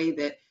and the way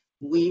that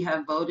we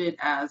have voted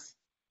as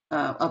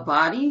a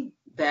body,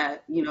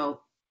 that,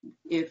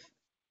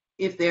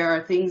 if there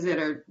are things that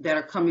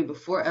are coming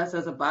before us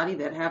as a body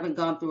that haven't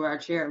gone through our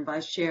chair and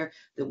vice chair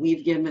that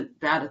we've given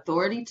that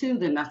authority to,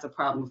 then that's a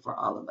problem for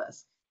all of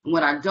us. And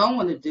what I don't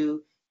want to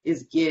do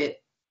is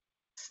get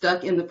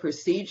stuck in the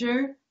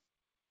procedure.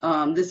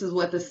 This is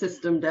what the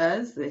system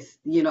does.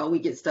 We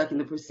get stuck in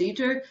the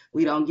procedure,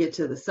 we don't get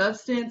to the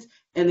substance,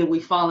 and then we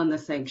fall in the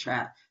same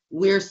trap.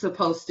 We're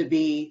supposed to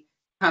be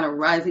kind of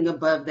rising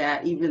above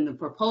that, even the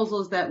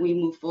proposals that we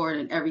move forward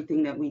and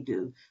everything that we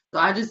do. So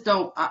I just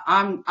don't,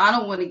 I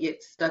don't want to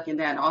get stuck in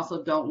that. I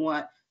also don't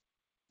want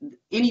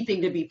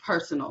anything to be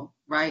personal,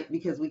 right?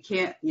 Because we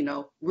can't,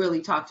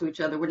 really talk to each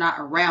other. We're not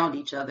around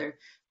each other.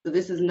 So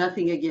this is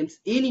nothing against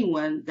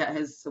anyone that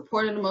has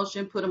supported a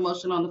motion, put a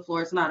motion on the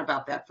floor. It's not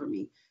about that for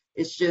me.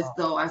 It's just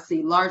though I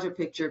see larger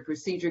picture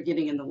procedure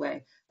getting in the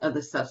way of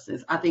the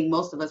substance. I think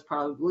most of us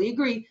probably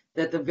agree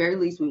that at the very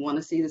least we want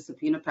to see the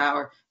subpoena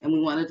power and we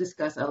want to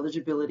discuss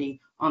eligibility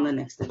on the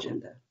next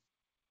agenda.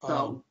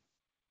 So,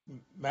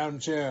 Madam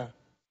Chair.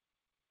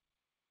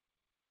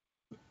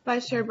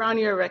 Vice Chair Brown,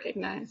 you're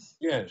recognized.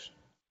 Yes.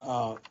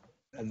 And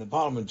the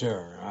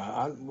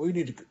parliamentarian,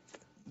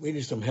 we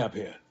need some help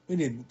here. We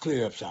need to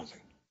clear up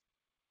something.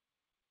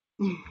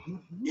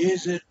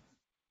 Is it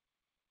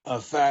a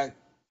fact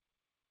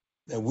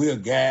that we're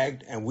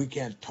gagged and we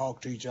can't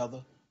talk to each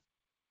other?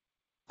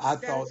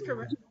 That is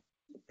correct.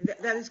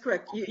 That is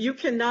correct. You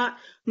cannot,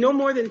 no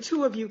more than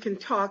two of you can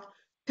talk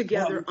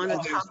together on a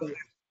topic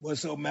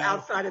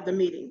outside of the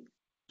meeting.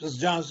 Mr.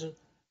 Johnson?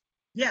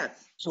 Yes.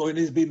 So it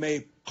needs to be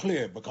made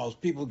clear because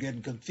people are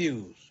getting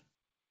confused.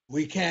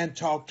 We can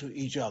talk to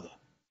each other.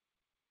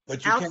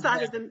 But you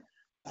outside of the,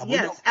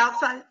 yes,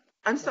 outside.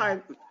 I'm sorry,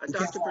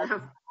 Dr.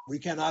 Brown. We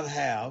cannot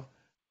have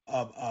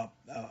a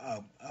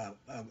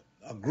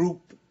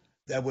group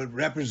that would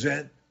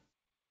represent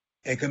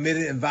a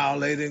committee in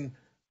violating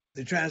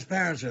the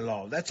transparency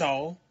law. That's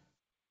all.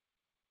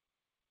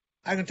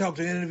 I can talk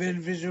to any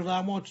individual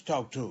I want to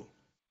talk to,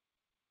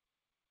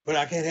 but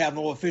I can't have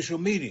no official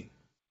meeting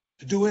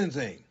to do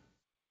anything.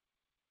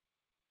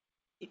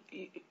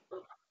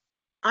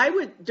 I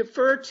would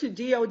defer to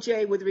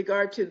DOJ with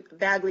regard to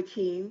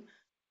Bagley-Keene.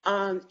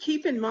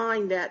 Keep in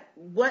mind that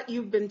what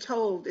you've been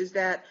told is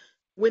that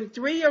when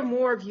 3 or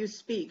more of you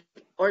speak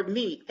or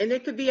meet, and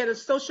it could be at a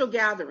social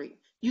gathering,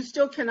 you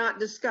still cannot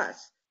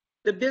discuss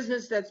the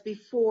business that's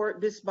before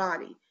this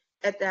body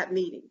at that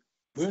meeting.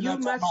 We're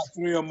not talking about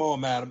 3 or more,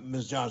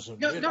 Ms. Johnson.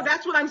 No,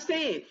 that's what I'm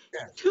saying.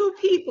 Yeah. 2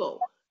 people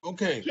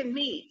okay. can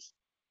meet.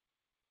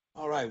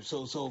 All right.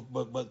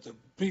 But the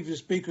previous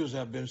speakers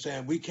have been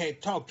saying we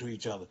can't talk to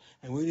each other,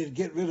 and we need to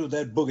get rid of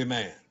that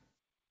boogeyman.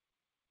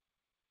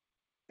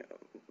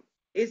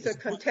 It's a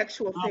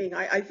contextual thing.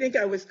 I think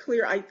I was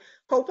clear. I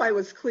hope I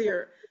was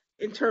clear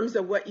in terms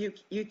of what you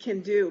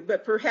can do,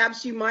 but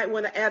perhaps you might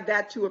want to add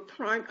that to a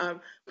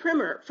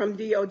primer from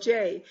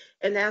DOJ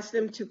and ask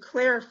them to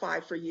clarify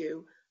for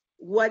you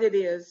what it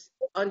is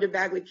under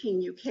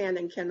Bagley-Keene you can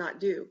and cannot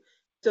do,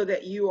 so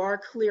that you are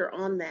clear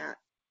on that,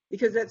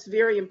 because that's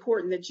very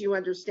important that you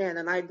understand.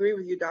 And I agree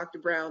with you, Dr.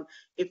 Brown.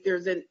 If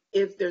there's an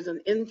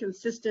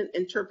inconsistent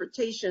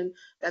interpretation,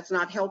 that's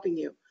not helping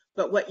you.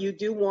 But what you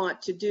do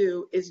want to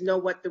do is know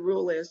what the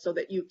rule is so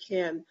that you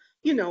can,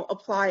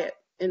 apply it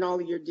in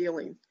all of your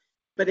dealings.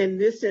 But in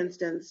this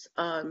instance,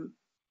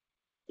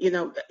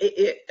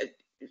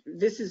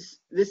 this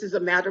is a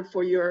matter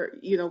for your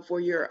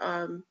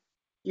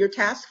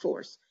task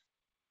force.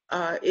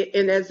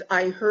 And as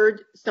I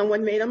heard,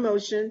 someone made a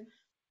motion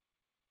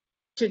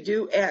to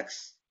do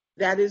X.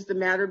 That is the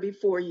matter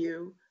before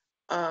you.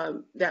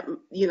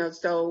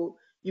 So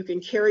you can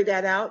carry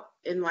that out,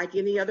 and like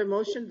any other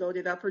motion, vote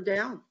it up or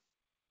down,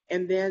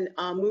 and then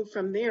move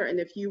from there. And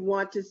if you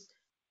want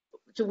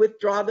to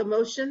withdraw the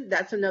motion,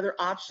 that's another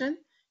option.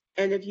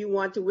 And if you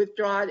want to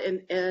withdraw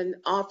it and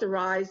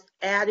authorize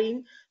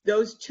adding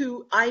those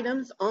 2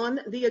 items on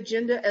the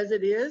agenda as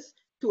it is,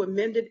 to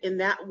amend it in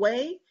that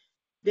way,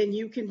 then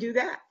you can do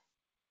that.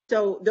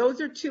 So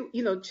those are 2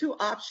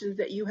 options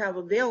that you have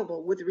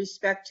available with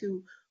respect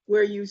to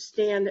where you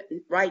stand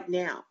right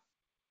now.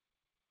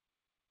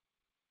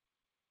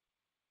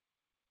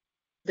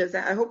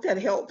 I hope that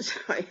helps.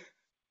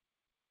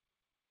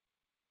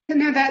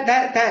 No,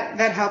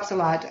 that helps a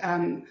lot.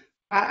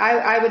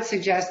 I would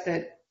suggest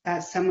that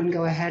someone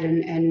go ahead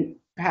and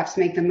perhaps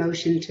make the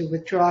motion to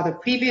withdraw the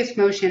previous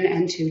motion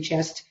and to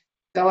just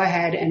go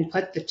ahead and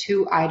put the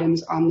 2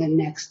 items on the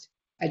next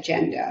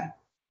agenda.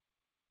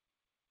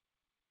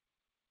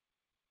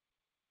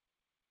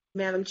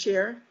 Madam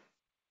Chair?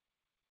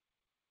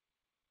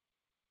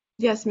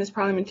 Yes, Ms.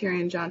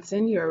 Parliamentarian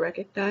Johnson, you are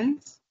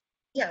recognized.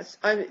 Yes,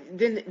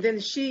 then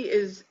she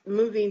is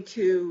moving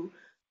to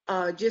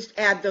just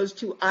add those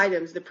 2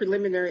 items, the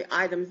preliminary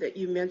items that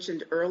you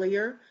mentioned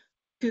earlier,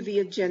 to the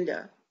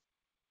agenda.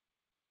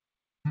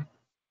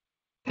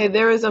 Okay,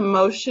 there is a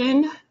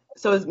motion.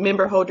 So as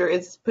member Holder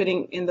is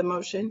putting in the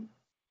motion?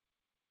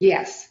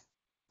 Yes.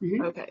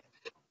 Mm-hmm. Okay.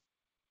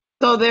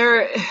 So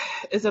there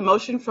is a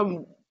motion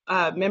from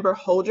member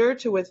Holder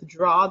to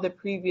withdraw the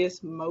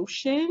previous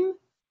motion.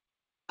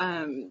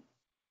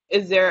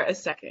 Is there a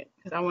second?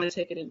 Because I want to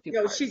take it in 2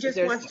 parts. No, she just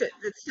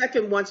the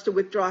second wants to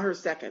withdraw her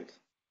second.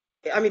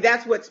 I mean,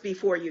 that's what's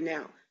before you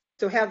now.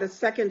 So have the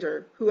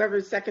seconder,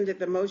 whoever seconded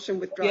the motion,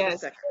 withdraw the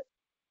second.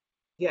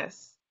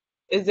 Yes.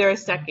 Is there a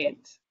second?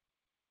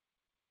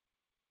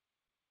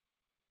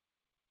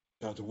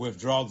 You have to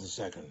withdraw the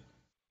second.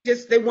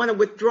 Just they want to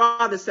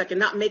withdraw the second,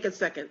 not make a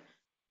second.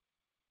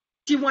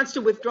 She wants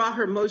to withdraw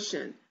her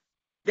motion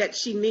that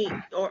she meet,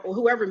 or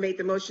whoever made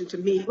the motion to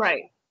meet.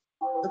 Right.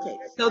 Okay.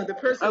 So the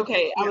person.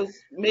 Okay, yeah. I was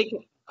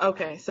making.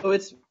 Okay, so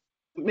it's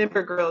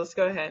member Grills.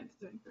 Go ahead.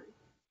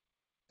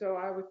 So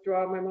I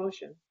withdraw my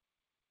motion.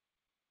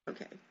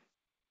 Okay.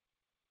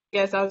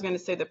 Yes, I was going to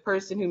say the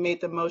person who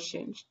made the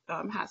motion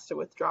has to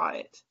withdraw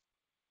it.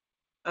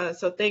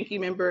 So thank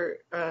you, member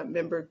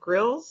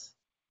Grills.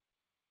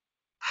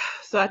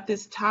 So at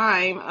this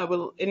time,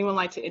 will anyone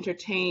like to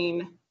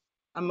entertain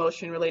a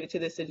motion related to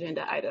this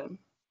agenda item?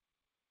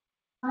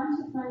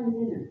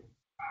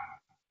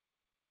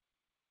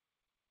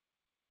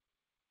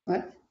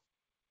 What?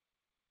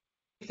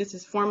 This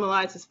is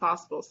formalized as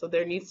possible, so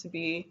there needs to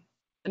be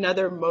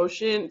another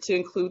motion to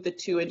include the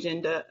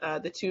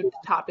 2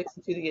 topics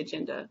into the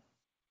agenda.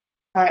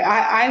 All right,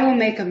 I will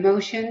make a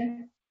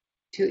motion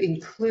to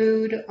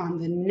include on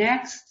the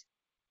next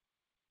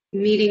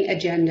meeting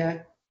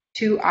agenda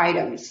 2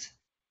 items.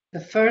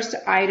 The first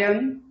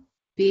item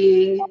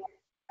being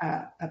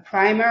a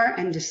primer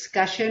and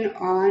discussion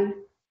on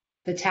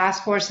the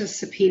task force's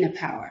subpoena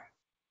power.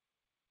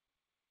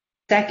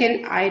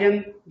 Second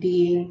item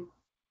being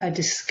a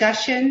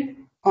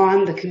discussion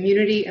on the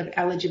community of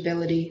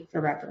eligibility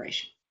for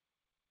reparation.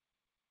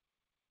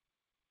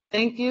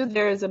 Thank you.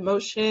 There is a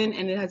motion,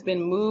 and it has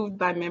been moved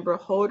by member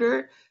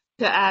Holder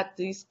to add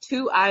these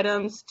 2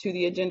 items to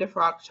the agenda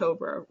for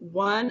October.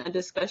 1, a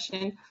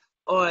discussion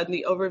on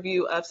the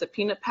overview of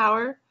subpoena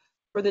power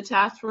for the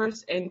task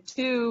force, and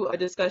 2, a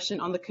discussion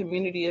on the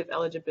community of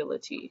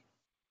eligibility.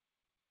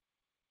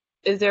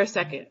 Is there a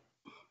second?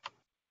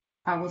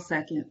 I will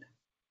second.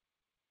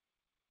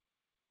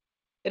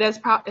 It has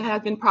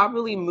been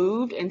properly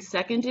moved and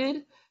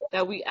seconded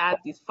that we add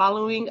these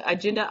following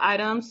agenda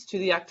items to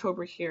the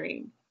October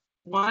hearing.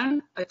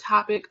 1, a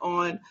topic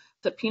on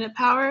subpoena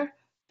power,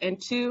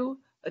 and 2,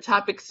 a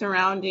topic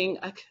surrounding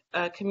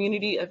a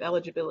community of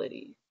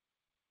eligibility.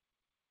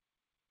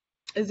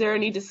 Is there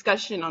any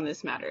discussion on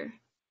this matter?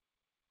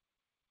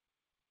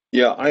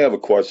 Yeah, I have a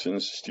question.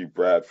 This is Steve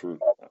Bradford.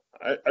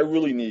 I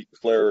really need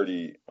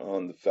clarity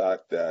on the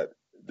fact that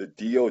the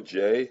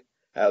DOJ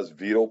has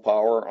veto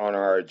power on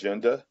our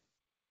agenda.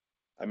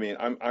 I mean,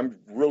 I'm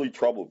really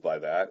troubled by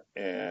that,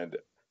 and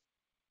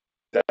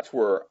that's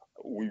where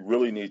we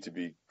really need to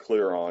be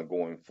clear on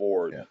going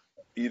forward. Yeah.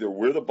 Either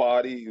we're the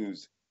body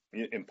who's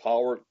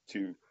empowered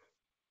to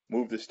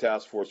move this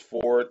task force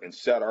forward and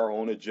set our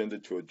own agenda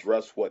to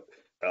address what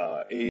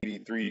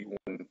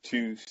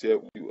 8312 said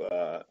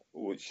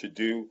we should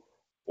do,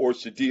 or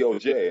it's the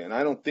DOJ. And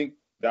I don't think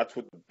that's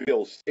what the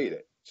bill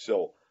stated.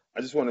 So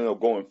I just want to know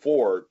going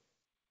forward,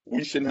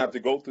 we shouldn't have to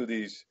go through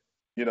these,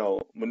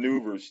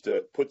 maneuvers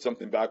to put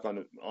something back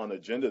on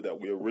agenda that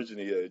we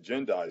originally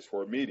agendized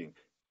for a meeting.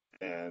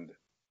 And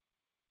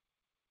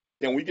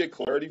can we get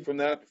clarity from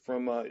that,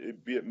 from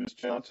be it Ms.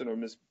 Johnson or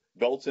Ms.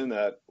 Belton,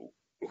 that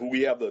who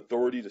we have the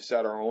authority to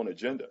set our own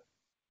agenda?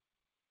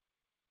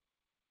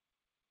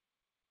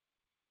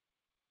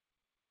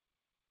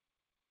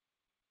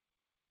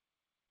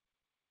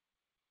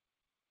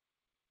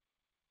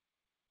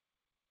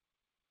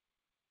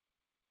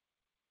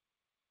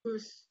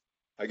 Bruce.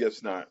 I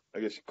guess not. I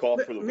guess you call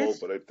for the vote,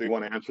 but if they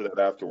want to answer that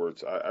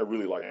afterwards, I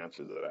really like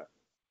answers to that.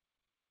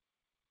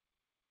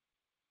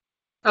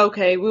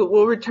 Okay,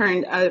 we'll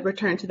return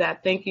to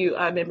that. Thank you,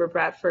 Member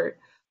Bradford.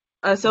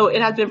 So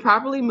it has been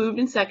properly moved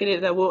and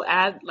seconded that we'll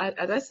add,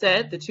 as I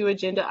said, the 2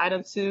 agenda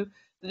items to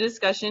the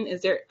discussion.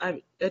 Is there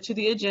to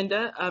the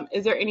agenda?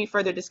 Is there any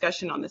further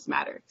discussion on this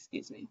matter?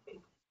 Excuse me.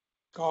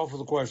 Call for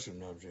the question,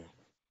 Madam Chair.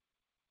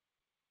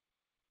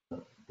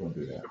 Don't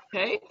do that.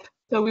 Okay,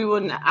 so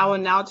I will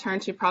now turn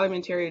to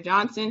Parliamentarian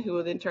Johnson, who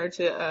will then turn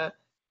to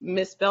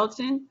Ms.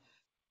 Belton,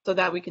 so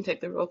that we can take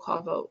the roll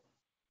call vote.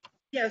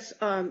 Yes,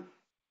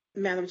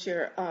 Madam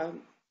Chair.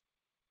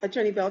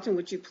 Attorney Belton,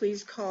 would you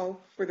please call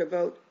for the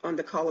vote on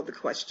the call of the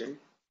question?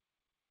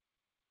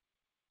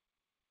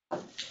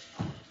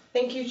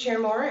 Thank you, Chair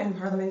Moore and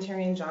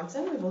Parliamentarian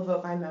Johnson. We will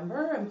vote by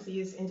member, and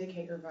please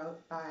indicate your vote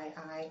by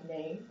aye,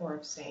 nay, or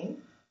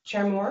abstain.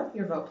 Chair Moore,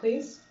 your vote,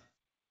 please.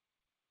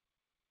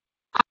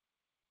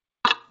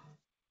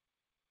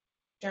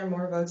 Chair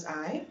Moore votes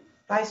aye.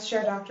 Vice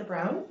Chair Dr.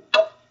 Brown?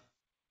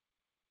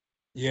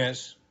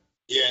 Yes.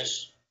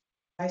 Yes.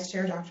 Vice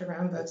Chair Dr.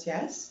 Brown votes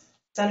yes.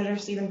 Senator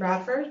Stephen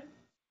Bradford?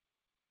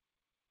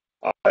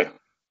 Aye.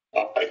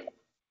 Aye.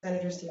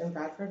 Senator Stephen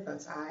Bradford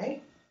votes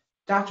aye.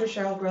 Dr.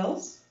 Cheryl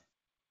Grills?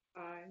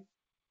 Aye.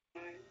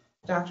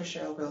 Dr.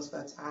 Cheryl Grills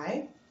votes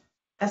aye.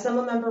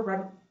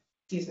 Assemblymember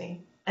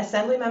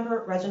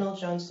Reginald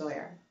Jones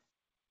Sawyer?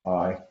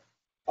 Aye.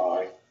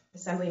 Aye.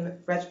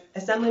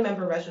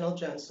 Assemblymember Reginald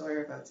Jones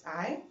Sawyer votes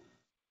aye.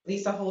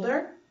 Lisa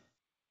Holder?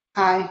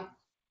 Aye.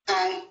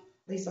 Aye.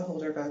 Lisa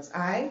Holder votes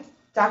aye.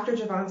 Dr.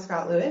 Javon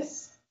Scott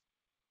Lewis?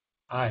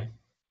 Aye.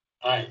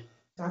 Aye.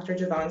 Dr.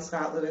 Javon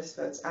Scott Lewis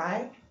votes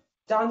aye.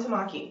 Don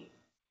Tamaki?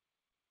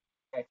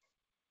 Aye.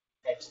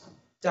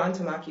 Don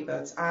Tamaki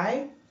votes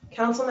aye.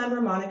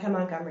 Councilmember Monica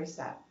Montgomery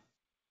Stepp?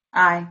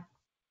 Aye.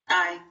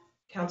 Aye.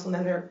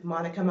 Councilmember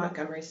Monica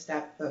Montgomery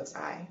Stepp votes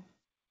aye.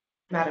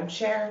 Madam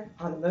Chair,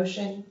 on the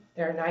motion,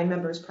 there are 9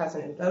 members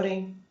present and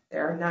voting.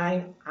 There are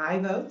 9 aye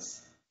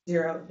votes,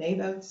 0 nay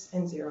votes,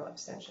 and 0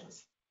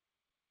 abstentions.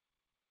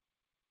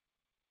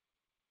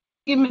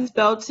 Thank you, Ms.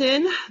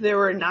 Belton. There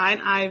were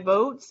 9 aye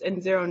votes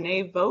and 0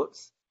 nay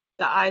votes.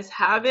 The ayes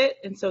have it,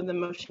 and so the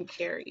motion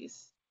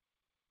carries.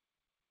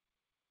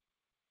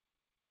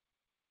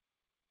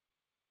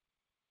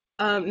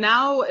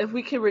 Now, if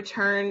we could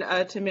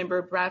return to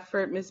Member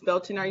Bradford. Ms.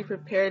 Belton, are you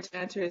prepared to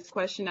answer his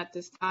question at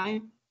this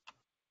time?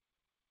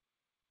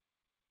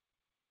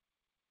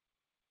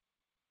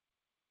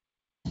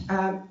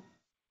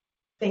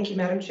 Thank you,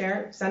 Madam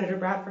Chair. Senator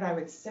Bradford, I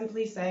would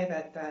simply say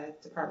that the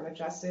Department of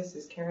Justice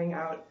is carrying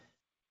out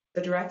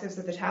the directives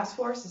of the task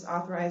force as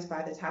authorized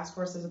by the task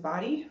force as a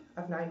body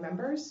of 9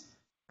 members,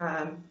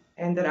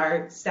 and that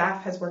our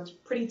staff has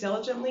worked pretty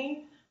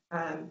diligently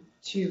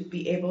to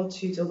be able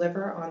to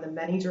deliver on the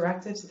many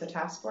directives of the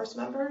task force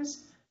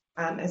members,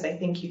 as I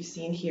think you've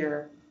seen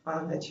here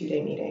on the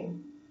 2-day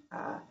meeting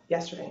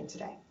yesterday and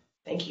today.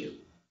 Thank you.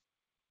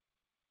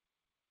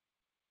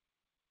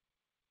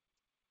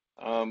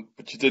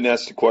 But you didn't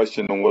ask the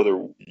question on whether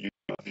you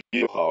have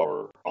veto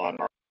power on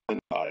our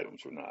agenda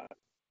items or not.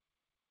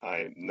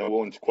 No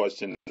one's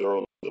questioned the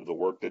thoroughness of the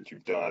work that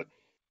you've done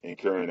in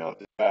carrying out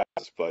the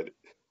task, but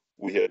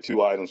we had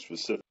 2 items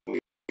specifically on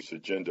this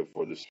agenda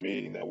for this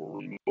meeting that were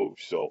removed.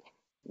 So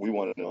we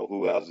want to know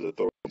who has the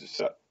authority to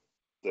set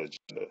the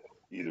agenda,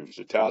 either it's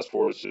a task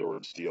force or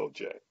it's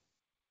DOJ.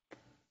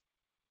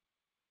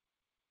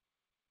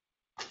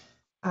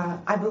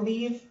 I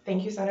believe,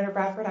 thank you, Senator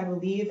Bradford. I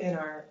believe in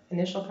our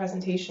initial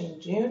presentation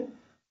in June,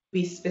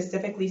 we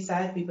specifically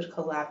said we would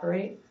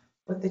collaborate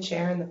with the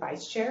chair and the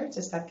vice chair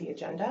to set the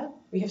agenda.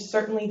 We have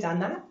certainly done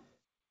that,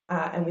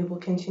 and we will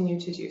continue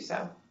to do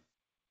so.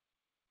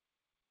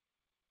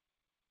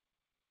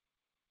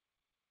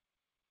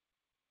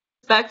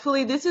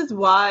 Respectfully, this is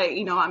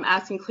why, I'm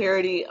asking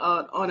clarity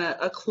on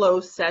a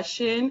closed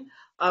session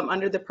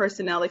under the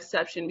personnel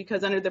exception,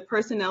 because under the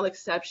personnel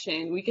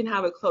exception, we can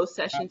have a closed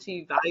session to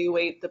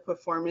evaluate the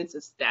performance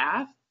of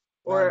staff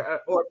or a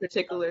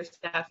particular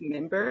staff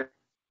member.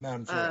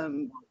 Madam Chair.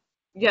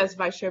 Yes,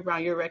 Vice Chair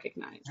Brown, you're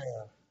recognized.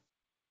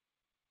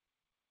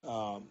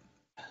 The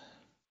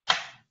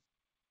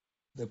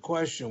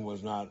question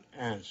was not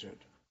answered.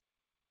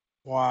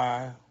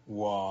 Why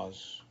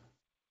was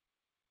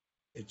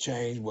it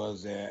changed?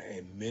 Was there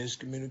a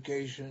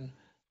miscommunication,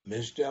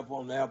 misstep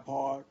on their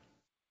part?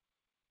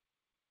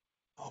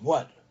 Or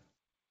what?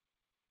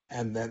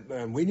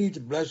 And we need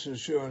the blessed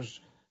assurance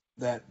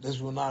that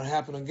this will not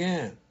happen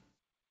again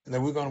and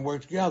that we're going to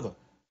work together.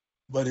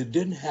 But it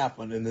didn't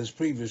happen in this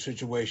previous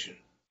situation.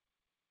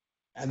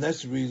 And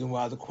that's the reason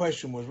why the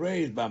question was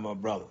raised by my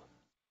brother.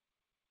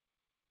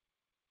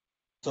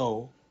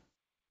 So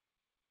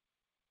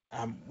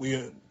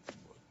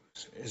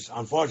it's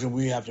unfortunate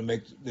we have to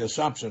make the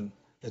assumption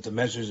that the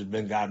message has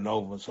been gotten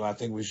over. So I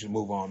think we should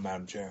move on,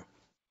 Madam Chair.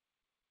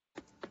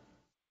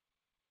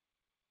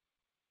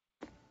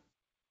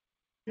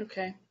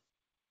 Okay.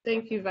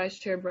 Thank you, Vice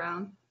Chair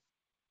Brown.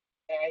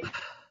 May I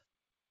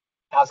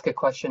ask a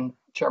question,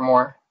 Chair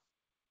Moore?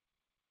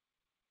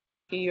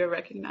 You're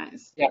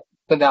recognized. Yeah,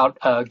 without,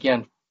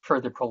 again,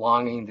 further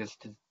prolonging this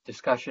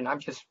discussion, I'm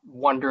just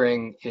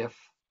wondering if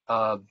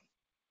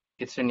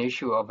it's an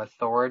issue of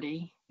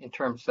authority in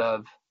terms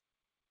of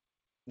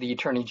the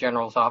Attorney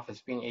General's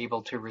office being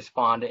able to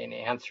respond and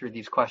answer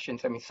these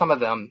questions. I mean, some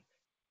of them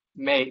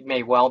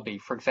may well be.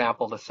 For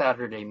example, the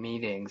Saturday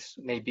meetings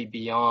may be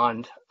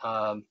beyond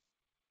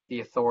the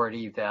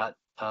authority that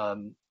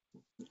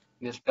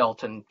Ms.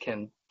 Belton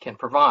can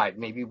provide.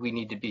 Maybe we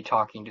need to be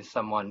talking to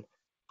someone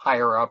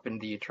higher up in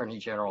the Attorney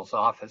General's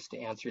office to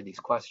answer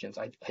these questions.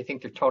 I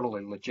think they're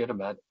totally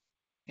legitimate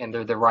and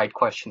they're the right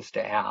questions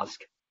to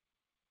ask.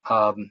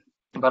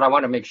 But I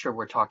want to make sure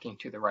we're talking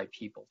to the right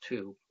people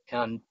too.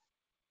 And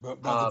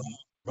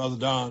Brother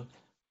Don.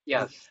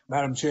 Yes.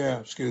 Madam Chair,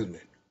 excuse me.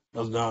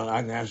 Brother Don,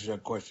 I can answer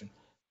that question.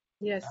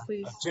 Yes,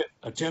 please.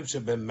 Attempts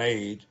have been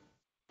made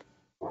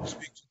to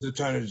speak to the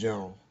Attorney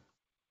General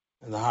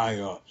and the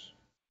higher ups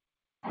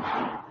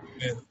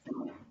with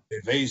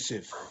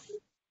evasive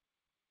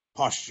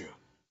posture.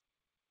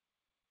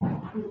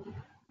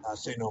 I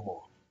say no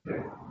more.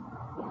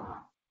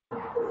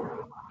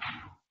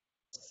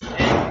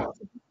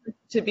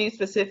 To be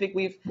specific,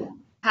 we've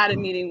had a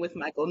meeting with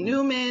Michael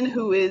Newman,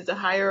 who is a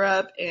higher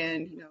up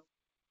and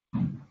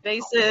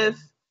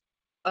evasive,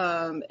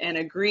 and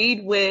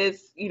agreed with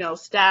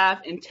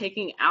staff in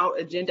taking out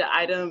agenda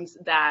items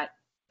that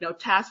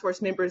task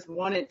force members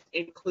wanted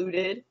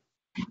included.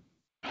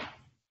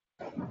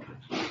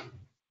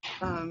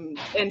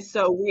 And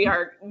so we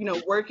are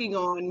working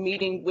on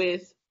meeting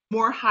with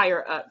more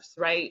higher ups,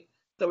 right?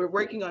 So we're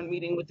working on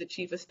meeting with the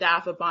Chief of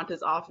Staff of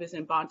Bonta's office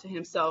and Bonta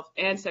himself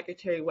and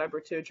Secretary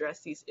Weber to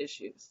address these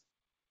issues.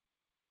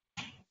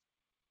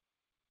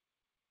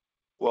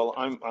 Well,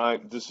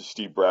 this is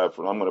Steve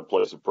Bradford. I'm going to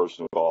place a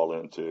personal call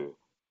into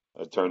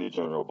Attorney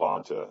General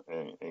Bonta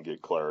and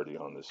get clarity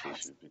on this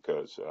issue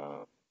because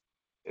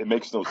it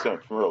makes no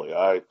sense, really.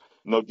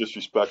 No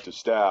disrespect to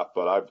staff,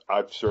 but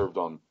I've served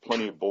on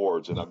plenty of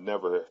boards and I've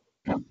never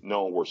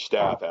known where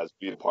staff has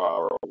veto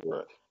power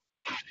over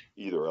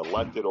either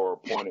elected or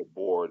appointed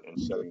board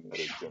and setting that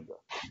agenda.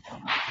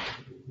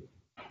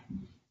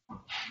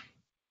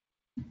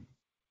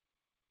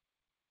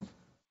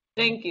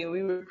 Thank you.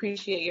 We would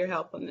appreciate your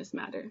help on this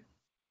matter.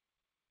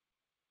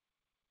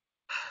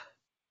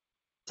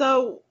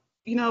 So,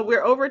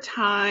 we're over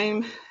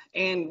time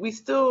and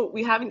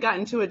we haven't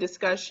gotten to a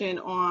discussion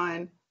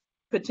on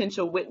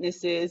potential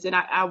witnesses. And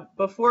I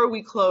before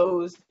we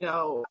close,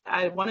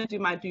 I want to do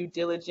my due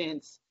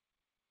diligence.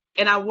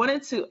 And I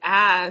wanted to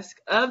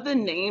ask, of the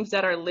names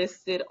that are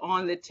listed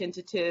on the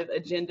tentative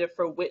agenda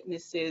for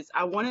witnesses,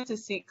 I wanted to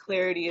seek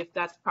clarity if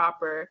that's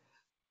proper.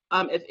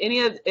 If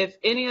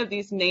any of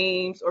these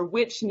names or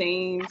which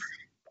names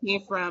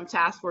came from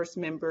task force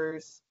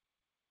members,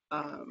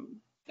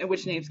 and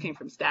which names came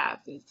from staff.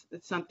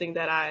 It's something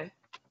that I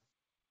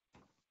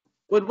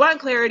would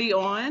want clarity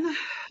on,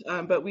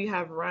 but we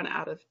have run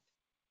out of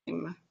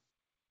time.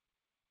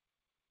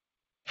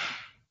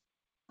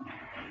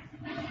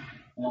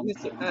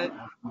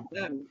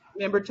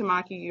 Member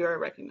Tamaki, you are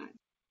recognized.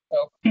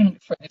 So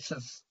for this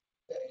is,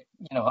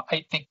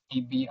 I think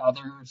maybe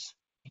others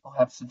people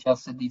have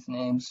suggested these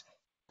names.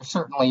 They're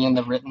certainly in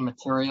the written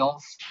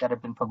materials that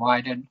have been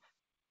provided.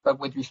 But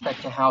with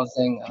respect to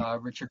housing,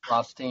 Richard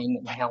Rothstein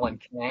and Helen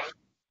Kang,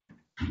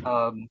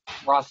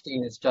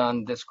 Rothstein has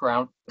done this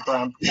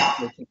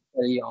groundbreaking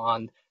study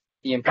on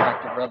the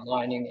impact of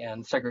redlining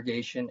and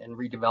segregation and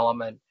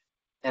redevelopment.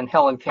 And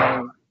Helen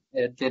Kang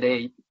did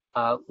a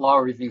law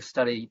review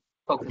study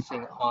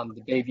focusing on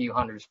the Bayview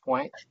Hunters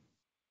Point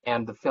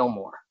and the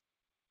Fillmore.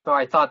 So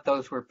I thought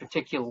those were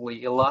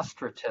particularly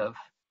illustrative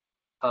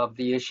of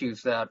the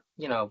issues that,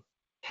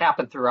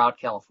 happen throughout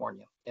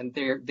California. And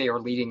they are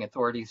leading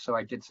authorities, so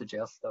I did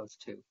suggest those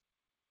two.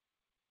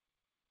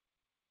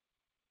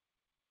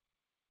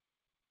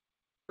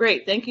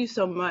 Great, thank you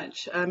so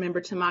much,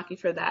 Member Tamaki,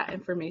 for that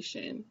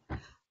information.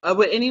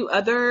 Would any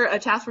other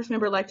task force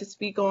member like to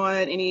speak on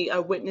any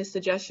witness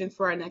suggestions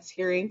for our next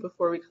hearing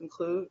before we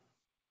conclude?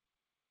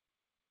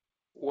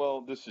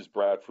 Well, this is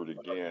Bradford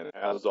again.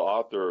 As the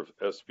author of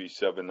SB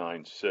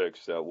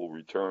 796 that will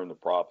return the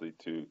property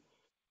to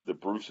the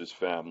Bruce's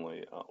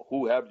family,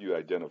 who have you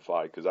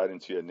identified? Because I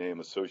didn't see a name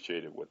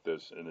associated with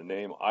this. And the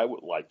name I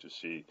would like to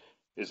see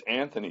is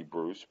Anthony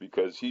Bruce,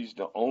 because he's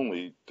the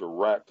only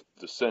direct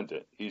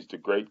descendant. He's the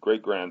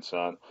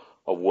great-great-grandson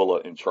of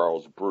Willa and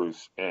Charles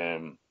Bruce.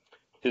 And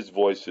his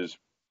voice has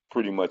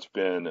pretty much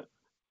been,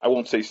 I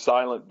won't say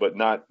silent, but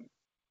not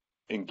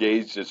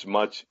engaged as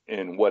much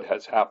in what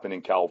has happened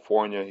in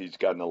California. He's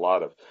gotten a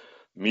lot of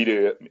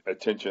media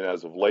attention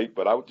as of late,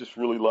 but I would just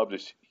really love to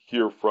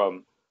hear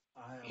from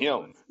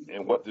him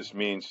and what this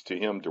means to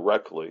him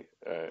directly.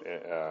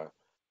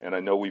 And I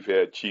know we've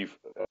had Chief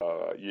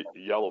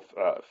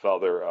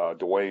Yellowfeather,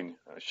 Dwayne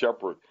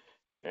Shepard,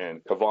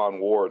 and Kavon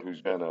Ward,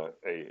 who's been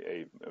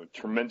a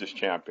tremendous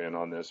champion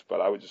on this,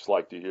 but I would just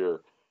like to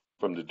hear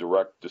from the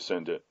direct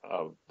descendant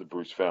of the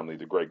Bruce family,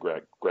 the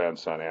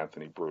great-grandson,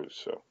 Anthony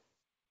Bruce. So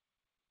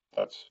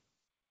that's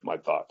my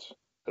thoughts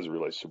as it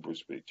relates to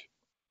Bruce Beach.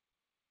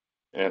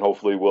 And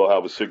hopefully we'll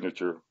have a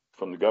signature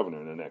from the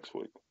governor in the next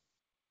week.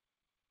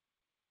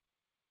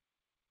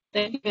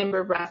 Thank you,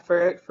 Member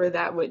Bradford, for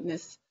that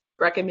witness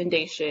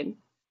recommendation.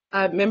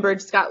 Member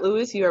Scott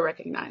Lewis, you are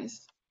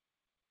recognized.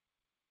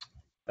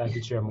 Thank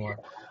you, Chair Moore.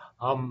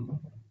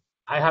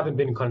 I haven't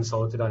been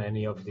consulted on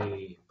any of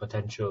the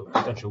potential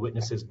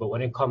witnesses, but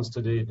when it comes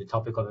to the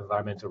topic of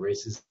environmental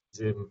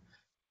racism,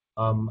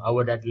 I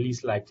would at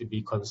least like to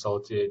be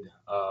consulted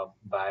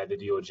by the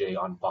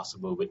DOJ on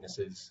possible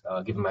witnesses,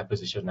 given my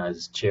position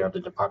as chair of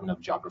the Department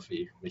of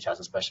Geography, which has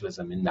a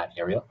specialism in that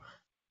area.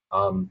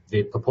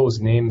 The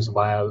proposed names,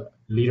 while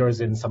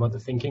leaders in some of the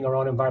thinking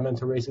around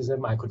environmental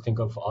racism, I could think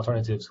of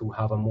alternatives who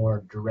have a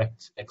more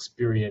direct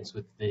experience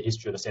with the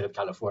history of the state of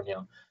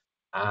California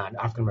and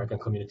African American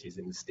communities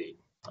in the state.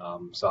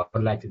 So I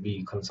would like to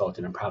be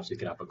consulted, and perhaps we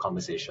could have a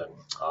conversation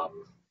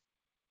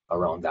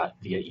around that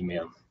via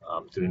email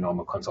through the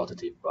normal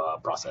consultative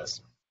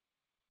process.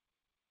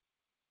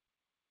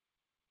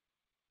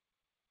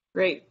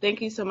 Great,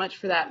 thank you so much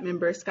for that,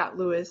 Member Scott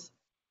Lewis.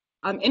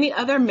 Any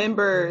other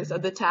members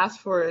of the task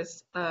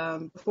force,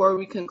 before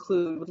we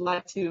conclude, would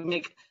like to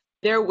make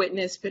their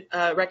witness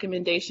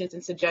recommendations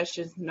and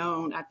suggestions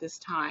known at this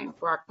time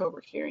for our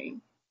October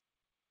hearing?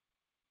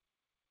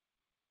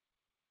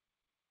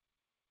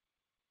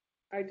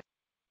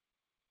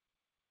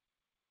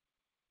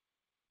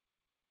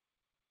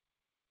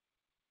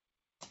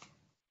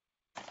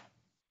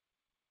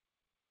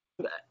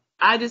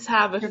 I just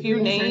have a few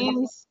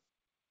names.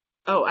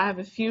 Oh, I have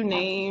a few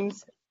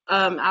names.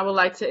 I would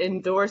like to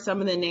endorse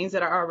some of the names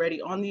that are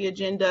already on the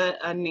agenda,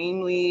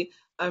 namely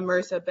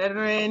Marissa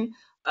Bedrin,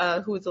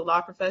 who is a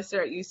law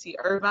professor at UC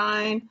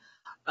Irvine.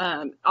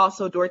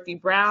 Also Dorothy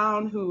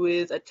Brown, who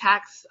is a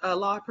tax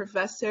law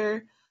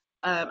professor.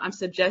 I'm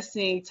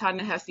suggesting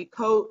Ta-Nehisi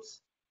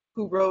Coates,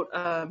 who wrote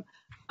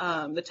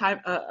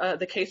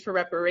the case for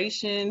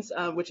reparations,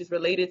 which is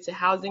related to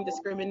housing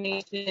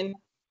discrimination.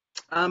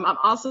 I'm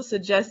also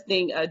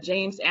suggesting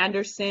James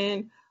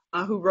Anderson,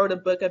 who wrote a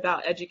book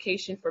about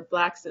education for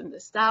Blacks in the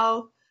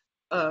South.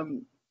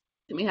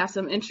 We have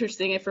some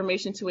interesting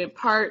information to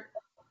impart.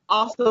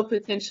 Also,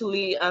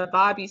 potentially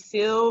Bobby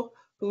Seale,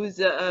 who's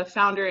a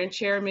founder and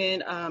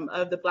chairman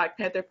of the Black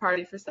Panther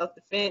Party for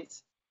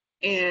Self-Defense,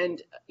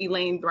 and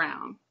Elaine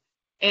Brown,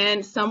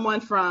 and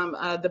someone from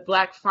the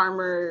Black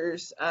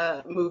Farmers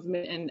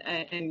Movement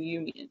and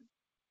Union,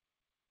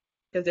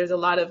 because there's a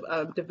lot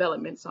of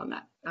developments on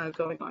that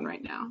going on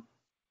right now.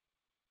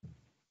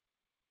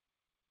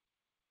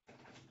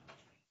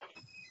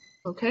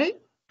 Okay.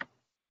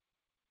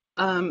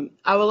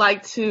 I would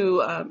like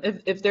to,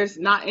 if there's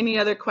not any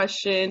other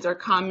questions or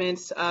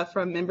comments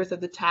from members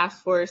of the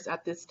task force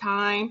at this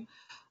time,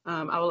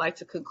 I would like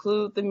to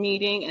conclude the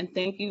meeting and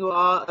thank you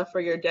all for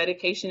your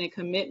dedication and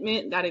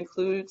commitment. That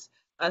includes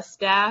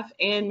staff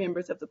and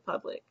members of the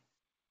public.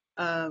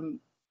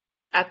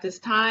 At this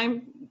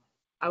time,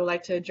 I would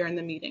like to adjourn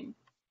the meeting.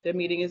 The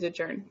meeting is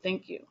adjourned.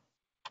 Thank you.